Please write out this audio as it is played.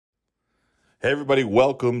Hey, everybody,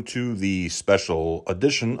 welcome to the special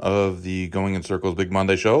edition of the Going in Circles Big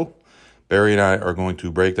Monday show. Barry and I are going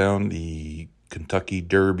to break down the Kentucky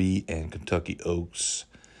Derby and Kentucky Oaks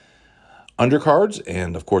undercards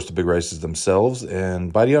and, of course, the big races themselves.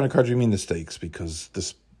 And by the undercards, we mean the stakes, because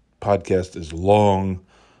this podcast is longer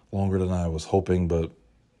than I was hoping, but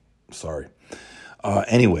sorry.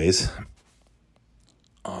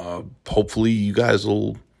 Hopefully you guys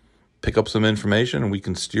will pick up some information and we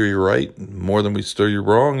can steer you right more than we steer you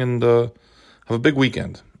wrong, and have a big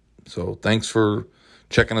weekend. So thanks for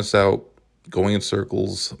checking us out. Going in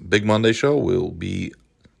Circles Big Monday show will be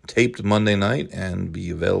taped Monday night and be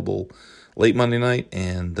available late Monday night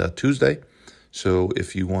and Tuesday. So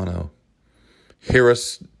if you want to hear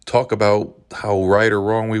us talk about how right or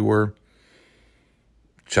wrong we were,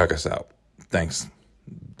 check us out. Thanks.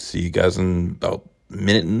 See you guys in about a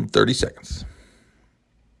minute and 30 seconds.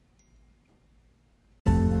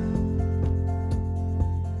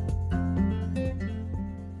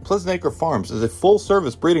 Pleasant Acre Farms is a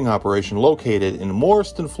full-service breeding operation located in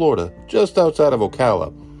Morriston, Florida, just outside of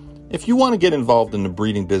Ocala. If you want to get involved in the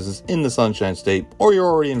breeding business in the Sunshine State, or you're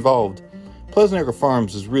already involved, Pleasant Acre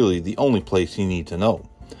Farms is really the only place you need to know.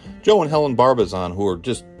 Joe and Helen Barbazon, who are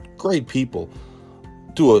just great people,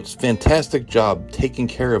 do a fantastic job taking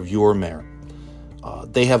care of your mare.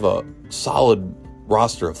 They have a solid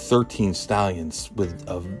roster of 13 stallions with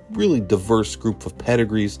a really diverse group of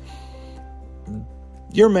pedigrees.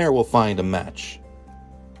 Your mare will find a match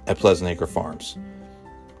at Pleasant Acre Farms.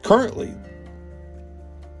 Currently,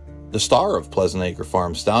 the star of Pleasant Acre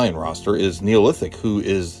Farms stallion roster is Neolithic, who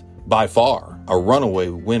is by far a runaway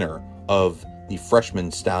winner of the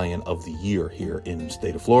Freshman Stallion of the Year here in the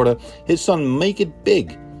state of Florida. His son, Make It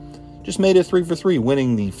Big, just made it 3 for 3,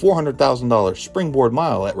 winning the $400,000 Springboard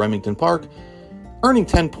Mile at Remington Park, earning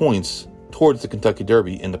 10 points towards the Kentucky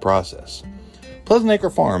Derby in the process. Pleasant Acre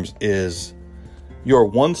Farms is your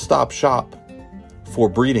one-stop shop for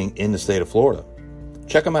breeding in the state of Florida.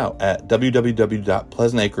 Check them out at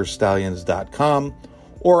www.pleasantacrestallions.com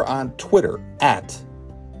or on Twitter at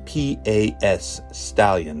PAS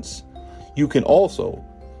Stallions. You can also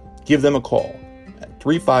give them a call at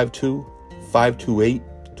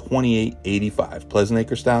 352-528-2885. Pleasant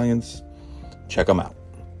Acre Stallions, check them out.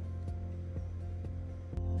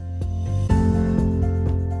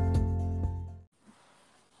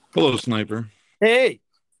 Hello, Sniper. Hey,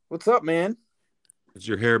 what's up, man? Has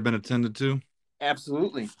your hair been attended to?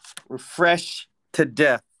 Absolutely. We're fresh to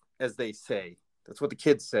death, as they say. That's what the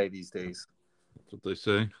kids say these days. That's what they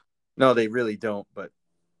say. No, they really don't, but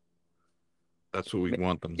That's what we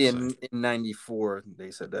want them to say. In 94, they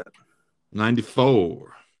said that.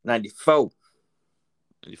 94. 94.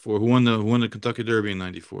 94. Who won the Kentucky Derby in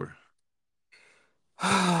 94?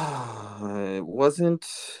 It wasn't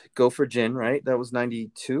Go for Gin, right? That was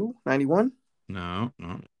 92, 91? No.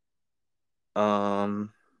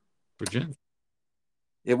 Virginia.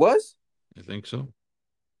 It was? I think so.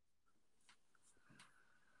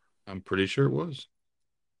 I'm pretty sure it was.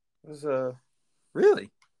 It was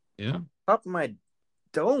really? Yeah. Top of my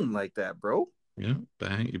dome like that, bro. Yeah.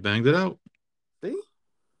 You banged it out. See?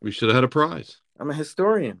 We should have had a prize. I'm a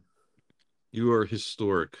historian. You are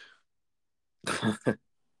historic.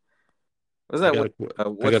 Was that what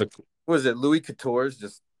was it? Louis Quatorze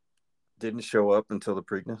just didn't show up until the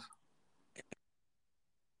Preakness?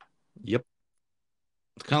 Yep.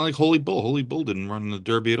 It's kind of like Holy Bull. Holy Bull didn't run in the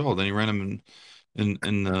Derby at all. Then he ran him in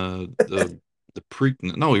the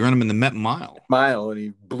Preakness. No, he ran him in the Met Mile. And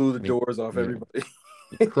he blew the doors off everybody.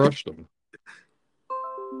 He crushed them.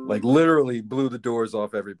 Like literally blew the doors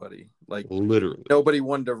off everybody. Like literally. Nobody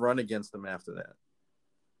wanted to run against him after that.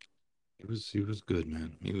 He was good,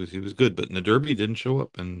 man. He was good, but in the Derby he didn't show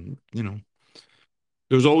up, and there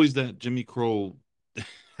was always that Jimmy Kroll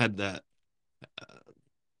had that.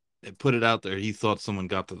 They put it out there. He thought someone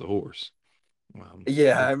got to the horse.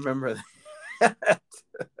 Yeah, I remember that.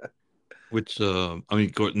 Which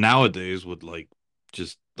nowadays would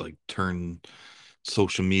just turn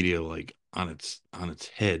social media on its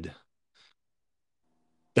head.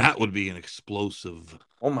 That would be an explosive.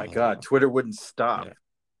 Oh my God, Twitter wouldn't stop.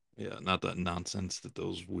 Yeah, not that nonsense that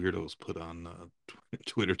those weirdos put on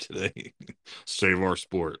Twitter today. Save our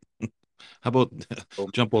sport. How about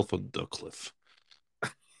jump off a cliff?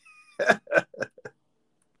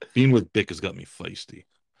 Being with Bick has got me feisty.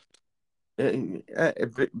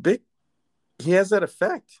 Bick, he has that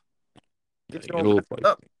effect. Get a little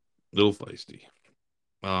feisty.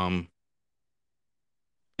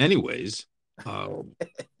 Anyways,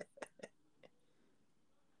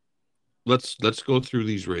 let's go through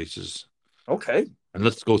these races. Okay. And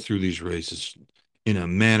let's go through these races in a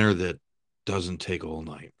manner that doesn't take all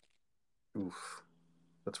night. Oof,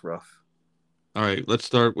 that's rough. All right, let's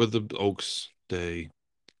start with the Oaks Day.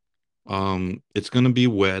 It's gonna be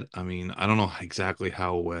wet. I mean, I don't know exactly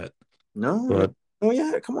how wet, No, but oh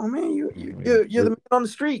yeah, come on, man. I You're the man on the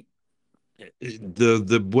street.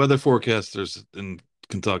 the weather forecasters in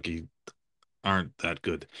Kentucky aren't that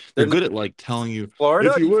good. They're They're not good at like telling you if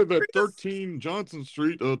Florida. you You live at serious? 13 Johnson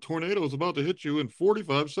Street, a tornado is about to hit you in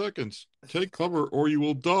 45 seconds. Take cover or you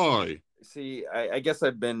will die. See, I guess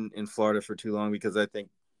I've been in Florida for too long because I think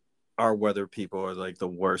our weather people are like the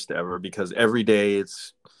worst ever because every day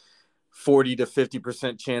it's 40 to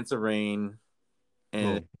 50% chance of rain.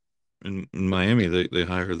 And Well, in Miami, they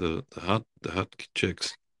hire the hot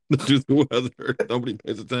chicks to do the weather. Nobody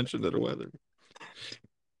pays attention to the weather.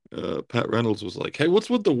 Pat Reynolds was like, "Hey, what's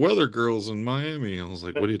with the weather girls in Miami?" I was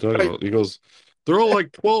like, "What are you talking right. about?" He goes, "They're all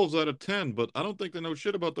like 12s out of 10, but I don't think they know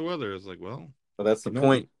shit about the weather." I was like, "Well, Well, that's the no,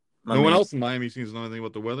 point, my no one man. else in Miami seems to know anything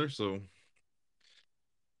about the weather." So,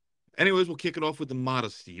 anyways, we'll kick it off with the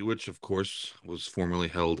Modesty, which of course was formerly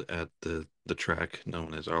held at the track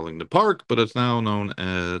known as Arlington Park, but it's now known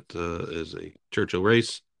as a Churchill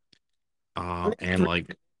race. And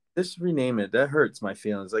like, Just rename it. That hurts my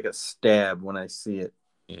feelings like a stab when I see it.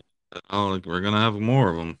 yeah, oh, like, we're gonna have more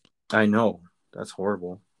of them. I know. That's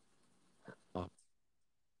horrible. Uh,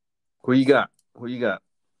 Who you got? Who you got?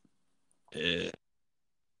 eh,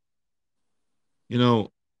 you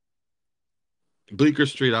know, Bleecker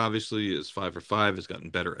Street obviously is 5 for 5. Has gotten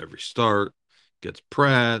better every start. Gets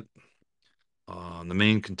Pratt. The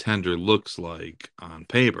main contender looks like, on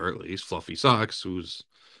paper at least, Fluffy Socks, who's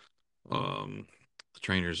the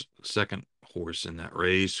trainer's second horse in that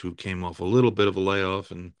race, who came off a little bit of a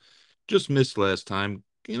layoff and just missed last time.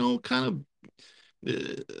 Kind of.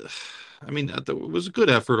 I mean, it was a good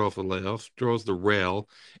effort off a layoff. Draws the rail,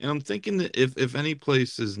 and I'm thinking that if any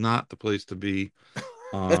place is not the place to be,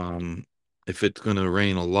 um, if it's going to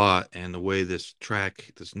rain a lot, and the way this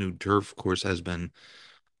track, this new turf course has been,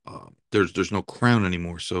 there's no crown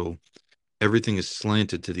anymore, so everything is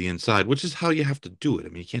slanted to the inside, which is how you have to do it. I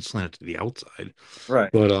mean, you can't slant it to the outside, Right.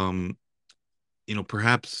 but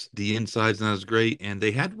perhaps the inside's not as great, and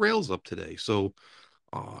they had rails up today, so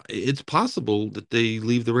it's possible that they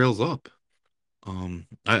leave the rails up. A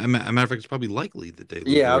matter of fact, it's probably likely that they leave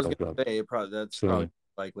the Yeah, I was rails gonna up. say that's probably So,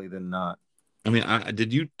 likely than not. I mean,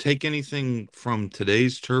 did you take anything from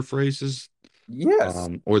today's turf races, Yes.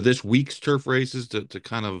 or this week's turf races to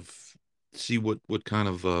kind of see what kind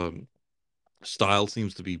of style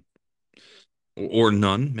seems to be, or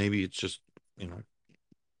none? Maybe it's just you know.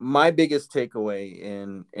 My biggest takeaway,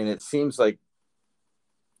 and it seems like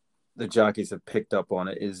the jockeys have picked up on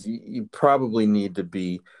it, is you probably need to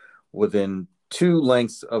be within 2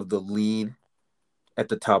 lengths of the lead at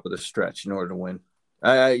the top of the stretch in order to win.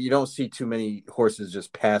 You don't see too many horses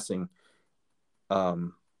just passing,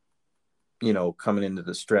 um, coming into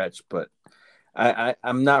the stretch. But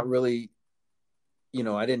I'm not really,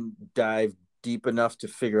 I didn't dive deep enough to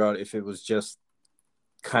figure out if it was just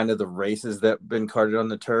kind of the races that been carted on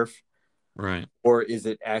the turf, Right. or is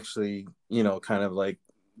it actually, kind of like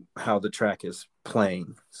how the track is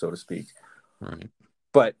playing, so to speak. Right.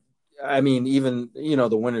 But I mean, even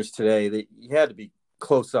the winners today, you had to be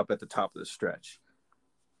close up at the top of the stretch.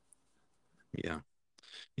 Yeah.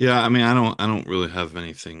 Yeah. I mean, I don't really have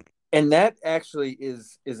anything. And that actually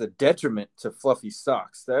is a detriment to Fluffy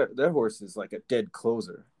Socks. Their horse is like a dead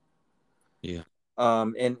closer. Yeah.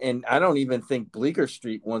 And I don't even think Bleecker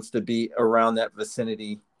Street wants to be around that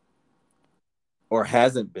vicinity, or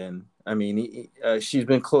hasn't been. I mean, she's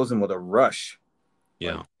been closing with a rush,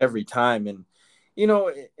 like Yeah. every time. And you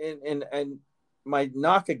know, and my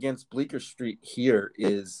knock against Bleecker Street here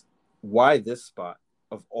is, why this spot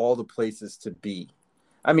of all the places to be?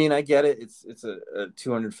 I mean, I get it. It's a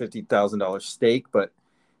 $250,000 stake, but it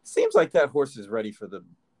seems like that horse is ready for the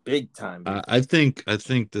big time, big I think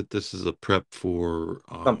that this is a prep for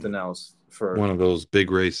something else for one of those big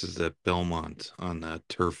races at Belmont on that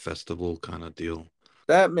turf festival kind of deal.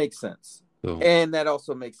 that makes sense. So And that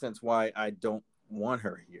also makes sense why I don't want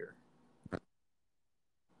her here.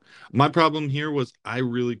 my problem here was I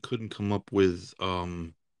really couldn't come up with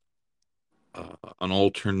an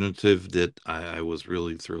alternative that I was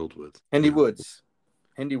really thrilled with. Hendy Woods.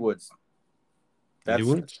 Hendy Woods. Andy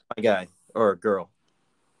That's Woods? my guy or girl.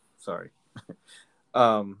 Sorry.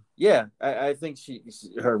 Yeah, I think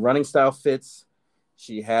her running style fits.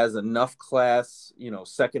 She has enough class,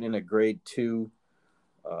 second in a grade 2,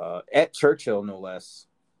 at Churchill, no less,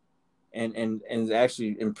 and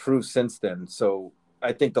actually improved since then. So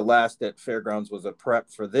I think the last at Fairgrounds was a prep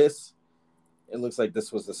for this, it looks like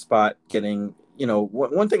this was the spot getting,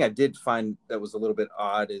 one thing I did find that was a little bit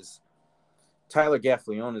odd is Tyler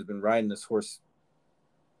Gaffalione has been riding this horse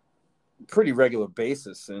pretty regular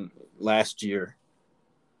basis in last year,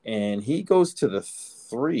 and he goes to the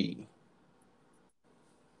 3,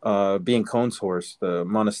 being Cohn's horse, the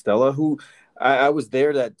Monostella, who I was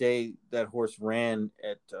there that day that horse ran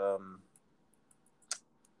at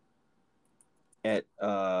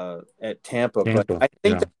Tampa, but Tampa, I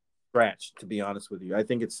think yeah, that scratched, to be honest with you. I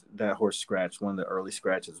think it's that horse scratched. One of the early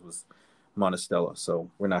scratches was Monostella, so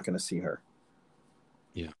we're not going to see her.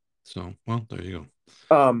 yeah. So, well, there you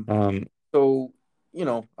Um, go. so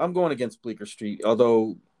I'm going against Bleecker Street,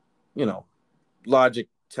 although you know, logic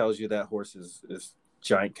tells you that horse is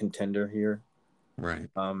giant contender here. Right.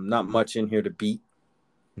 Not much in here to beat,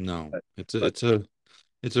 No, but, it's a but it's a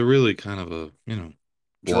it's a really kind of a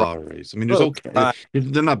draw blah race. I mean, there's little okay, dry.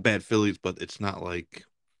 they're not bad fillies, but it's not like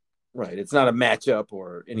Right. It's not a matchup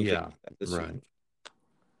or anything yeah, like that. It's right.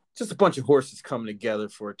 just a bunch of horses coming together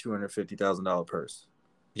for a $250,000 purse.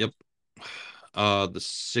 Yep. The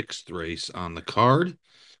sixth race on the card.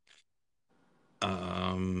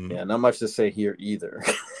 Yeah, not much to say here either.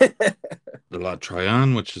 The La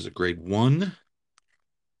Tryon, which is a grade one.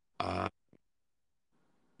 Uh,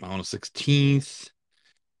 on the 16th,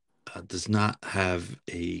 does not have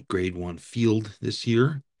a grade one field this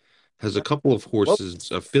year. Has a couple of Well, horses,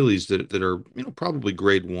 fillies that are probably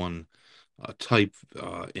grade one type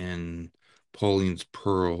in Pauline's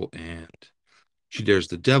Pearl and She Dares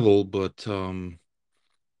the Devil, but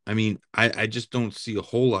I mean, I just don't see a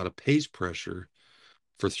whole lot of pace pressure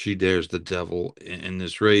for She Dares the Devil in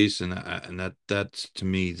this race, and that's to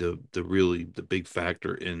me the really the big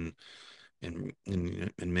factor in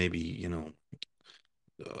maybe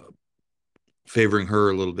uh, favoring her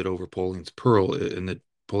a little bit over Pauline's Pearl, and that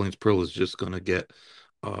Pauline's Pearl is just going to get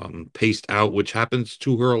paced out, which happens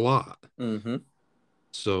to her a lot. mm-hmm.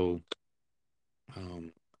 So,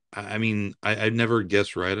 um, I mean, I never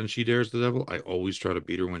guess right on She Dares the Devil. I always try to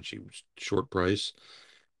beat her when she's short price,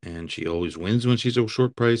 and she always wins when she's a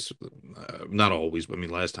short price. Not always, but I mean,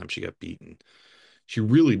 last time she got beaten, she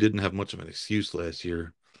really didn't have much of an excuse last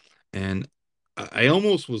year. And I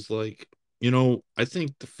almost was like, I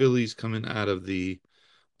think the fillies coming out of the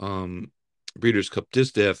um Breeders' Cup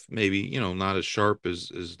Distaff maybe not as sharp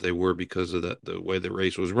as they were because of that the way the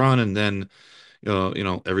race was run, and then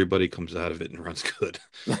everybody comes out of it and runs good.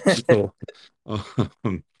 So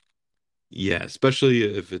um, yeah, especially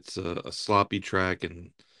if it's a sloppy track,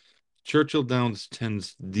 and Churchill Downs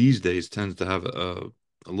tends to have a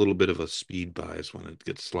little bit of a speed bias when it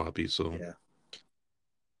gets sloppy. So Yeah.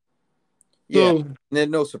 Yeah. so There are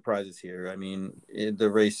no surprises here. I mean, the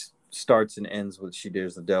race starts and ends with She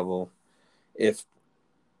Dares the Devil. If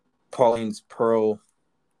Pauline's Pearl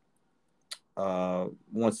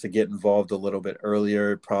wants to get involved a little bit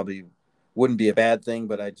earlier, it probably wouldn't be a bad thing,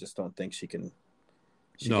 but I just don't think she can.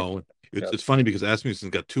 She can. no, it's funny because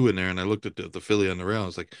Asmussen's got two in there, and I looked at the filly on the rail. I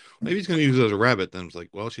was like, maybe he's going to use it as a rabbit. Then I was like,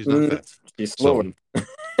 well, she's not Mm, fast, she's slower. so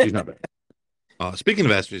she's not bad. Speaking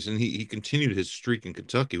of Asmussen, he continued his streak in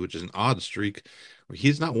Kentucky, which is an odd streak.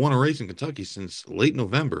 He's not won a race in Kentucky since late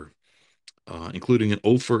November, including an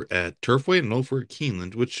Ophir at Turfway and an Ophir at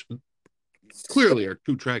Keeneland, which clearly are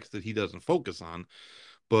two tracks that he doesn't focus on.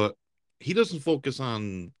 But he doesn't focus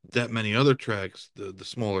on that many other tracks, the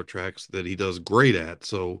smaller tracks that he does great at.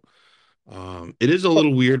 So it is a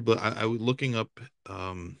little weird, but I was looking up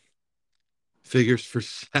figures for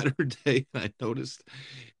Saturday, and I noticed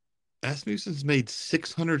Asmussen's made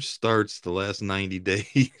 600 starts the last 90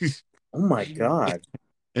 days, Oh my God.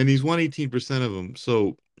 and he's won 18% of them.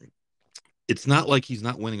 So it's not like he's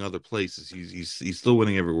not winning other places. He's still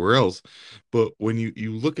winning everywhere else. But when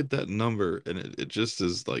you look at that number, and it just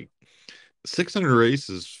is like 600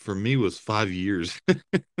 races for me was 5 years.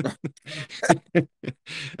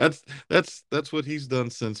 That's what he's done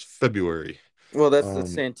since February. Well, that's the Um,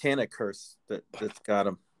 Santana curse that's got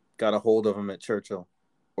a hold of him at Churchill,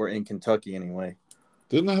 or in Kentucky anyway.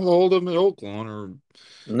 didn't have a hold of him at Oaklawn or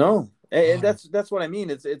No, and uh, that's what I mean.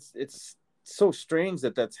 It's so strange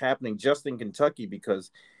that that's happening just in Kentucky,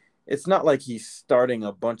 because it's not like he's starting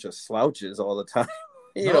a bunch of slouches all the time.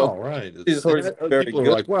 you know, no, right. his It's horse is very people are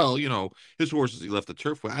good. like, well, his horses he left the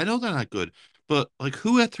Turfway. I know they're not good, but like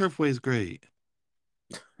who at Turfway is great?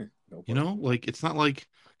 Nobody. Like it's not like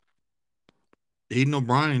Aiden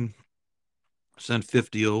O'Brien sent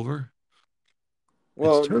 50 over.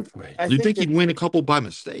 It's Well, Turfway. I You'd think think that he'd win a couple by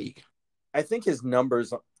mistake. I think his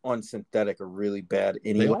numbers on synthetic are really bad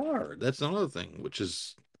They anyway. are. That's another thing, which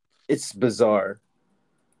is It's bizarre,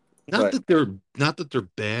 not but that they're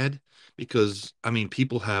bad, because I mean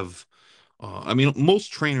people have I mean,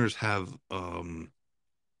 most trainers have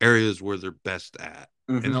areas where they're best at,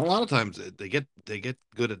 and Hmm. a lot of times they get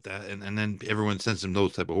good at that, and then everyone sends them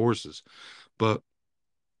those type of horses. But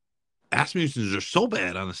Asmussen's are so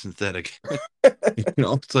bad on a synthetic.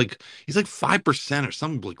 It's like he's like 5% or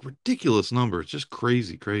some like ridiculous number. It's just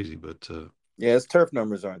crazy, crazy. But Yeah, his turf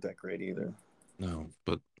numbers aren't that great either. no.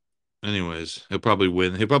 But anyways, he'll probably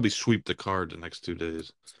win. He'll probably sweep the card the next 2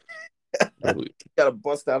 days. Probably. Got to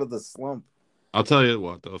bust out of the slump. I'll tell you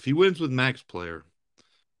what though, if he wins with Max Player,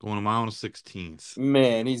 going a mile and 16th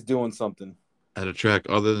Man, he's doing something. at a track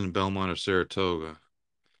other than Belmont or Saratoga,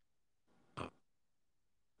 uh,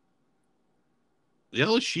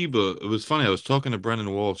 Yellow Sheba. It was funny. I was talking to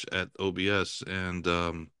Brendan Walsh at OBS and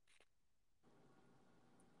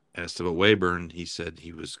asked about Weyburn. He said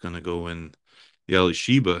he was going to go in Yellow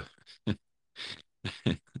Sheba.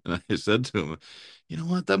 And I said to him, you know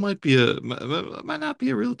what? That might not be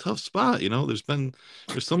a real tough spot. There's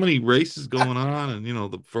so many races going on,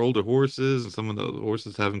 and for older horses, and some of the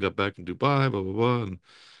horses haven't got back from Dubai, blah blah blah. And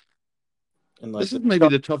And like this the is maybe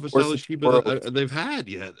the toughest horse in the Sheba world, they've had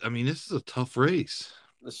yet. I mean, this is a tough race.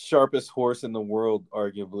 the sharpest horse in the world,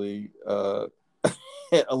 arguably.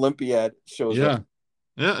 Olympiad shows up.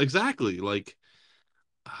 Yeah, yeah, exactly. Like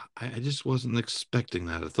I just wasn't expecting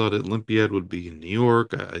that. I thought Olympiad would be in New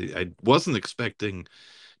York. I wasn't expecting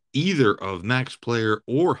either of Max Player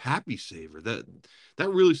or Happy Saver. That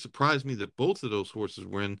really surprised me that both of those horses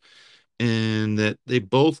were in, and that they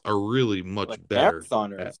both are really much Like better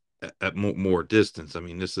at marathoners. more distance. I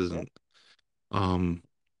mean, this Yeah. isn't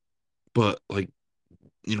but like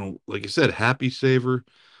I said, Happy Saver,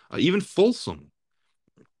 even Folsom,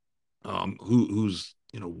 who's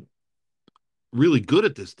really good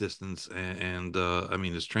at this distance, and I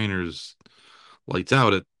mean his trainer's lights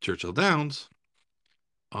out at Churchill Downs.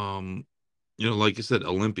 Um, like you said,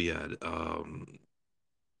 Olympiad, uh,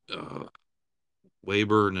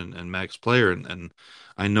 Weyburn and Max Player, and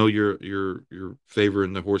I know you're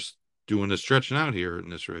favoring the horse doing the stretching out here in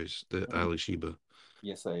this race, the Ali Sheba.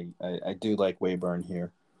 Yes, I do like Weyburn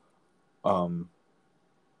here. Um,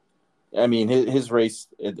 I mean, his race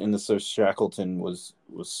in the Sir Shackleton was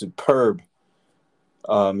superb.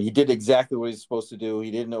 He did exactly what he's supposed to do.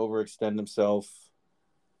 He didn't overextend himself,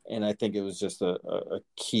 and I think it was just a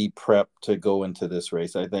key prep to go into this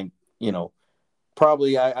race. I think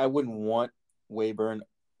probably I wouldn't want Weyburn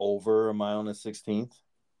over a mile and a 16th.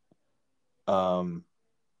 Um,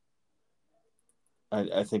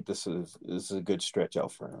 I think this is a good stretch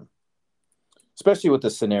out for him, especially with the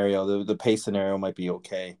scenario. The pace scenario might be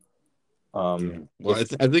okay. Yeah. Well,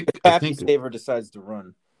 If I Happy think Saver decides to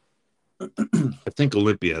run, I think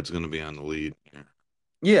Olympiad's going to be on the lead.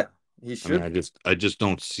 yeah, he I mean, should. I just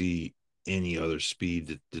don't see any other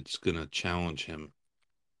speed that's going to challenge him.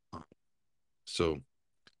 So,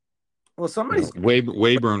 Well, somebody's.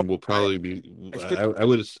 Weyburn will I, probably be. I should. I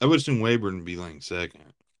would assume Weyburn would be laying second.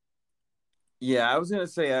 Yeah, I was gonna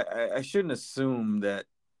say I shouldn't assume that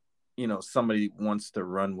somebody wants to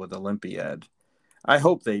run with Olympiad. I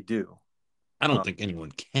hope they do. I don't Uh, think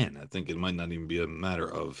anyone can. I think it might not even be a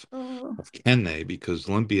matter uh, of can they, because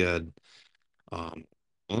um,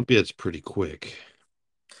 Olympiad's pretty quick.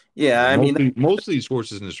 yeah, I mean, Most of these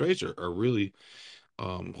horses in this race are really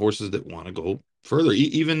horses that want to go further.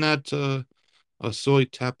 Even that Soy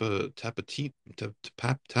Tapio,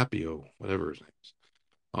 whatever his name is,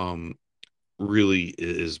 really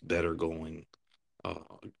is better going uh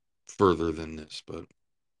further than this. But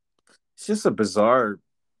it's just a bizarre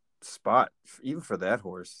spot, even for that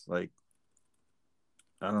horse. Like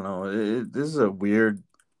I don't know, this is a weird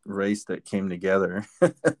race that came together.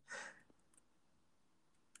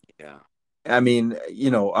 yeah, I mean,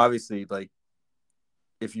 obviously, like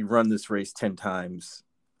if you run this race 10 times,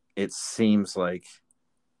 it seems like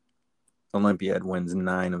Olympiad wins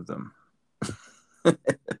 9 of them.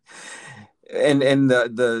 and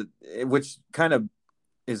the which kind of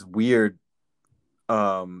is weird.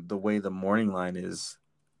 The way the morning line is,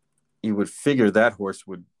 you would figure that horse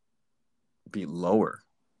would be lower.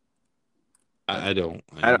 I don't.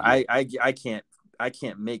 I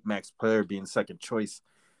can't make Max Player being second choice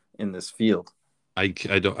in this field. I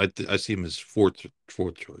don't. I see him as fourth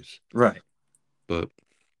choice. Right. But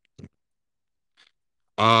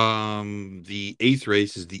the eighth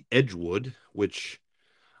race is the Edgewood, which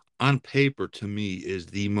on paper to me is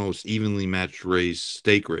the most evenly matched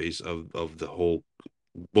stake race of the whole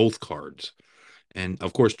both cards. And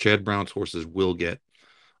of course, Chad Brown's horses will get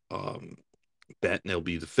um bet and they'll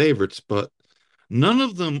be the favorites, but none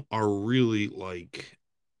of them are really like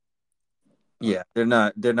Yeah, they're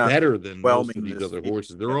not better than most of whelming these this other field.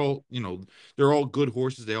 horses. They're Yeah. all, they're all good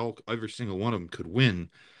horses. They all, every single one of them could win,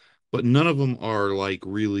 but none of them are like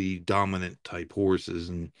really dominant type horses.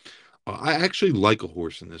 And I actually like a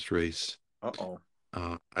horse in this race. Uh-oh.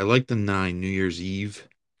 I like the 9 New Year's Eve.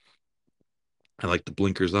 I like the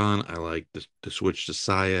blinkers on. I like the switch to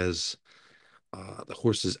Saez. The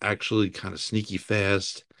horse is actually kind of sneaky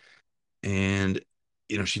fast, and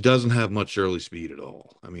she doesn't have much early speed at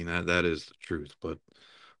all. I mean, that is the truth. But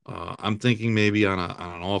I'm thinking maybe on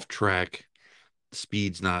an off track, the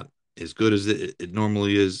speed's not as good as it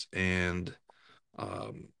normally is, and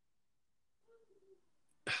um,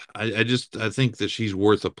 I think that she's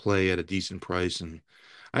worth a play at a decent price, and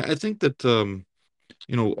I think that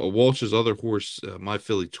Walsh's other horse, My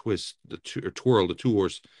Philly Twist, the two or Twirl, the 2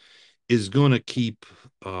 horse, is going to keep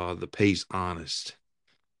the pace honest.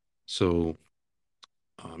 So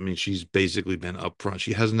I mean, she's basically been up front.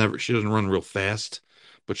 She doesn't run real fast,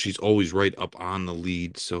 but she's always right up on the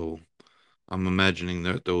lead. So I'm imagining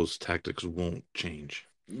that those tactics won't change.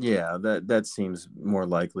 Yeah, that seems more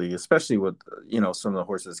likely, especially with some of the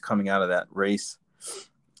horses coming out of that race,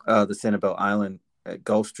 the Sanibel Island at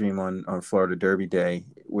Gulfstream on Florida Derby Day,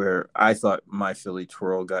 where I thought My Philly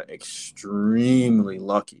Twirl got extremely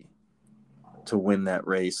lucky to win that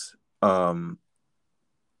race.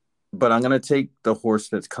 But I'm gonna take the horse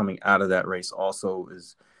that's coming out of that race also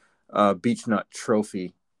is Beechnut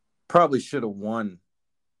Trophy. Probably should have won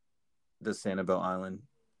the Sanibel Island,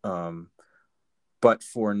 um, but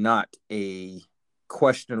for not a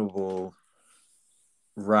questionable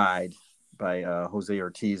ride by Jose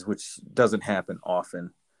Ortiz, which doesn't happen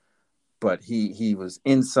often. But he was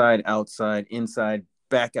inside, outside, inside,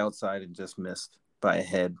 back outside, and just missed by a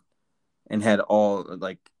head, and had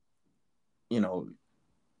you know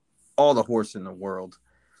all the horse in the world.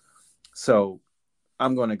 So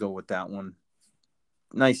I'm going to go with that one.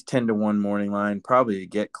 Nice 10-1 morning line, probably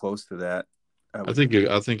get close to that. I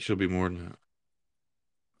think she'll be more than that.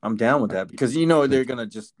 I'm down with that because they're gonna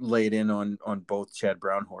just lay it in on both Chad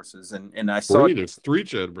Brown horses, and I saw. There's 3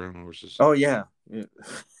 Chad Brown horses. Oh yeah, yeah.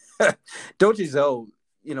 Doji Zoe.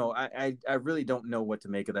 I really don't know what to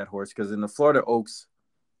make of that horse because in the Florida Oaks,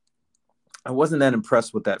 I wasn't that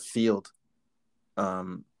impressed with that field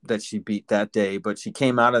that she beat that day, but she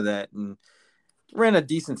came out of that and ran a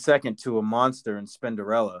decent second to a monster in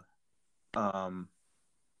Spenderella. But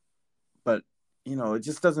it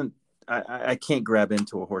just doesn't. I can't grab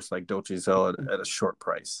into a horse like Dolce Zell at a short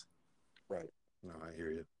price. Right. No, I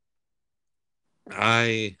hear you.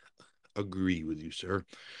 I agree with you, sir.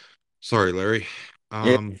 Sorry, Larry.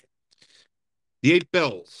 Yeah, Um, the 8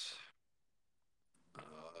 Bells.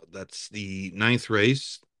 That's the 9th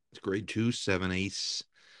race. It's grade 2, 7/8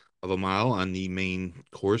 of a mile on the main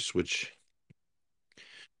course, which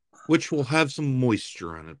will have some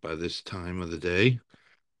moisture on it by this time of the day.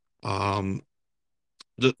 Um,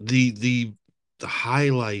 the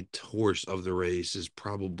highlight horse of the race is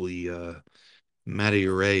probably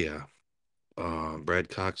Madureira, Brad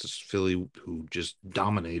Cox's filly, who just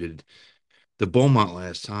dominated the Beaumont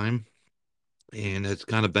last time, and it's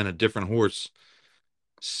kind of been a different horse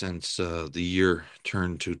since the year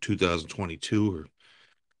turned to 2022. Or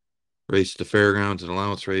raced the fairgrounds and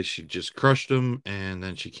allowance race. She just crushed him, and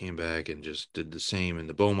then she came back and just did the same in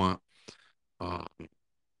the Beaumont. Um,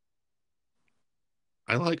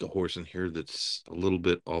 I like a horse in here that's a little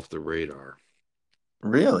bit off the radar.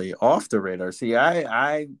 really off the radar. See,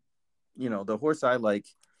 the horse I like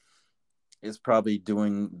is probably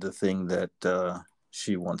doing the thing that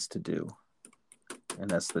she wants to do, and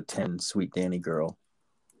that's the 10 Sweet Danny Girl.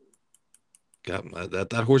 Got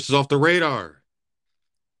that horse is off the radar.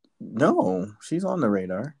 No, she's on the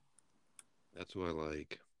radar. That's what I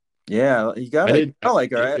like. Yeah, you I gotta. didn't. I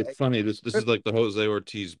like her. It's funny. This is like the Jose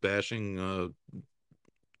Ortiz bashing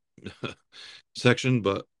section,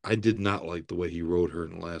 but I did not like the way he rode her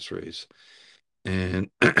in the last race,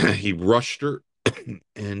 and he rushed her,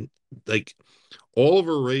 and like all of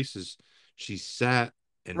her races, she sat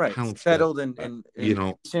and Right, pounced at, settled and and you and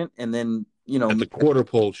know, patient, and then at the quarter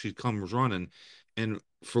pole, she comes running, and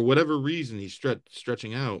for whatever reason, he's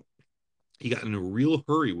stretching out. He got in a real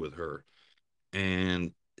hurry with her,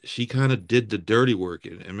 and she kind of did the dirty work.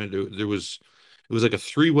 And I mean, it was like a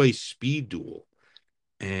 3-way speed duel,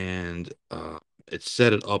 and it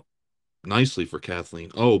set it up nicely for Kathleen.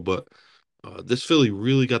 Oh, but this filly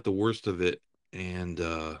really got the worst of it, and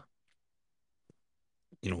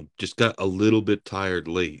just got a little bit tired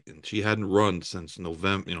late, and she hadn't run since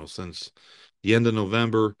November, since the end of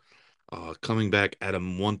November. Coming back at a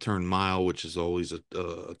 1 turn mile, which is always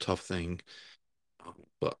a tough thing.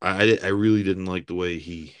 But I really didn't like the way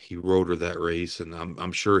he rode her that race, and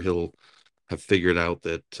I'm sure he'll have figured out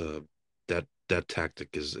that that tactic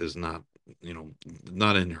is not, you know,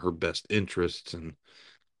 not in her best interests. And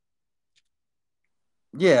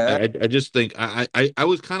Yeah, I just think I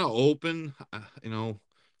was kind of open, you know,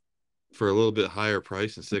 for a little bit higher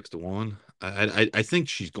price than 6 to 1. I think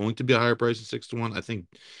she's going to be a higher price than 6 to 1. I think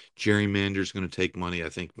Jerry Mander's going to take money. I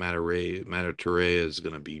think Matterey is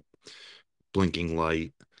going to be blinking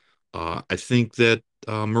light. I think that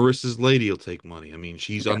Marissa's Lady will take money. I mean,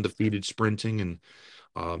 she's yeah. undefeated sprinting,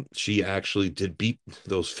 and she actually did beat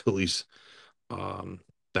those fillies um,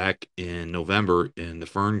 back in November in the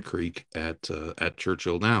Fern Creek at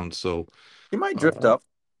Churchill Downs. He might drift Uh, up.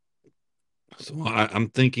 I'm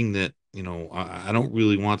thinking that, you know, I don't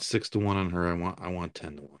really want 6 to 1 on her. I want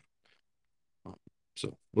 10 to 1.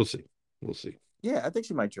 So we'll see. We'll see. Yeah, I think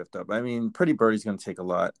she might drift up. I mean, Pretty Birdie's going to take a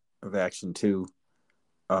lot of action too.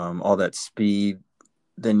 All that speed.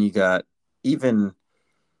 Then you got even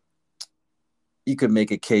you could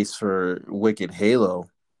make a case for Wicked Halo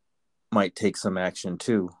might take some action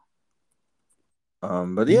too.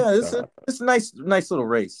 But yeah, it's a nice little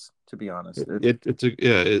race to be honest. It's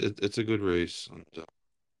a good race. And,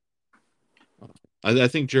 I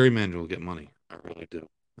think Jerry Mander will get money. I really do,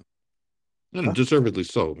 and deservedly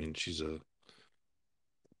so. I mean, she's a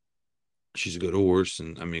good horse,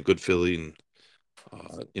 and I mean, good filly, and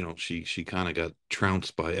you know, she kind of got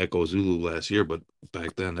trounced by Echo Zulu last year, but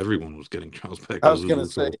back then everyone was getting trounced by I Echo was gonna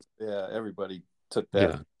Zulu. say, So yeah, everybody took that.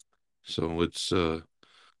 yeah, so it's a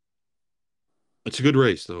good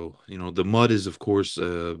race, though. You know, the mud is, of course,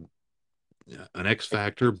 an X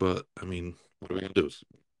factor, but I mean, what are we gonna do? It's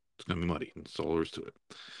gonna be muddy. That's all there is to it.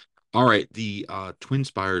 All right, the Twin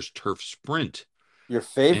Spires Turf Sprint. Your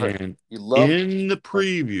favorite. And You love. in the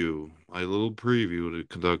preview, my little preview to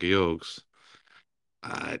Kentucky Oaks,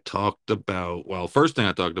 I talked about, well, first thing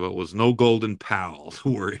I talked about was no Golden Pal to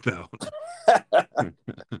worry about.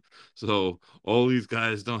 So all these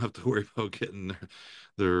guys don't have to worry about getting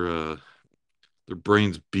their uh, their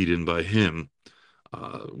brains beaten by him.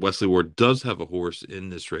 Wesley Ward does have a horse in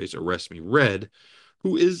this race, Arrest Me Red,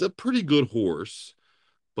 who is a pretty good horse,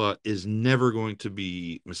 but is never going to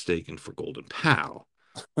be mistaken for Golden Pal.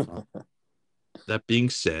 Uh, that being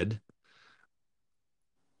said,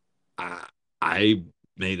 I, I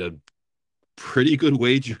made a pretty good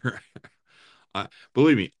wager.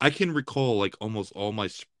 Believe me, I can recall like almost all my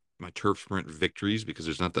turf sprint victories because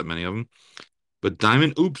there's not that many of them. But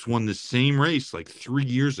Diamond Oops won the same race like 3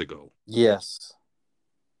 years ago. Yes,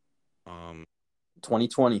 Um,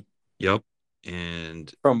 2020 yep,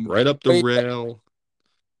 and from right up the way back rail.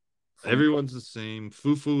 from. Everyone's the same.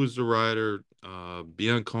 Fufu was the rider.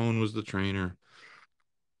 Biancone was the trainer.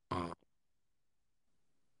 Uh,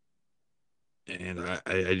 and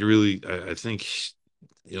I think,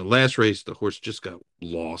 you know, last race the horse just got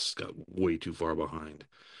lost, got way too far behind,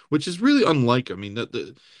 which is really unlike. I mean,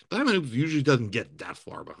 the Diamond usually doesn't get that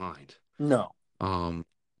far behind. No, Um,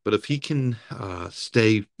 but if he can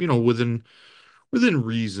stay, you know, within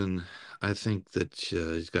reason, I think that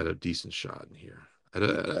he's got a decent shot in here at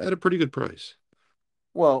a pretty good price.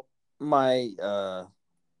 well, my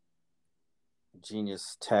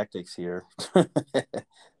genius tactics here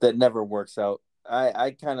that never works out.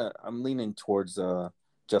 I kind of I'm leaning towards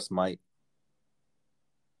Just Might.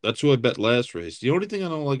 That's who I bet last race. The only thing I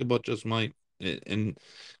don't like about Just Might, and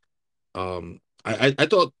I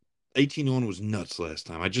thought 18-1 was nuts last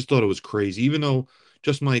time. I just thought it was crazy, even though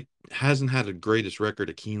Just Might hasn't had the greatest record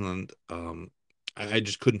at Keeneland. I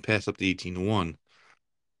just couldn't pass up the 18-1.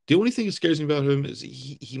 The only thing that scares me about him is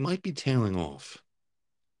he might be tailing off,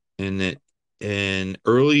 and that and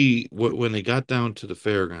early when they got down to the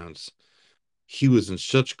fairgrounds, he was in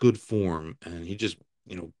such good form, and he just,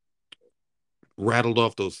 you know, rattled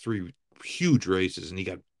off those three huge races, and he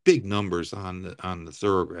got big numbers on the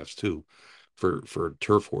thoroughbraves too, for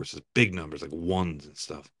turf horses, big numbers like ones and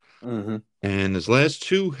stuff. Mm-hmm. And his last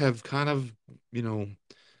two have kind of, you know,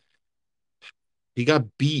 he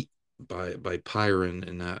got beat by Pyron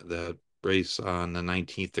in that race on the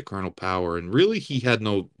 19th to Colonel Power, and really he had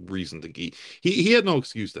no reason to he had no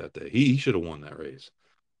excuse that day. He should have won that race.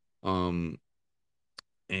 Um,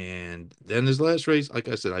 and then his last race, like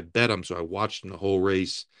I said, I bet him, so I watched him the whole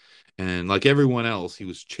race. And like everyone else, he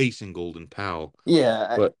was chasing Golden Pal,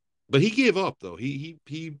 Yeah, but he gave up though. He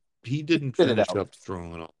didn't spit it finish out. up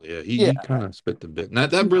strong at all. Yeah, Yeah, he kind of spit the bit. And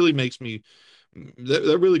that really makes me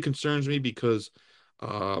that really concerns me because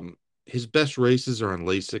his best races are on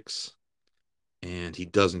Lasix, and he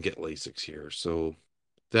doesn't get Lasix here. So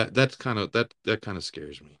that kind of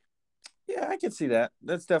scares me. yeah, I can see that.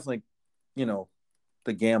 That's definitely, you know,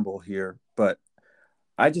 the gamble here, but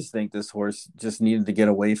I just think this horse just needed to get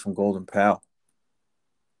away from Golden Pal.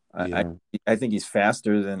 I Yeah. I think he's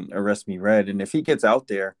faster than Arrest Me Red, and if he gets out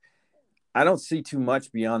there, I don't see too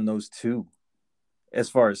much beyond those two as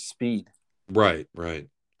far as speed. Right, right,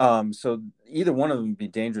 So either one of them would be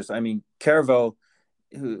dangerous. I mean, Caravel,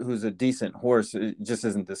 who's a decent horse, it just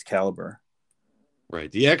isn't this caliber.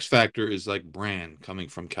 right. The X factor is like Brand coming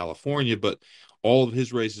from California, but all of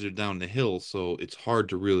his races are down the hill, so it's hard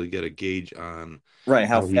to really get a gauge on Right,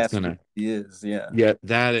 how how he's fast gonna. he is. Yeah. Yeah,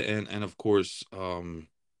 that and of course,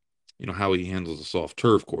 how he handles a soft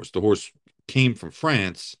turf course. The horse came from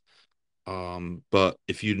France, but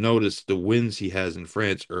if you notice, the wins he has in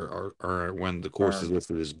France are when the course is Um,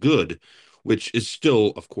 listed as good, which is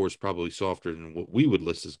still, of course, probably softer than what we would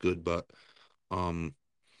list as good. But um,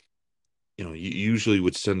 you usually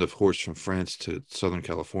would send a horse from France to Southern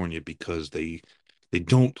California because they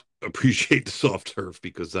don't appreciate the soft turf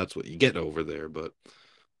because that's what you get over there. But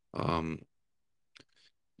um,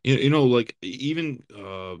 like even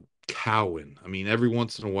Cowan. I mean, every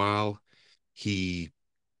once in a while he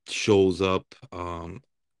shows up.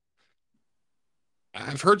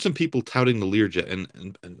 I've heard some people touting the Learjet,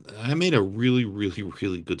 and I made a really, really,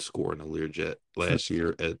 really good score in the Learjet last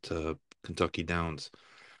year at Kentucky Downs.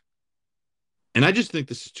 And I just think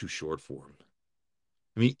this is too short for him.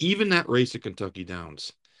 I mean, even that race at Kentucky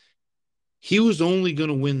Downs, he was only going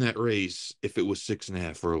to win that race if it was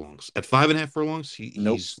 6.5 furlongs. At 5.5 furlongs,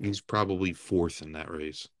 nope. he's probably fourth in that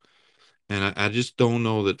race. And I just don't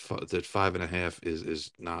know that 5.5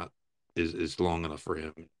 is not is long enough for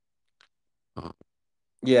him. Uh,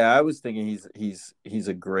 Yeah, I was thinking he's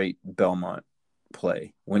a great Belmont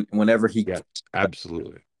play. Whenever he, yes,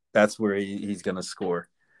 absolutely. that's where he's going to score.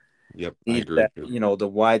 Yep, I He's agree that, with you. the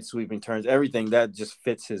wide sweeping turns, everything that just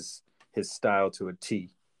fits his style to a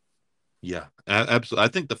T. Yeah, absolutely. I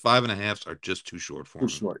think the 5.5s are just too short Too for him.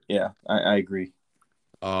 short. Yeah, I agree.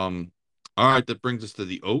 Um, all right, that brings us to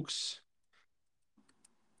the Oaks.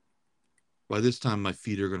 By this time, my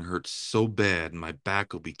feet are gonna hurt so bad, and my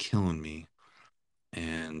back will be killing me,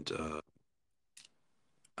 and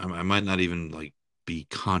I might not even like be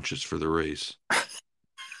conscious for the race.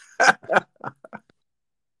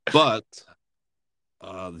 But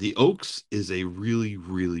the Oaks is a really,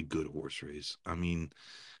 really good horse race. I mean,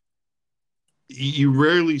 you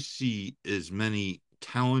rarely see as many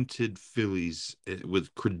talented fillies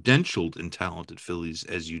with credentialed and talented fillies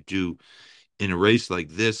as you do in a race like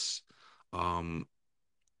this. Um,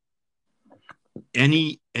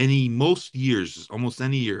 any most years, almost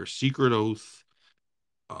any year, Secret Oath,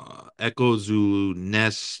 Echo Zulu,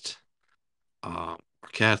 Nest, or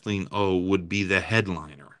Kathleen O would be the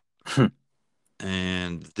headliner.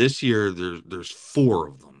 And this year there's four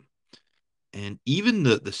of them. And even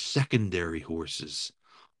the secondary horses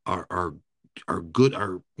are are good,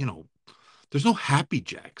 there's no Happy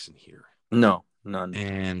Jacks in here. No, none.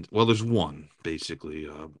 And well, there's one basically,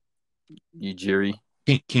 Ujiri.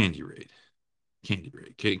 Candy Raid. Candy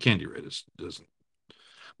Raid doesn't.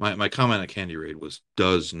 My comment on Candy Raid was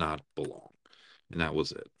does not belong, and that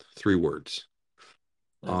was it. 3 words.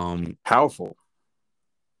 Um, Powerful.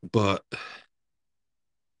 but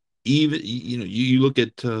even you look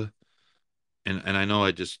at and I know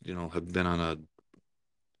I just have been on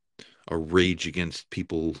a rage against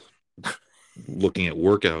people looking at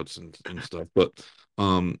workouts and stuff, but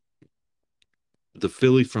um, the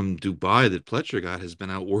filly from Dubai that Pletcher got has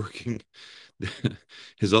been out working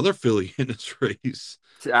his other filly in this race.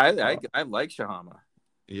 See, I Uh, I, I like Shahama.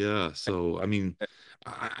 yeah, so I mean,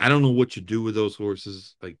 I don't know what you do with those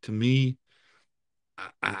horses. Like to me,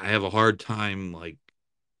 I have a hard time like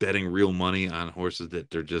betting real money on horses that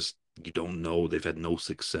they're just you don't know they've had no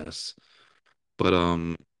success. But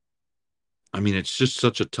I mean it's just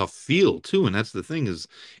such a tough field too, and that's the thing is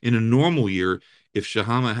in a normal year, if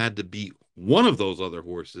Shahama had to beat one of those other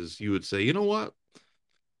horses, you would say, you know what?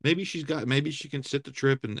 Maybe she can sit the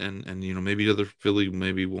trip and maybe the other filly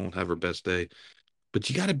maybe won't have her best day. But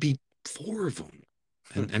you got to beat four of them.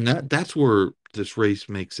 And that's where this race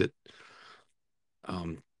makes it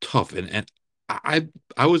tough. And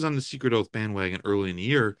I was on the Secret Oath bandwagon early in the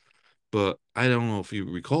year, but I don't know if you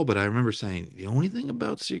recall, but I remember saying the only thing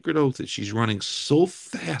about Secret Oath is she's running so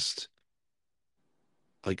fast,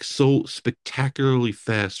 like so spectacularly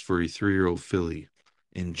fast for a 3-year-old filly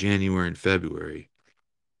in January and February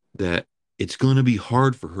that it's going to be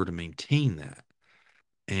hard for her to maintain that.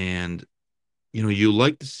 And you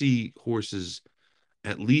like to see horses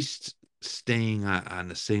at least staying on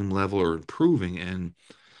the same level or improving. And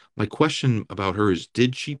my question about her is,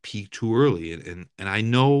 did she peak too early? And I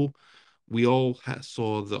know we all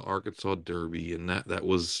saw the Arkansas Derby, and that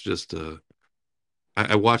was just a.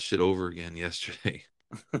 I watched it over again yesterday,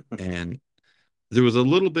 and there was a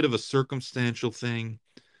little bit of a circumstantial thing,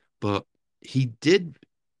 but he did,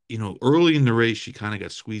 early in the race, she kind of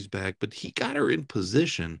got squeezed back, but he got her in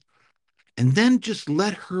position and then just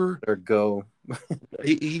let her, Or go.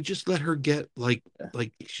 he just let her get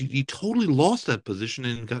he totally lost that position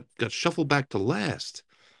and got shuffled back to last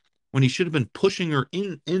when he should have been pushing her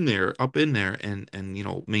in there, up in there, and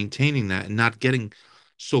maintaining that and not getting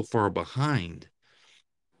so far behind.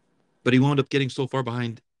 But he wound up getting so far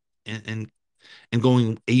behind and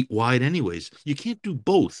going eight wide anyways. You can't do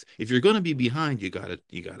both. If you're going to be behind, you gotta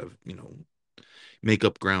make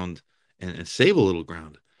up ground and save a little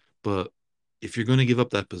ground. But if you're going to give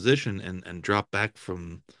up that position and drop back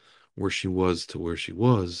from where she was to where she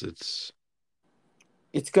was,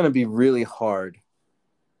 It's going to be really hard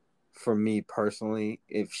for me personally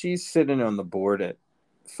if she's sitting on the board at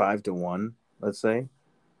 5-1, let's say.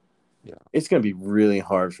 yeah. It's going to be really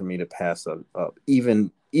hard for me to pass up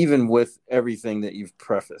even with everything that you've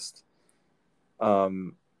prefaced.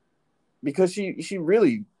 Um, because she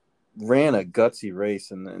really ran a gutsy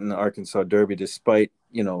race in the Arkansas Derby, despite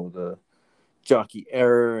the jockey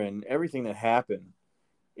error and everything that happened.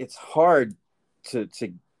 It's hard to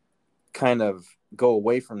kind of go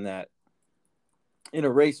away from that in a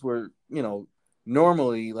race where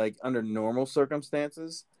normally, like under normal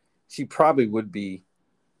circumstances, she probably would be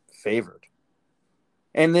favored.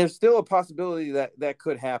 And there's still a possibility that that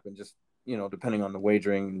could happen, just depending on the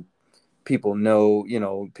wagering. People know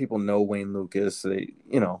Wayne Lucas.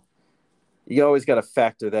 You always got to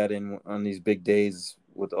factor that in on these big days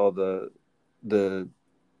with all the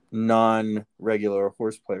non-regular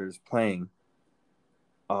horse players playing.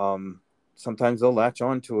 Sometimes they'll latch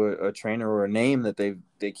on to a trainer or a name that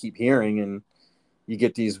they keep hearing, and you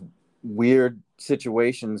get these weird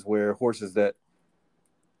situations where horses that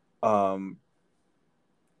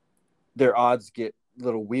their odds get a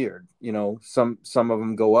little weird. Some of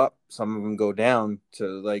them go up, some of them go down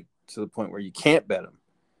to the point where you can't bet them,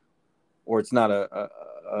 or it's not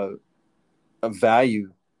a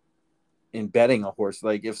value in betting a horse.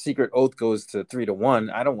 Like if Secret Oath goes to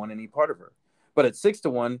 3-1, I don't want any part of her. But at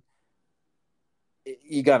 6-1,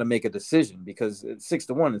 you got to make a decision, because at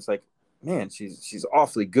 6-1, it's like, man, she's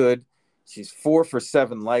awfully good. She's 4 for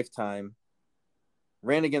 7 lifetime.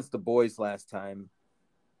 Ran against the boys last time.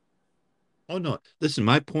 Oh no! Listen,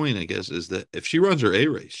 my point, I guess, is that if she runs her A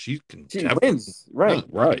race, she can She definitely. wins, right?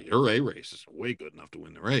 Right. Her A race is way good enough to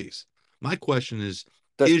win the race. My question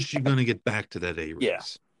Does is she going to get back to that A yeah,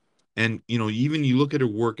 race? And even you look at her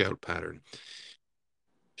workout pattern.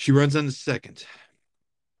 She runs on the second.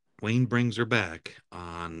 Wayne brings her back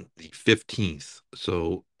on the 15th.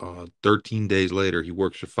 So 13 days later, he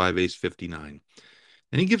works her 5 Ace 59.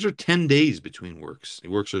 And he gives her 10 days between works. He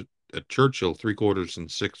works her at Churchill 3/4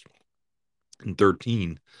 and 6 and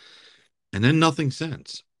 13. And then nothing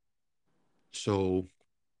since. So,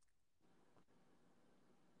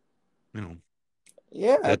 you know,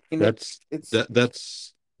 yeah. I that mean, that's it's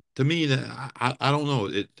that's to me that I don't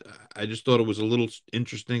know. I just thought it was a little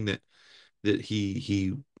interesting that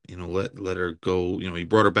he let her go. He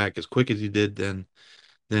brought her back as quick as he did.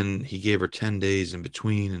 Then he gave her 10 days in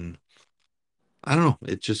between, and I don't know.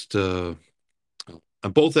 It just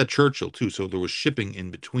both at Churchill too, so there was shipping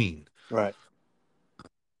in between. right.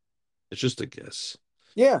 It's just a guess.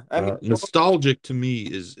 Yeah, I mean, Nostalgic to me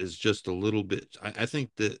is just a little bit. I think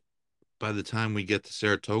that by the time we get to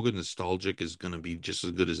Saratoga, nostalgic is going to be just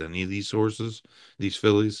as good as any of these horses, these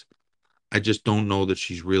fillies. I just don't know that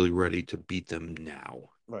she's really ready to beat them now.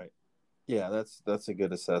 right. Yeah, that's a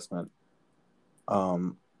good assessment.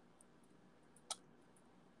 Um,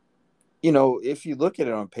 if you look at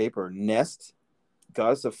it on paper, Nest,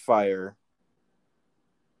 Goddess of Fire,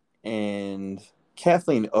 and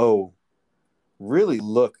Kathleen O really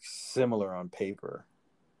look similar on paper.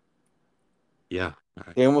 Yeah.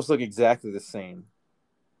 They almost look exactly the same.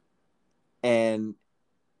 And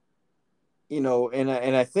and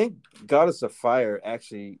I think Goddess of Fire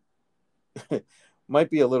actually might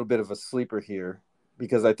be a little bit of a sleeper here,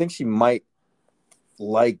 because I think she might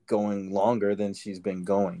like going longer than she's been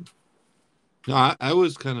going. No, I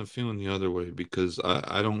was kind of feeling the other way because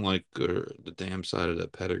I don't like the damn side of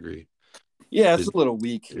that pedigree. Yeah, it's It, a little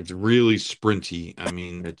weak. it's really sprinty. I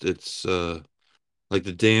mean, it's like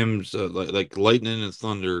the dams, like Lightning and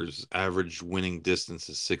Thunder's average winning distance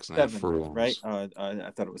is 6.5 7, right? furlongs,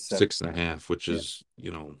 I thought it was 7. 6.5, which Yeah, is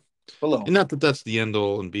below. and not that that's the end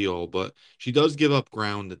all and be all, but she does give up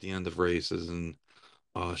ground at the end of races, and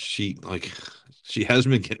She like she has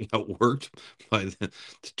been getting outworked by the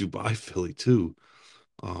Dubai filly too.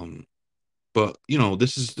 Um, but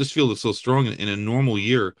this field is so strong. In a normal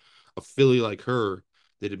year, a filly like her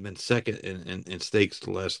that had been second in stakes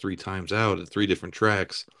the last three times out at three different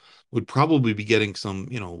tracks would probably be getting some,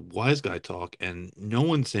 wise guy talk, and no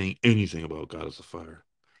one's saying anything about Goddess of Fire.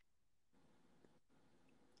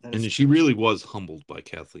 That is And she really was humbled by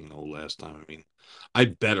Kathleen O last time. I mean, I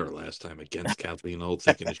bet her last time against Kathleen O,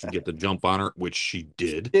 thinking that she'd get the jump on her, which she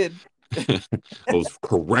did. kid. I was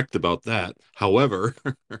correct about that. However,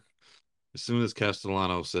 as soon as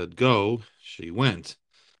Castellano said go, she went.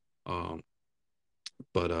 Um,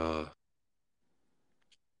 but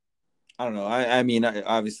I don't know. I mean,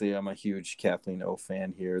 obviously, I'm a huge Kathleen O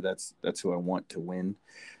fan here. That's who I want to win.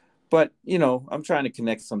 But I'm trying to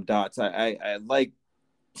connect some dots. I like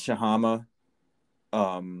Shahama,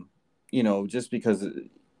 just because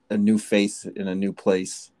a new face in a new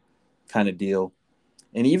place kind of deal,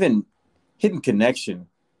 and even Hidden Connection,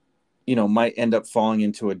 might end up falling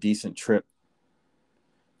into a decent trip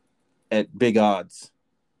at big odds.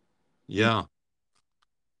 yeah,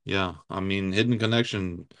 yeah. I mean, Hidden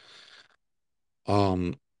Connection.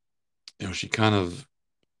 Um, she kind of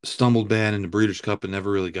stumbled bad in the Breeders' Cup and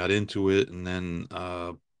never really got into it, and then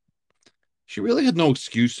she really had no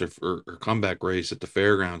excuse for her comeback race at the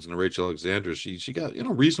fairgrounds in the Rachel Alexandra. She got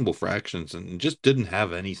reasonable fractions and just didn't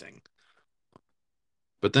have anything.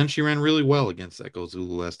 But then she ran really well against Echo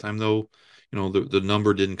Zulu last time, though. The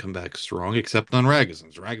number didn't come back strong, except on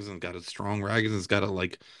Ragozins. Ragozins got it strong. Ragozins got it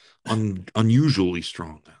like unusually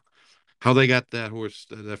strong. How they got that horse,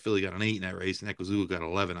 that filly got an 8 in that race, and Echo Zulu got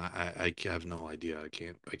 11. I have no idea.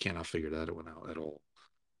 I cannot figure that one out at all.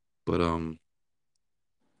 But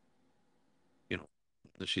you know,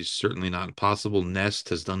 she's certainly not impossible. Nest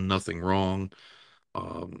has done nothing wrong.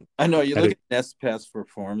 I know you look Pedic- at Nest past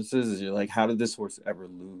performances, you're like, how did this horse ever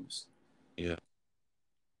lose? yeah,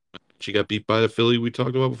 she got beat by the filly we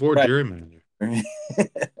talked about before, Right. Gerrymander.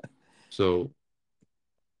 So,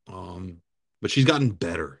 um, but she's gotten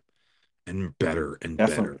better and better and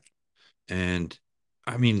Definitely. better. And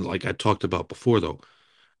I mean, like I talked about before, though,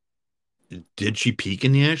 did she peak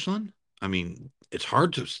in the Ashland? I mean, it's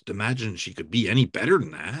hard to imagine she could be any better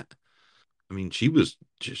than that. I mean, she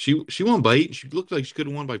won by 8, and she looked like she could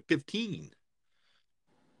have won by 15.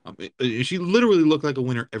 I mean, she literally looked like a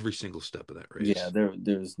winner every single step of that Yeah, race.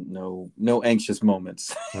 there's no anxious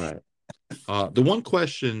moments. Right. The one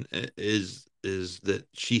question is that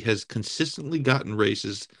she has consistently gotten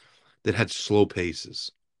races that had slow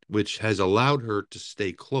paces, which has allowed her to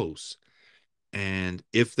stay close. And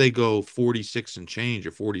if they go 46 and change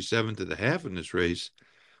or 47 to the half in this race,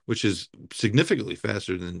 which is significantly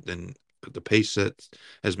faster than the pace that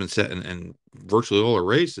has been set in virtually all her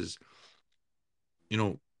races, you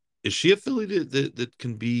know, is she a filly that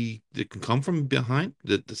can come from behind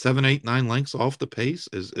the 7, 8, 9 lengths off the pace?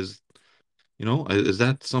 Is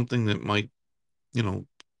that something that might, you know,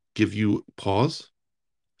 give you pause?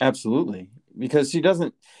 Absolutely. Because she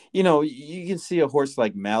doesn't, you can see a horse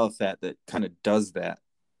like Malathat that kind of does that,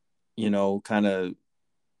 kind of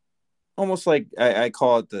almost like I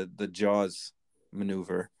call it the Jaws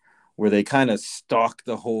maneuver, where they kind of stalk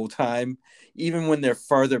the whole time, even when they're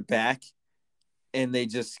farther back, and they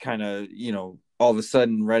just kind of, all of a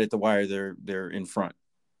sudden, right at the wire, they're in front.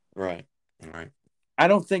 Right. Right. I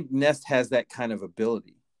don't think Nest has that kind of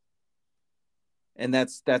ability, and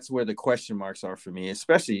that's where the question marks are for me.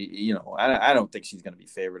 Especially, I don't think she's going to be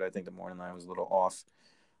favored. I think the morning line was a little off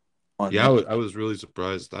on Yeah, that. I was really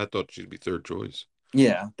surprised. I thought she'd be third choice.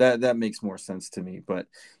 Yeah, that makes more sense to me. But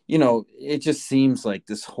it just seems like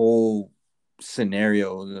this whole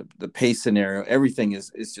scenario, the pace scenario, everything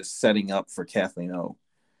is just setting up for Kathleen O.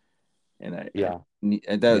 And Yeah.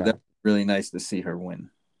 that's Yeah. really nice to see her win.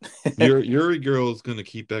 Your girl is gonna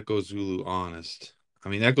keep Echo Zulu honest. I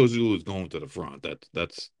mean, Echo Zulu is going to the front.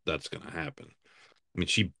 That's gonna happen. I mean,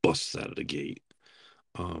 she busts out of the gate.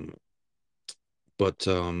 Um, but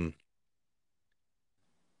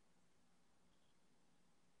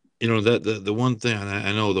that the one thing, and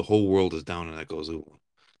I know the whole world is down on Echo Zulu,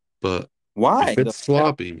 but Why if though? it's I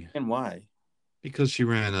don't sloppy, understand why. because she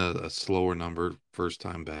ran a slower number first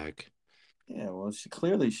time back. Yeah, well, she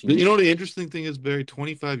But needs the interesting thing is, Barry,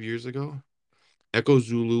 25 years ago, Echo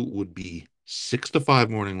Zulu would be 6-5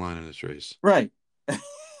 morning line in this race right.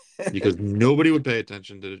 because nobody would pay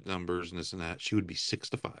attention to the numbers and this and that. She would be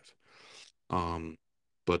 6-5. Um,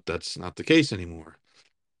 but that's not the case anymore.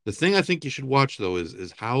 The thing I think you should watch though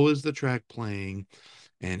is how is the track playing,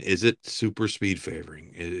 and is it super speed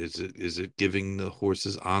favoring? Is it giving the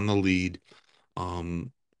horses on the lead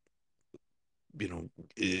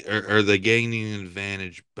are they gaining an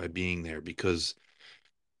advantage by being there? Because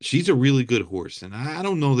she's a really good horse, and I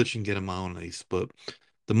don't know that she can get a mile and an eighth, but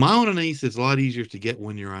the mile and an eighth is a lot easier to get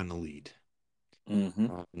when you're on the lead. Hmm.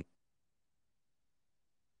 Um,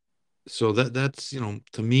 so that's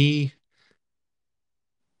to me,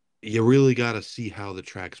 you really got to see how the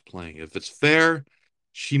track's playing. If it's fair,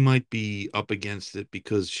 she might be up against it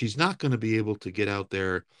because she's not going to be able to get out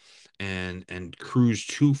there and cruise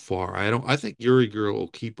too far. I think Yuri Girl will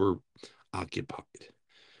keep her occupied.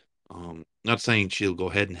 Not saying she'll go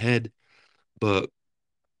head and head, but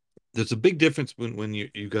there's a big difference when you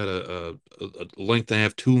got a length and a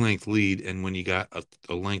half, 2 length lead, and when you got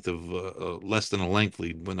a length of less than a length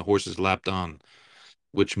lead when the horse is lapped on,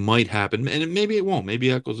 which might happen, and maybe it won't.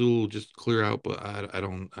 Maybe Echo Zulu will just clear out, but I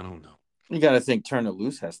don't know. You got to think Turner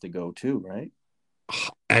Loose has to go too, right?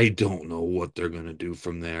 I don't know what they're gonna do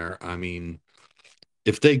from there. I mean,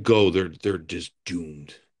 if they go, they're just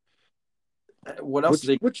doomed. What else?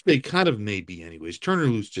 Which they kind of may be anyways. Turner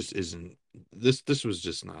Loose just isn't this was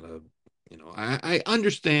just not a I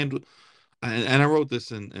understand and I wrote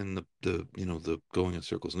this in the Going in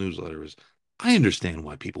Circles newsletter is I understand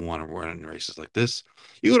why people want to run in races like this.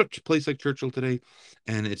 You go to a place like Churchill today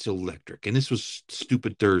and it's electric. And this was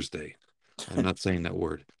stupid Thursday. I'm not saying that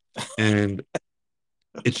word. And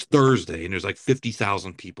it's Thursday and there's like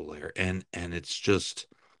 50,000 people there and it's just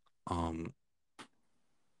um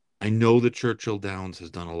I know that Churchill Downs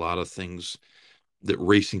has done a lot of things that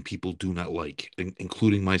racing people do not like,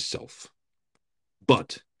 including myself.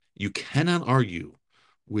 But you cannot argue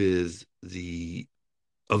with the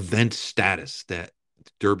event status that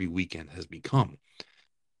Derby weekend has become.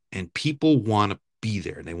 And people want to be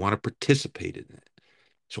there and they want to participate in it.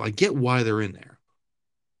 So I get why they're in there.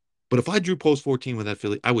 But if I drew post 14 with that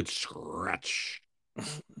filly, I would scratch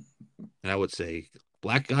and I would say,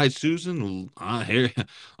 Black Eyed Susan, here,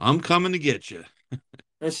 I'm coming to get you.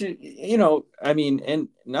 And she, I mean, and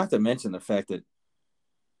not to mention the fact that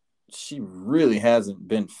she really hasn't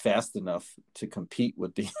been fast enough to compete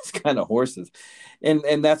with these kind of horses,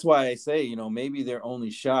 and that's why I say, maybe their only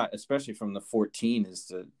shot, especially from the 14,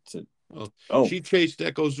 is to Well, oh she chased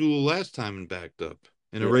Echo Zulu last time and backed up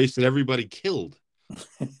in a yeah. race that everybody killed.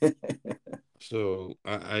 So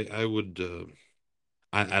I would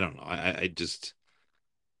I don't know. I just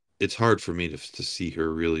it's hard for me to see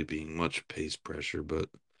her really being much pace pressure, but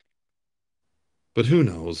who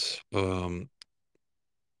knows?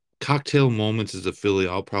 Cocktail Moments is a filly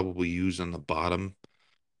I'll probably use on the bottom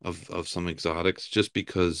of some exotics just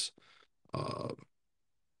because uh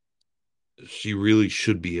she really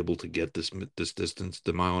should be able to get this distance.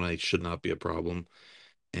 The mile and eight should not be a problem.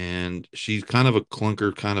 And she's kind of a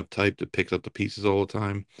clunker kind of type that picks up the pieces all the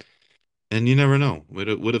time. And you never know. What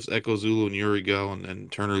if Echo Zulu and Yuri go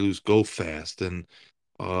and Turner Loose go fast and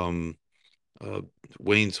um uh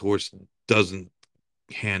Wayne's horse doesn't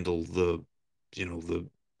handle the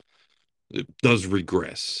it does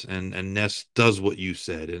regress and Ness does what you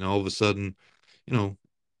said and all of a sudden, you know,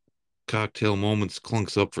 Cocktail Moments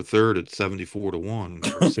clunks up for third at 74 to 1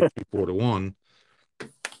 or 64 to 1.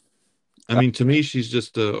 I mean, to me, she's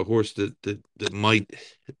just a horse that might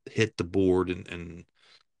hit the board and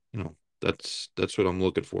that's what I'm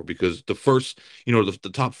looking for because the first,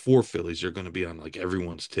 the top four fillies are going to be on like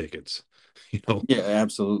everyone's tickets. You know, Yeah,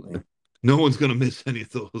 absolutely. no one's going to miss any of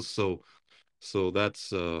those. So that's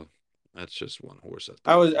just one horse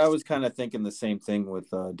I I think. was I was kind of thinking the same thing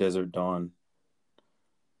with Desert Dawn.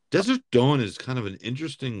 Desert Dawn is kind of an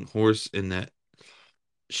interesting horse in that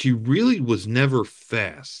she really was never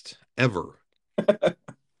fast ever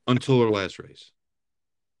until her last race,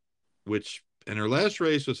 which and her last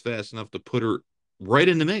race was fast enough to put her right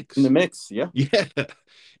in the In the mix. mix, yeah. Yeah.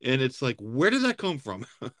 And it's like, where did that come from?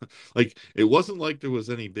 Like, it wasn't like there was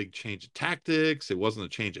any big change of tactics. It wasn't a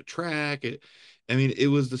change of track. I mean, it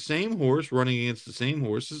was the same horse running against the same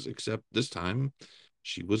horses, except this time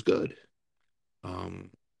she was good. Um,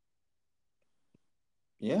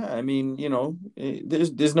 Yeah, I mean,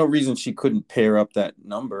 there's no reason she couldn't pair up that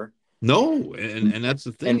number no, and that's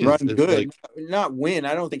the thing and run is good. like Not win.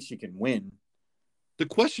 I don't think she can win. the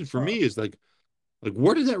question for Uh, me is like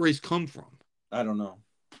where did that race come from? I don't know.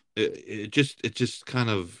 It just kind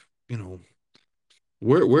of,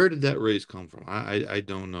 where did that race come from? I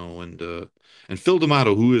don't know. And Phil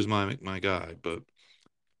D'Amato, who is my guy, but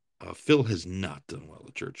Phil has not done well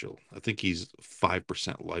at Churchill. I think he's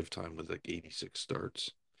 5% lifetime with like 86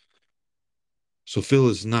 starts. So Phil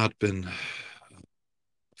has not been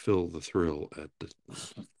Phil the Thrill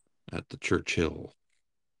at the Churchill.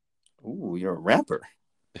 Ooh, you're a rapper.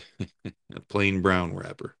 A plain brown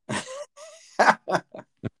wrapper.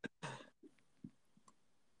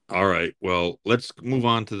 All right. Well, let's move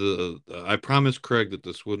on to the. I promised Craig that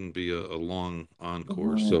this wouldn't be a long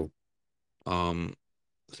encore. Right. So, um,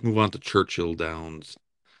 let's move on to Churchill Downs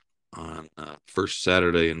on first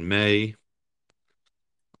Saturday in May.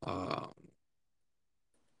 Uh,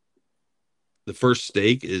 the first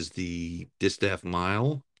stake is the Distaff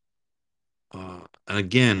Mile. And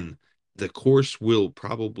again, the course will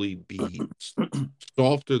probably be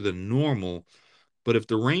softer than normal, but if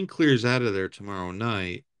the rain clears out of there tomorrow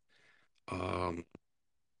night, um,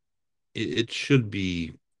 it should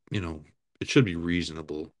be, you know, it should be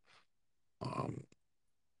reasonable. Um,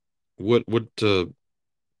 what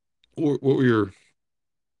were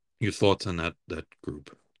your thoughts on that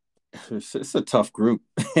group? It's a tough group.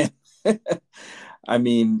 I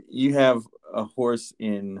mean, you have a horse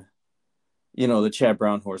in, the Chad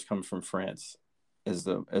Brown horse coming from France as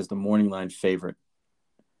the morning line favorite.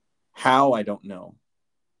 How I don't know.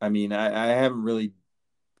 I mean, I haven't really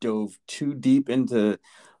dove too deep into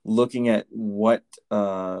looking at what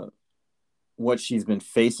she's been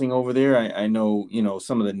facing over there. I know,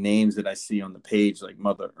 some of the names that I see on the page, like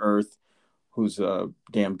Mother Earth, who's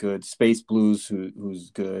damn good, Space Blues,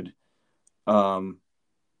 who's good. Um,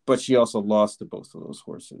 but she also lost to both of those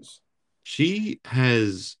horses. She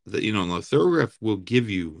has the Thoroughgraph will give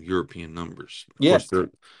you European numbers. Of course, Yes.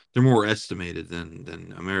 they're more estimated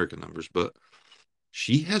than American numbers, but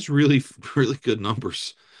she has really really good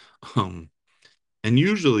numbers. Um, and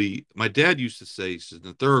usually, my dad used to say, he says, in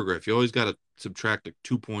the Thoroughgraph, you always got to subtract like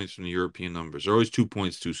 2 points from the European numbers. They're always 2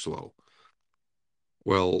 points too slow.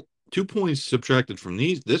 Well, 2 points subtracted from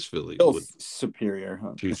this filly Still would superior,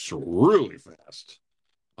 huh? she's really fast.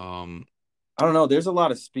 Um, I don't know. There's a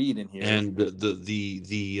lot of speed in here. and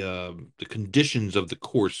the conditions of the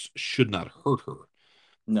course should not hurt her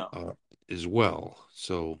No. uh, as well.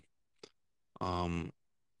 So, um,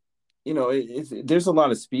 There's a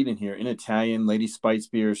lot of speed in here. In Italian, Lady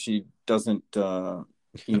Spitespear, she doesn't, have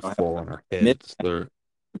fall on her mid head. There,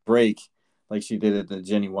 break like she did at the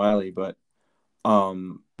Jenny Wiley, but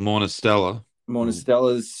um, Monastella, who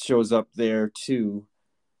Monastella shows up there too.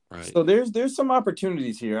 right? So there's some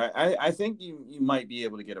opportunities here. I think you might be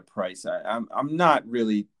able to get a price. I'm not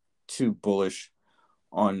really too bullish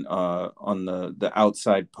on the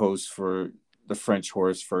outside post for the French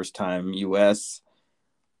horse first time US.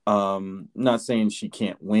 Not saying she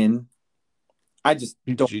can't win. I just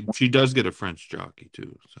don't. She does get a French jockey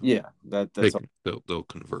too, so Yeah, that's all. they'll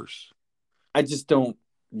converse. I just don't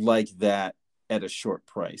like that at a short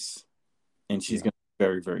price, and she's Yeah. going to be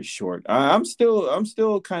very very short. I'm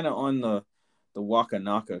still kind of on the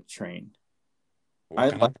Wakanaka train. What I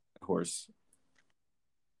can I? like that horse.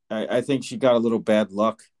 I think she got a little bad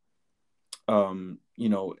luck. In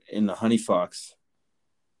the Honey Fox,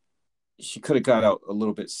 she could have got out a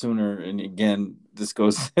little bit sooner. And again, this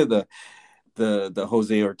goes to the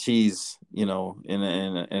Jose Ortiz,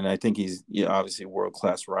 and I think he's obviously a world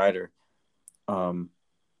class rider. Um,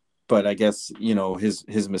 but I guess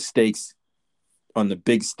his mistakes on the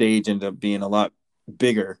big stage end up being a lot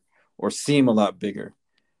bigger or seem a lot bigger.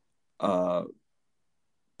 Uh,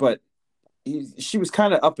 but she was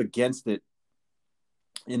kind of up against it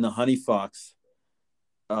in the Honey Fox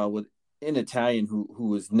with an Italian who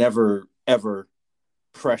was never ever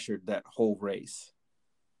pressured that whole race.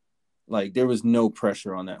 Like there was no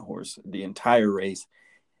pressure on that horse the entire race,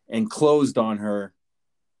 and closed on her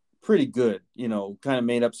pretty good. Kind of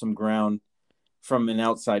made up some ground from an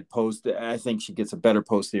outside post. I think she gets a better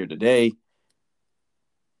post here today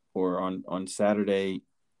or on Saturday.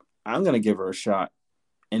 I'm gonna give her a shot,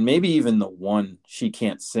 and maybe even the one She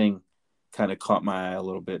Can't Sing kind of caught my eye a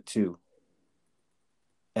little bit too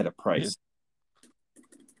at a Yeah. price.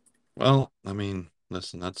 Well, I mean,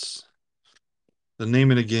 listen, that's the name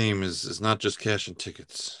of the game is not just cashing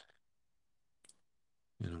tickets,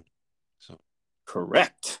 you know. So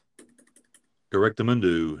Correct.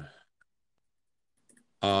 correctamundo.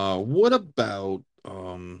 What about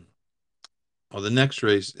the next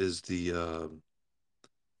race is the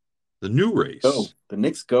new Go race. the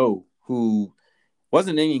Knicks go who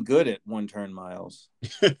wasn't any good at one turn miles.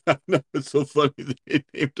 No, it's so funny they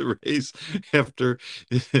named the race after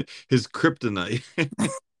his kryptonite.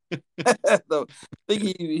 Though I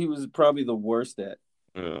think he was probably the worst at.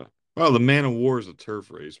 Well, the Man of War is a turf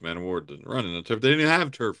race. Man of War didn't run in a turf. They didn't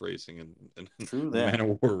have turf racing, and True the Man that.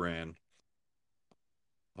 of War ran.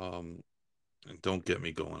 Um, and don't get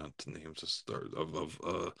me going on to names of stars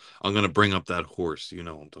of. I'm gonna bring up that horse. You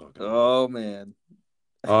know what I'm talking about. Oh man.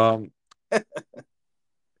 Um,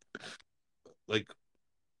 like,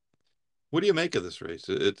 what do you make of this race?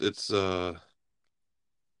 It's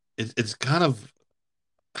kind of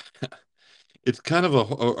it's kind of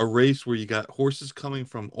a race where you got horses coming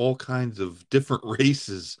from all kinds of different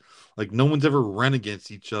races. Like no one's ever run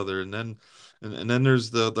against each other. And then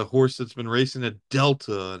there's the horse that's been racing at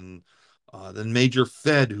Delta, and then Major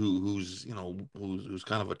Fed, who's who's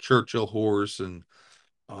kind of a Churchill horse, and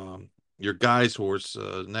um, your guy's horse,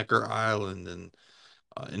 Necker Island, and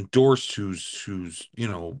Endorsed, who's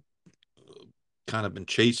kind of been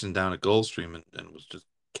chasing down at Gulfstream, and was just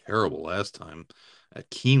terrible last time at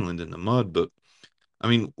Keeneland in the mud. But I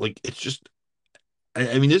mean, like it's just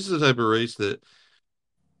I mean, this is the type of race that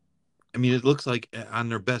I mean, it looks like on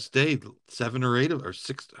their best day, seven or eight of or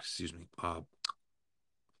six, excuse me,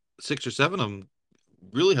 six or seven of them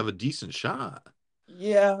really have a decent shot.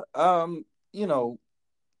 Yeah, you know,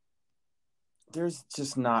 there's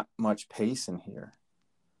just not much pace in here.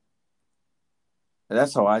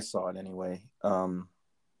 That's how I saw it anyway.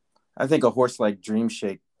 I think a horse like Dream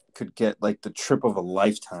Shake could get like the trip of a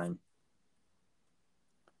lifetime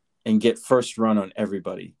and get first run on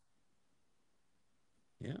everybody.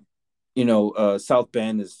 Yeah. South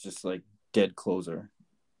Bend is just like dead closer.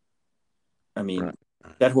 I mean, Right.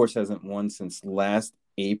 that horse hasn't won since last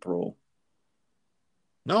April.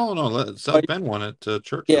 No, no, But South Bend won at yeah,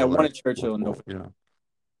 Churchill won last at Churchill. No,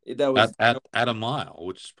 yeah, that was at a mile,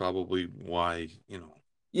 which is probably why,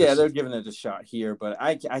 yeah, this they're is giving it a shot here, but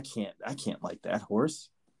I can't like that horse,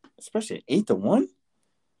 especially at 8-1.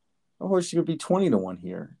 A horse should be 20-1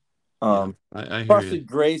 here. yeah, Um, I hear Costly you.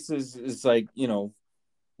 Grace is like,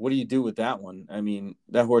 what do you do with that one? I mean,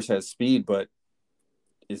 that horse has speed, but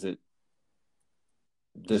is it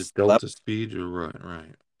Is this it level? Delta Speed or right,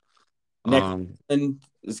 right? Next Um,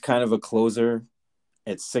 is kind of a closer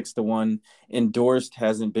at 6-1. Endorsed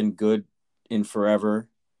hasn't been good in forever.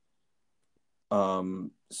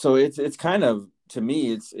 So it's kind of, to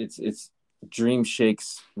me, it's Dream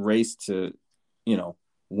Shake's race to,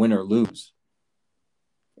 win or lose.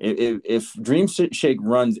 If Dream Shake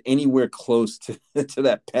runs anywhere close to to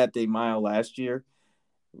that Pate Mile last year,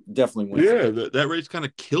 definitely wins. yeah, that race kind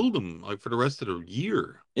of killed him like for the rest of the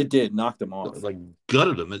year. It did knock them off. Like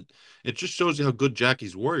gutted him. It just shows you how good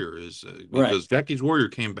Jackie's Warrior is, Right. because Jackie's Warrior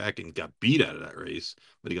came back and got beat out of that race,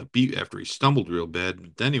 but he got beat after he stumbled real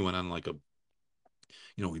bad. Then he went on like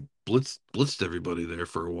he blitzed everybody there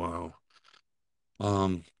for a while.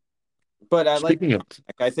 Um, But I like. speaking of,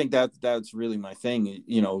 I think that's really my thing.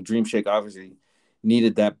 Dream Shake obviously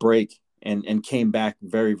needed that break and came back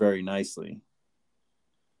very, very nicely.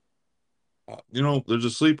 there's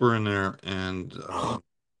a sleeper in there, and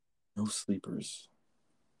No sleepers.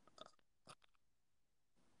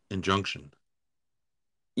 Injunction.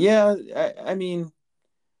 Yeah, I mean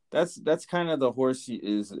that's kind of the horse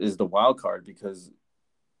is the wild card because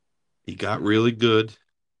He got really good.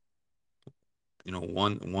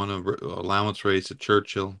 Won a allowance race at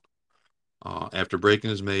Churchill. After breaking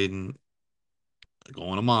his maiden,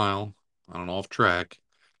 going a mile on an off track,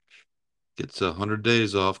 gets 100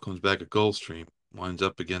 days off, comes back at Gulfstream, winds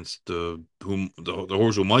up against the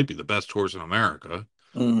horse who might be the best horse in America.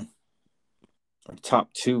 mm,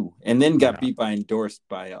 top two, and then got Yeah, beat by Endorsed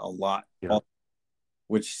by a lot, yeah.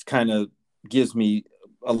 which kind of gives me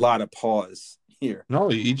a lot of pause here. No,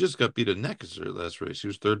 he just got beat a neck as their last race. He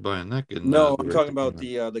was third by a neck in No, the I'm race talking that about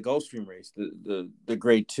came out. the Gulfstream race, the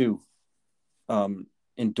grade two.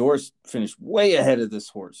 Endorsed finished way ahead of this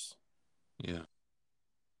horse, Yeah.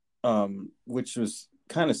 which was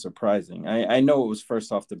kind of surprising. I know it was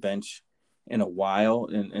first off the bench in a while,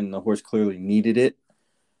 and the horse clearly needed it,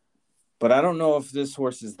 but I don't know if this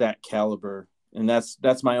horse is that caliber, and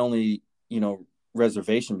that's my only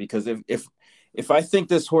reservation, because if I think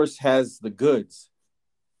this horse has the goods,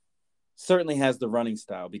 certainly has the running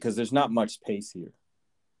style, because there's not much pace here.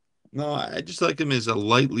 No, I just like him as a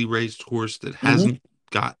lightly raced horse that Mm-hmm. hasn't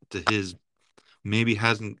got to his, maybe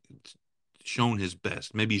hasn't shown his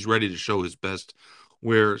best. Maybe he's ready to show his best.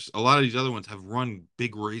 Whereas a lot of these other ones have run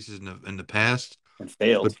big races in the past, And but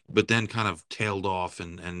failed. then kind of tailed off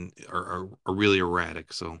and are really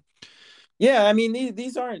erratic. So Yeah, I mean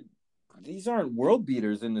these aren't world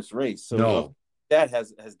beaters in this race, so no, that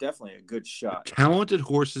has definitely a good shot. talented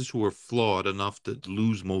horses who are flawed enough to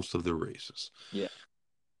lose most of their races. Yeah.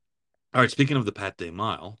 All right, speaking of the Pat Day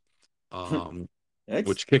Mile, Next.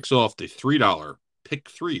 which kicks off the $3 pick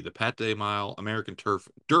three, the Pat Day Mile American Turf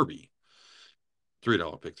Derby,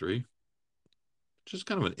 $3 pick three, which is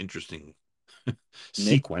kind of an interesting Nick.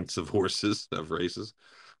 sequence of horses of races.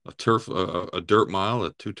 A dirt mile,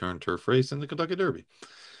 a two-turn turf race, and the Kentucky Derby.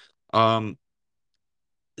 Um,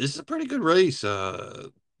 this is a pretty good race. A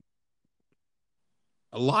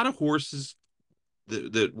lot of horses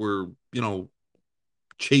that were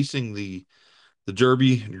chasing the the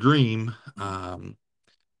Derby Dream.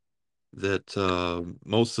 That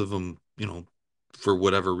most of them, for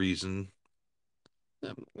whatever reason,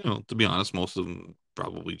 to be honest, most of them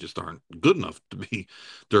probably just aren't good enough to be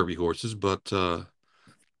Derby horses. But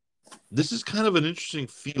this is kind of an interesting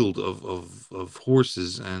field of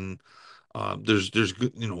horses, and there's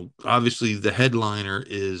good, obviously the headliner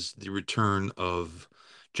is the return of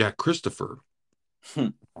Jack Christopher Hmm.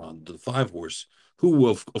 on the 5 horse, who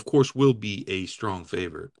of course will be a strong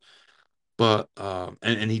favorite. But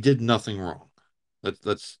and he did nothing wrong.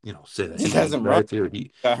 Let's say that Just he hasn't run. last year Got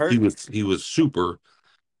he hurt. was he was super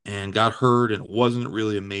and got hurt, and it wasn't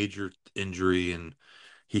really a major injury, and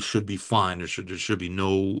he should be fine. There should be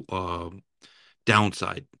no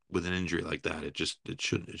downside with an injury like that. It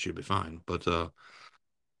should be fine. But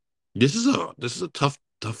this is a tough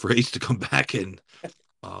race to come back in.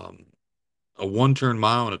 Um, a 1-turn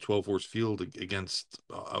mile in a 12-horse field against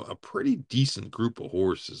a pretty decent group of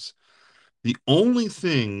horses. The only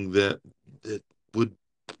thing that would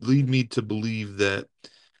lead me to believe that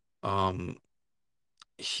um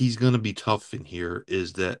he's going to be tough in here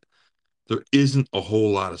is that there isn't a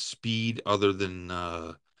whole lot of speed other than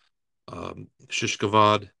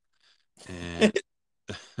Shishkavad and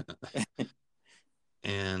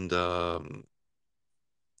and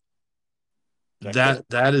Jack Chris.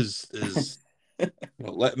 that is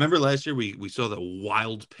well, remember last year we saw that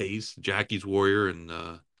wild pace Jackie's Warrior and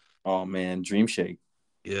Oh man, Dream Shake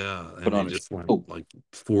yeah, put and it on a just went show. like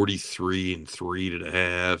 43 and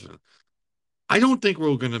 3.5. I don't think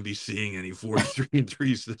we're going to be seeing any 43 and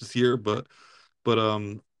threes this year, but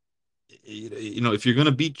if you're going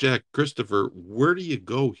to beat Jack Christopher, where do you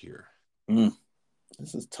go here? Mm,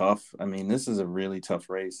 this is tough. I mean, this is a really tough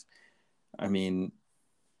race. I mean,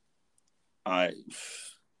 I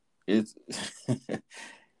it's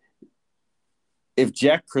if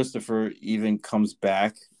Jack Christopher even comes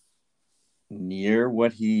back near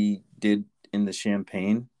what he did in the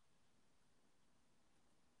Champagne,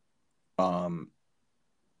 um,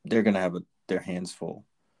 they're gonna have their hands full.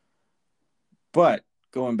 But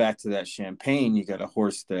going back to that Champagne, you got a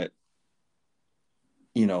horse that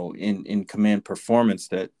in command performance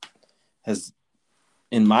that has,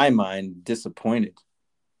 in my mind, disappointed.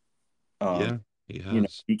 Um, Yeah, he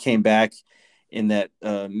has. he came back in that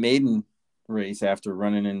maiden race after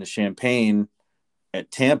running in the Champagne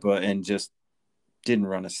at Tampa and just didn't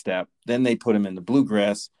run a step. Then they put him in the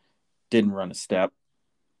Bluegrass, didn't run a step.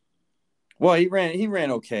 Well, he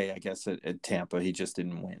ran okay, I guess, at Tampa. He just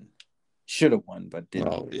didn't win. Should have won, but didn't.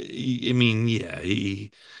 Well, I mean, yeah,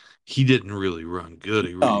 he didn't really run good.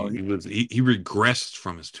 Oh, He regressed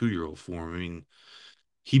from his 2-year-old form. I mean,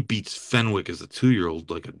 he beats Fenwick as a 2-year-old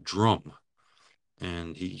like a drum,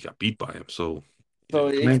 and he got beat by him. So, so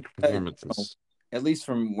yeah, command performance is at least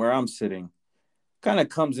from where I'm sitting, kind of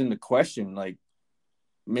comes into question. Like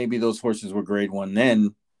maybe those horses were grade one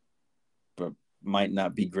then, but might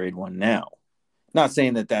not be grade one now. Not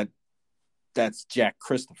saying that's Jack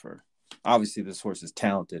Christopher. Obviously, this horse is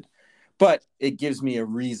talented, but it gives me a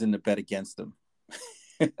reason to bet against him.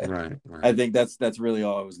 right, I right. think that's really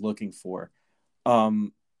all I was looking for.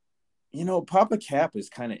 Um, Papa Cap is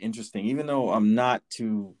kind of interesting, even though I'm not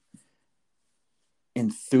too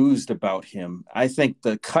enthused about him. I think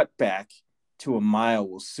the cutback to a mile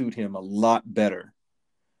will suit him a lot better,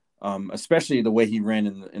 especially the way he ran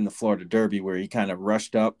in the Florida Derby, where he kind of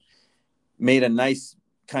rushed up, made a nice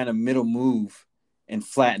kind of middle move, and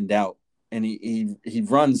flattened out. And he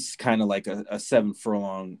runs kind of like a 7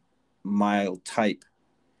 furlong mile type,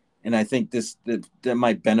 and I think that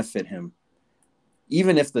might benefit him.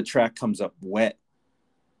 Even if the track comes up wet,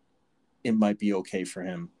 it might be okay for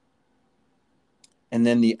him. And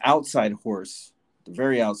then the outside horse, the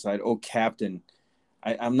very outside, oh Captain,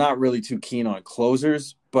 I'm not really too keen on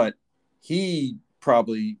closers, but he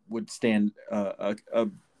probably would stand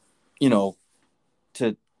you know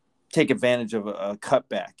to take advantage of a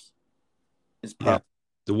cutback. Is Yeah, probably,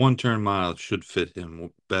 the 1-turn mile should fit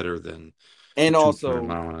him better than the and 2-turn also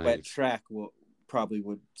mile and a wet half. track will probably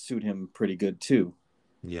would suit him pretty good too.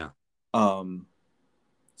 Yeah, Um,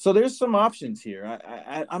 so there's some options here.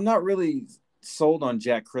 I'm not really sold on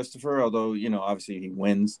Jack Christopher, although obviously he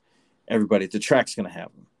wins. Everybody at the track's gonna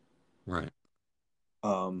have him. right.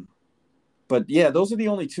 Um, but yeah, those are the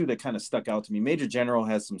only two that kind of stuck out to me. Major General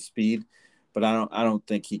has some speed, but I don't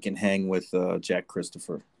think he can hang with Jack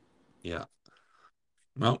Christopher. Yeah.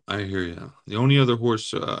 Well, I hear you. The only other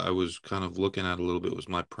horse I was kind of looking at a little bit was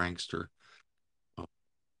my Prankster. Uh,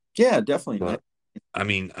 Yeah, definitely nice. But I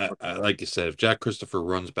mean, I like you said, if Jack Christopher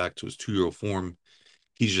runs back to his 2-year-old form,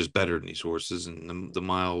 he's just better than these horses. And the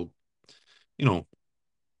mile, you know,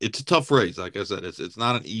 it's a tough race. Like I said, it's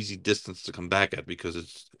not an easy distance to come back at because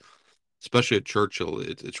it's especially at Churchill,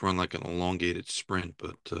 it's run like an elongated sprint.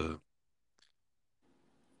 But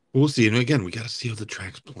we'll see. And again, we got to see how the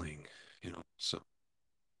track's playing. So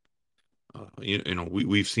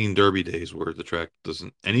we've seen Derby days where the track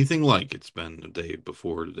doesn't anything like it's been the day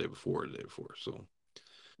before, the day before, the day before. So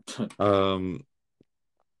um,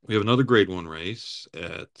 we have another Grade One race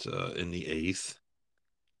at in the eighth.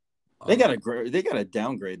 They gotta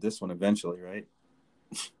downgrade this one eventually, right?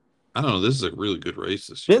 I don't know. This is a really good race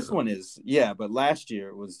this year. This one is, but last year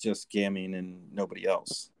it was just Gaming and nobody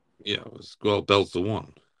else. Yeah, it was Bell's the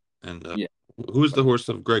one, and Yeah, who's the horse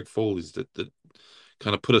of Greg Foley's that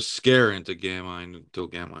kind of put a scare into Gamine until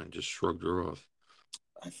Gamine just shrugged her off.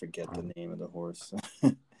 I forget the name of the horse.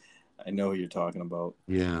 I know who you're talking about.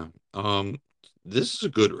 Yeah. This is a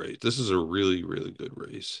good race. This is a really, really good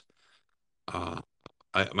race.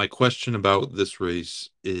 My question about this race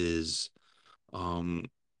is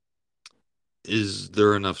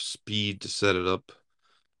there enough speed to set it up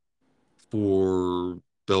for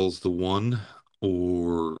Bell's the one,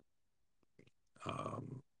 or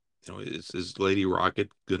is Lady Rocket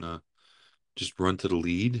gonna just run to the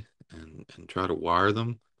lead and try to wire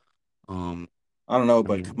them? I don't know, I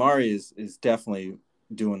but mean, Kamari is definitely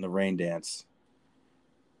doing the rain dance.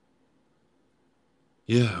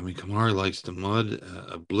 yeah, I mean, Kamari likes the mud.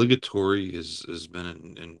 Obligatory has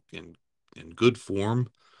been in good form.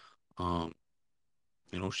 Um,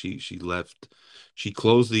 she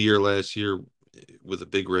closed the year last year with a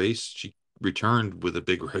big race. She returned with a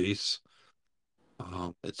big race.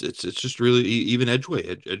 It's just really even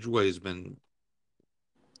Edgeway has been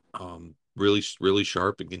really really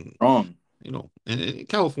sharp again. Wrong. And in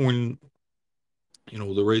California,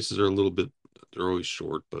 the races are a little bit they're always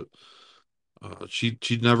short, but she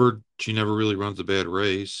never really runs a bad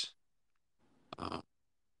race. Uh,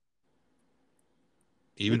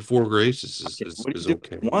 even four races What do is you do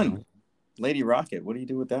okay. with one? Lady Rocket. What do you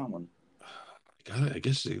do with that one? I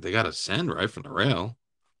guess they got to send right from the rail.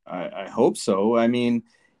 I hope so. I mean,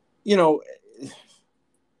 you know,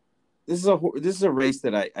 this is a race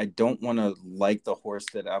that I don't want to like the horse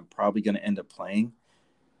that I'm probably going to end up playing.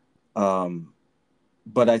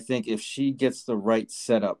 But I think if she gets the right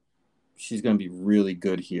setup, she's going to be really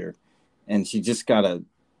good here, and she just got to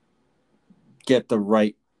get the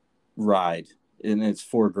right ride. And it's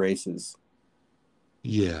Four Graces.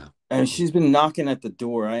 Yeah. And she's been knocking at the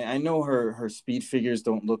door. I know her speed figures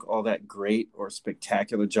don't look all that great or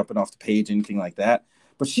spectacular jumping off the page, anything like that.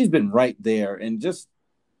 But she's been right there, and just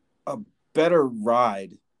a better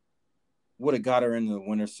ride would have got her into the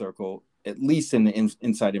winner's circle, at least in the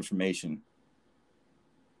inside information.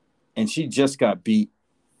 And she just got beat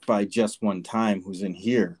by Just One Time, who's in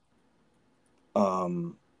here.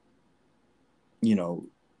 Um, you know,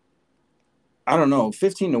 I don't know,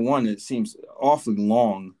 15-1. It seems awfully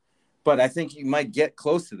long, but I think you might get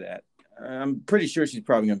close to that. I'm pretty sure she's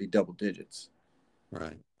probably going to be double digits.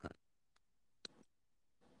 Right.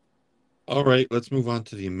 All right, let's move on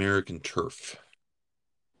to the American Turf.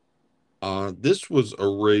 This was a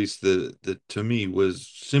race that to me was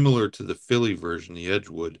similar to the Philly version, the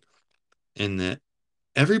Edgewood, in that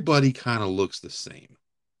everybody kind of looks the same.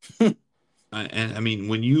 And I mean,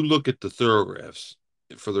 when you look at the thoroughgraphs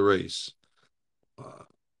for the race, uh,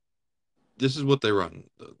 this is what they run: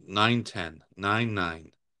 9-10,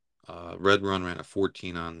 9-9. Red Run ran a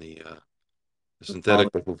 14 on the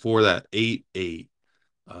synthetic, but before that, 8-8,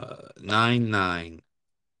 9-9,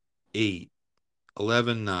 8,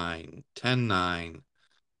 11-9, 10-9,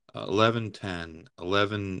 11-10,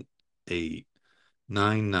 11-8,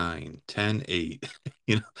 9-9, 10-8.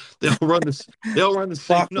 They all run the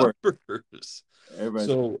same numbers.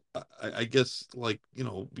 So I guess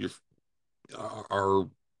our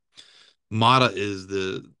motto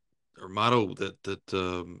that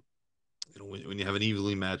when you have an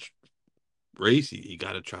evenly matched race, you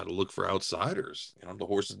got to try to look for outsiders. The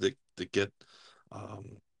horses that get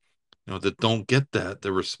that don't get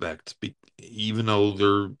the respect, even though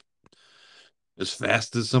they're as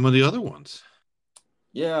fast as some of the other ones.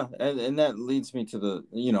 Yeah, and that leads me to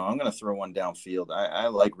I'm going to throw one downfield. I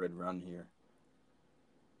like Red Run here.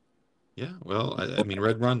 Yeah, well, I mean,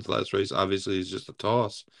 Red Run's last race obviously is just a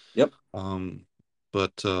toss. Yep.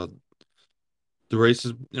 But the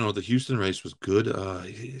races, the Houston race was good.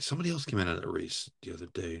 Somebody else came out of that race the other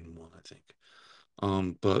day and won, I think.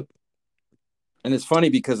 But and it's funny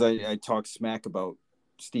because I talked smack about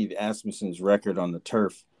Steve Asmussen's record on the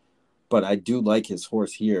turf, but I do like his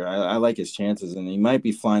horse here. I like his chances, and he might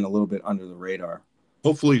be flying a little bit under the radar.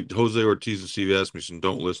 Hopefully Jose Ortiz and Steve Asmussen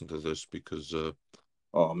don't listen to this because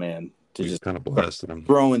oh man, to We just kind of start blasted him.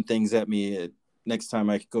 throwing things at me next time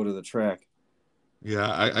I go to the track. Yeah,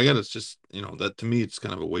 I got it's just that to me it's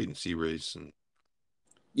kind of a wait and see race, and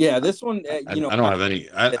Yeah, this one, I don't have any.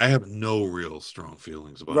 I have no real strong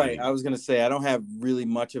feelings about right. any. I was going to say I don't have really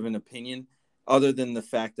much of an opinion other than the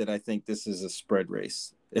fact that I think this is a spread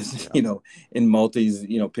race. It's, Yeah. in multis,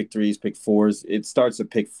 pick threes, pick fours. It starts at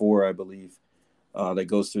pick four, I believe, that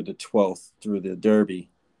goes through the 12th through the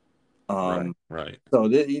Derby. Right, right. So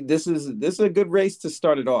this is a good race to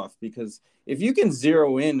start it off, because if you can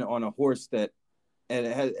zero in on a horse that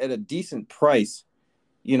at a decent price,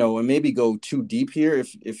 and maybe go too deep here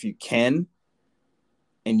if you can,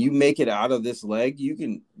 and you make it out of this leg, you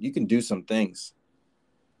can do some things.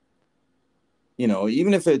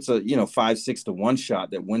 Even if it's a 5-6 to 1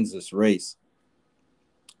 shot that wins this race,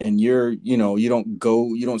 and you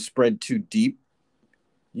don't spread too deep,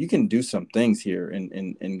 you can do some things here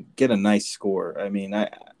and get a nice score. I mean, I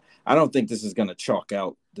don't think this is going to chalk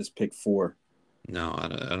out this pick four. No, I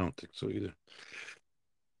don't think so either.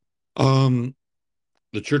 Um,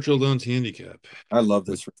 the Churchill Downs Handicap. I love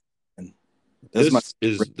this race. That's my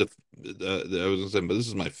This is I was gonna say, but this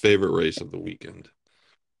is my favorite race of the weekend.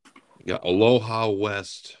 You got Aloha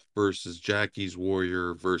West versus Jackie's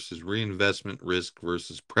Warrior versus Reinvestment Risk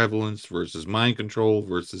versus Prevalence versus Mind Control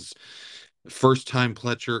versus First Time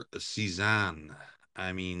Pletcher Cezanne.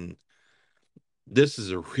 I mean, this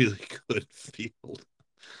is a really good field.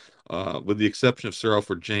 With the exception of Sir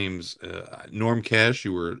Alfred James, Norm Cash,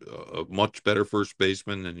 you were a much better first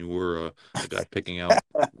baseman than you were a guy picking out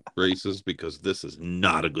races, because this is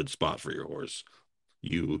not a good spot for your horse.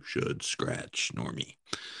 You should scratch Normie.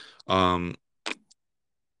 Um,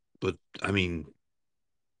 but I mean,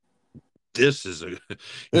 this is you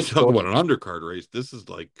this talk about an undercard race. This is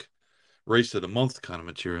like race of the month kind of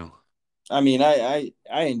material. I mean, I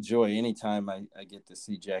enjoy anytime I get to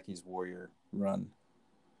see Jackie's Warrior run,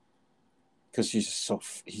 because she's just so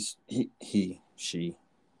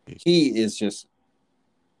he is just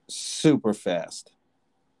super fast.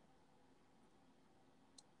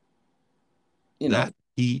 You know, That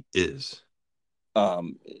he is.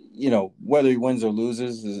 whether he wins or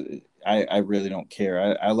loses, I really don't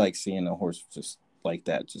care. I like seeing a horse just like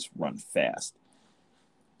that just run fast.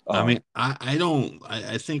 I Um, mean, I don't.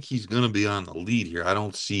 I think he's going to be on the lead here. I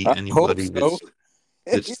don't see I hope anybody so.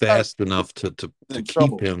 that's He's not fast enough to in keep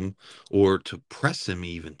trouble. him or to press him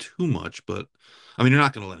even too much. But I mean, you're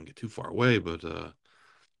not going to let him get too far away. But I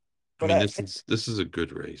But mean, I this is a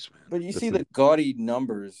good race, man. but you see This is the gaudy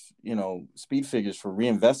numbers, speed figures for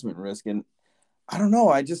reinvestment risk, and I don't know.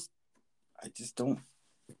 I just don't.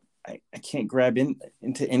 I can't grab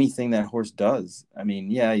into anything that horse does. I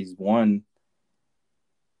mean, yeah, he's won,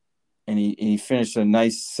 and he finished a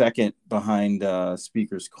nice second behind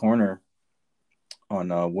Speaker's Corner on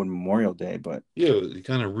Wood Memorial Day. But yeah. He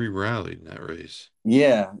kind of re-rallied in that race.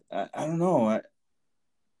 yeah, I don't know.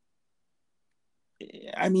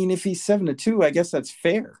 I mean, if he's 7-2, I guess that's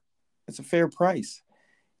fair. It's a fair price.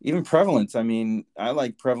 Even Prevalence. I mean, I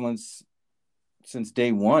like Prevalence since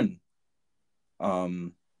day one.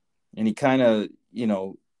 And he kind of,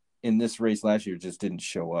 in this race last year just didn't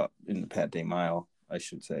show up in the Pat Day Mile, I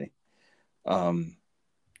should say. Um,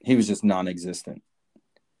 he was just non-existent.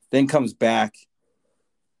 Then comes back.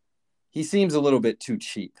 He seems a little bit too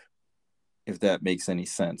cheap, if that makes any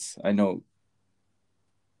sense. I know.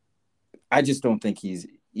 I just don't think he's,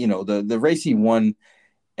 the race he won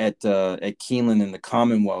at Keeneland in the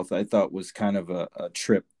Commonwealth, I thought was kind of a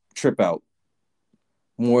trip out,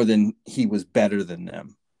 more than he was better than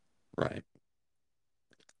them. Right.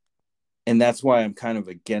 And that's why I'm kind of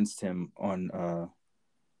against him on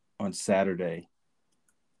Saturday.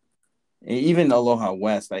 Even Aloha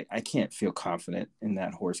West, I can't feel confident in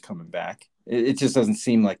that horse coming back. It just doesn't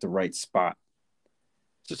seem like the right spot.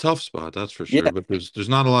 It's a tough spot, that's for sure. Yeah, But there's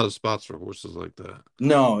not a lot of spots for horses like that.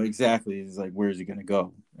 no, exactly. It's like, where's he going to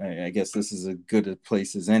go? I guess this is as good a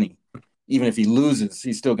place as any. Even if he loses,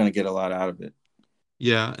 he's still going to get a lot out of it.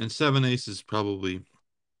 Yeah, and Seven Ace is probably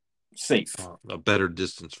Safe. a better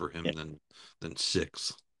distance for him Yeah. than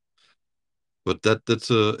six. But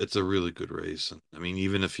it's a really good race. And I mean,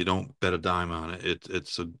 even if you don't bet a dime on it,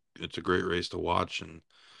 it's a great race to watch, and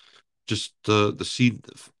just the seed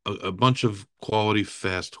a bunch of quality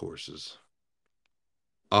fast horses.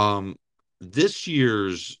 Um, this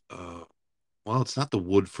year's well, it's not the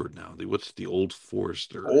Woodford now. What's the Old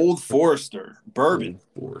Forester? Old Forester, bourbon.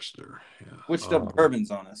 Old Forester. Yeah. Switched up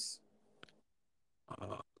bourbons on us.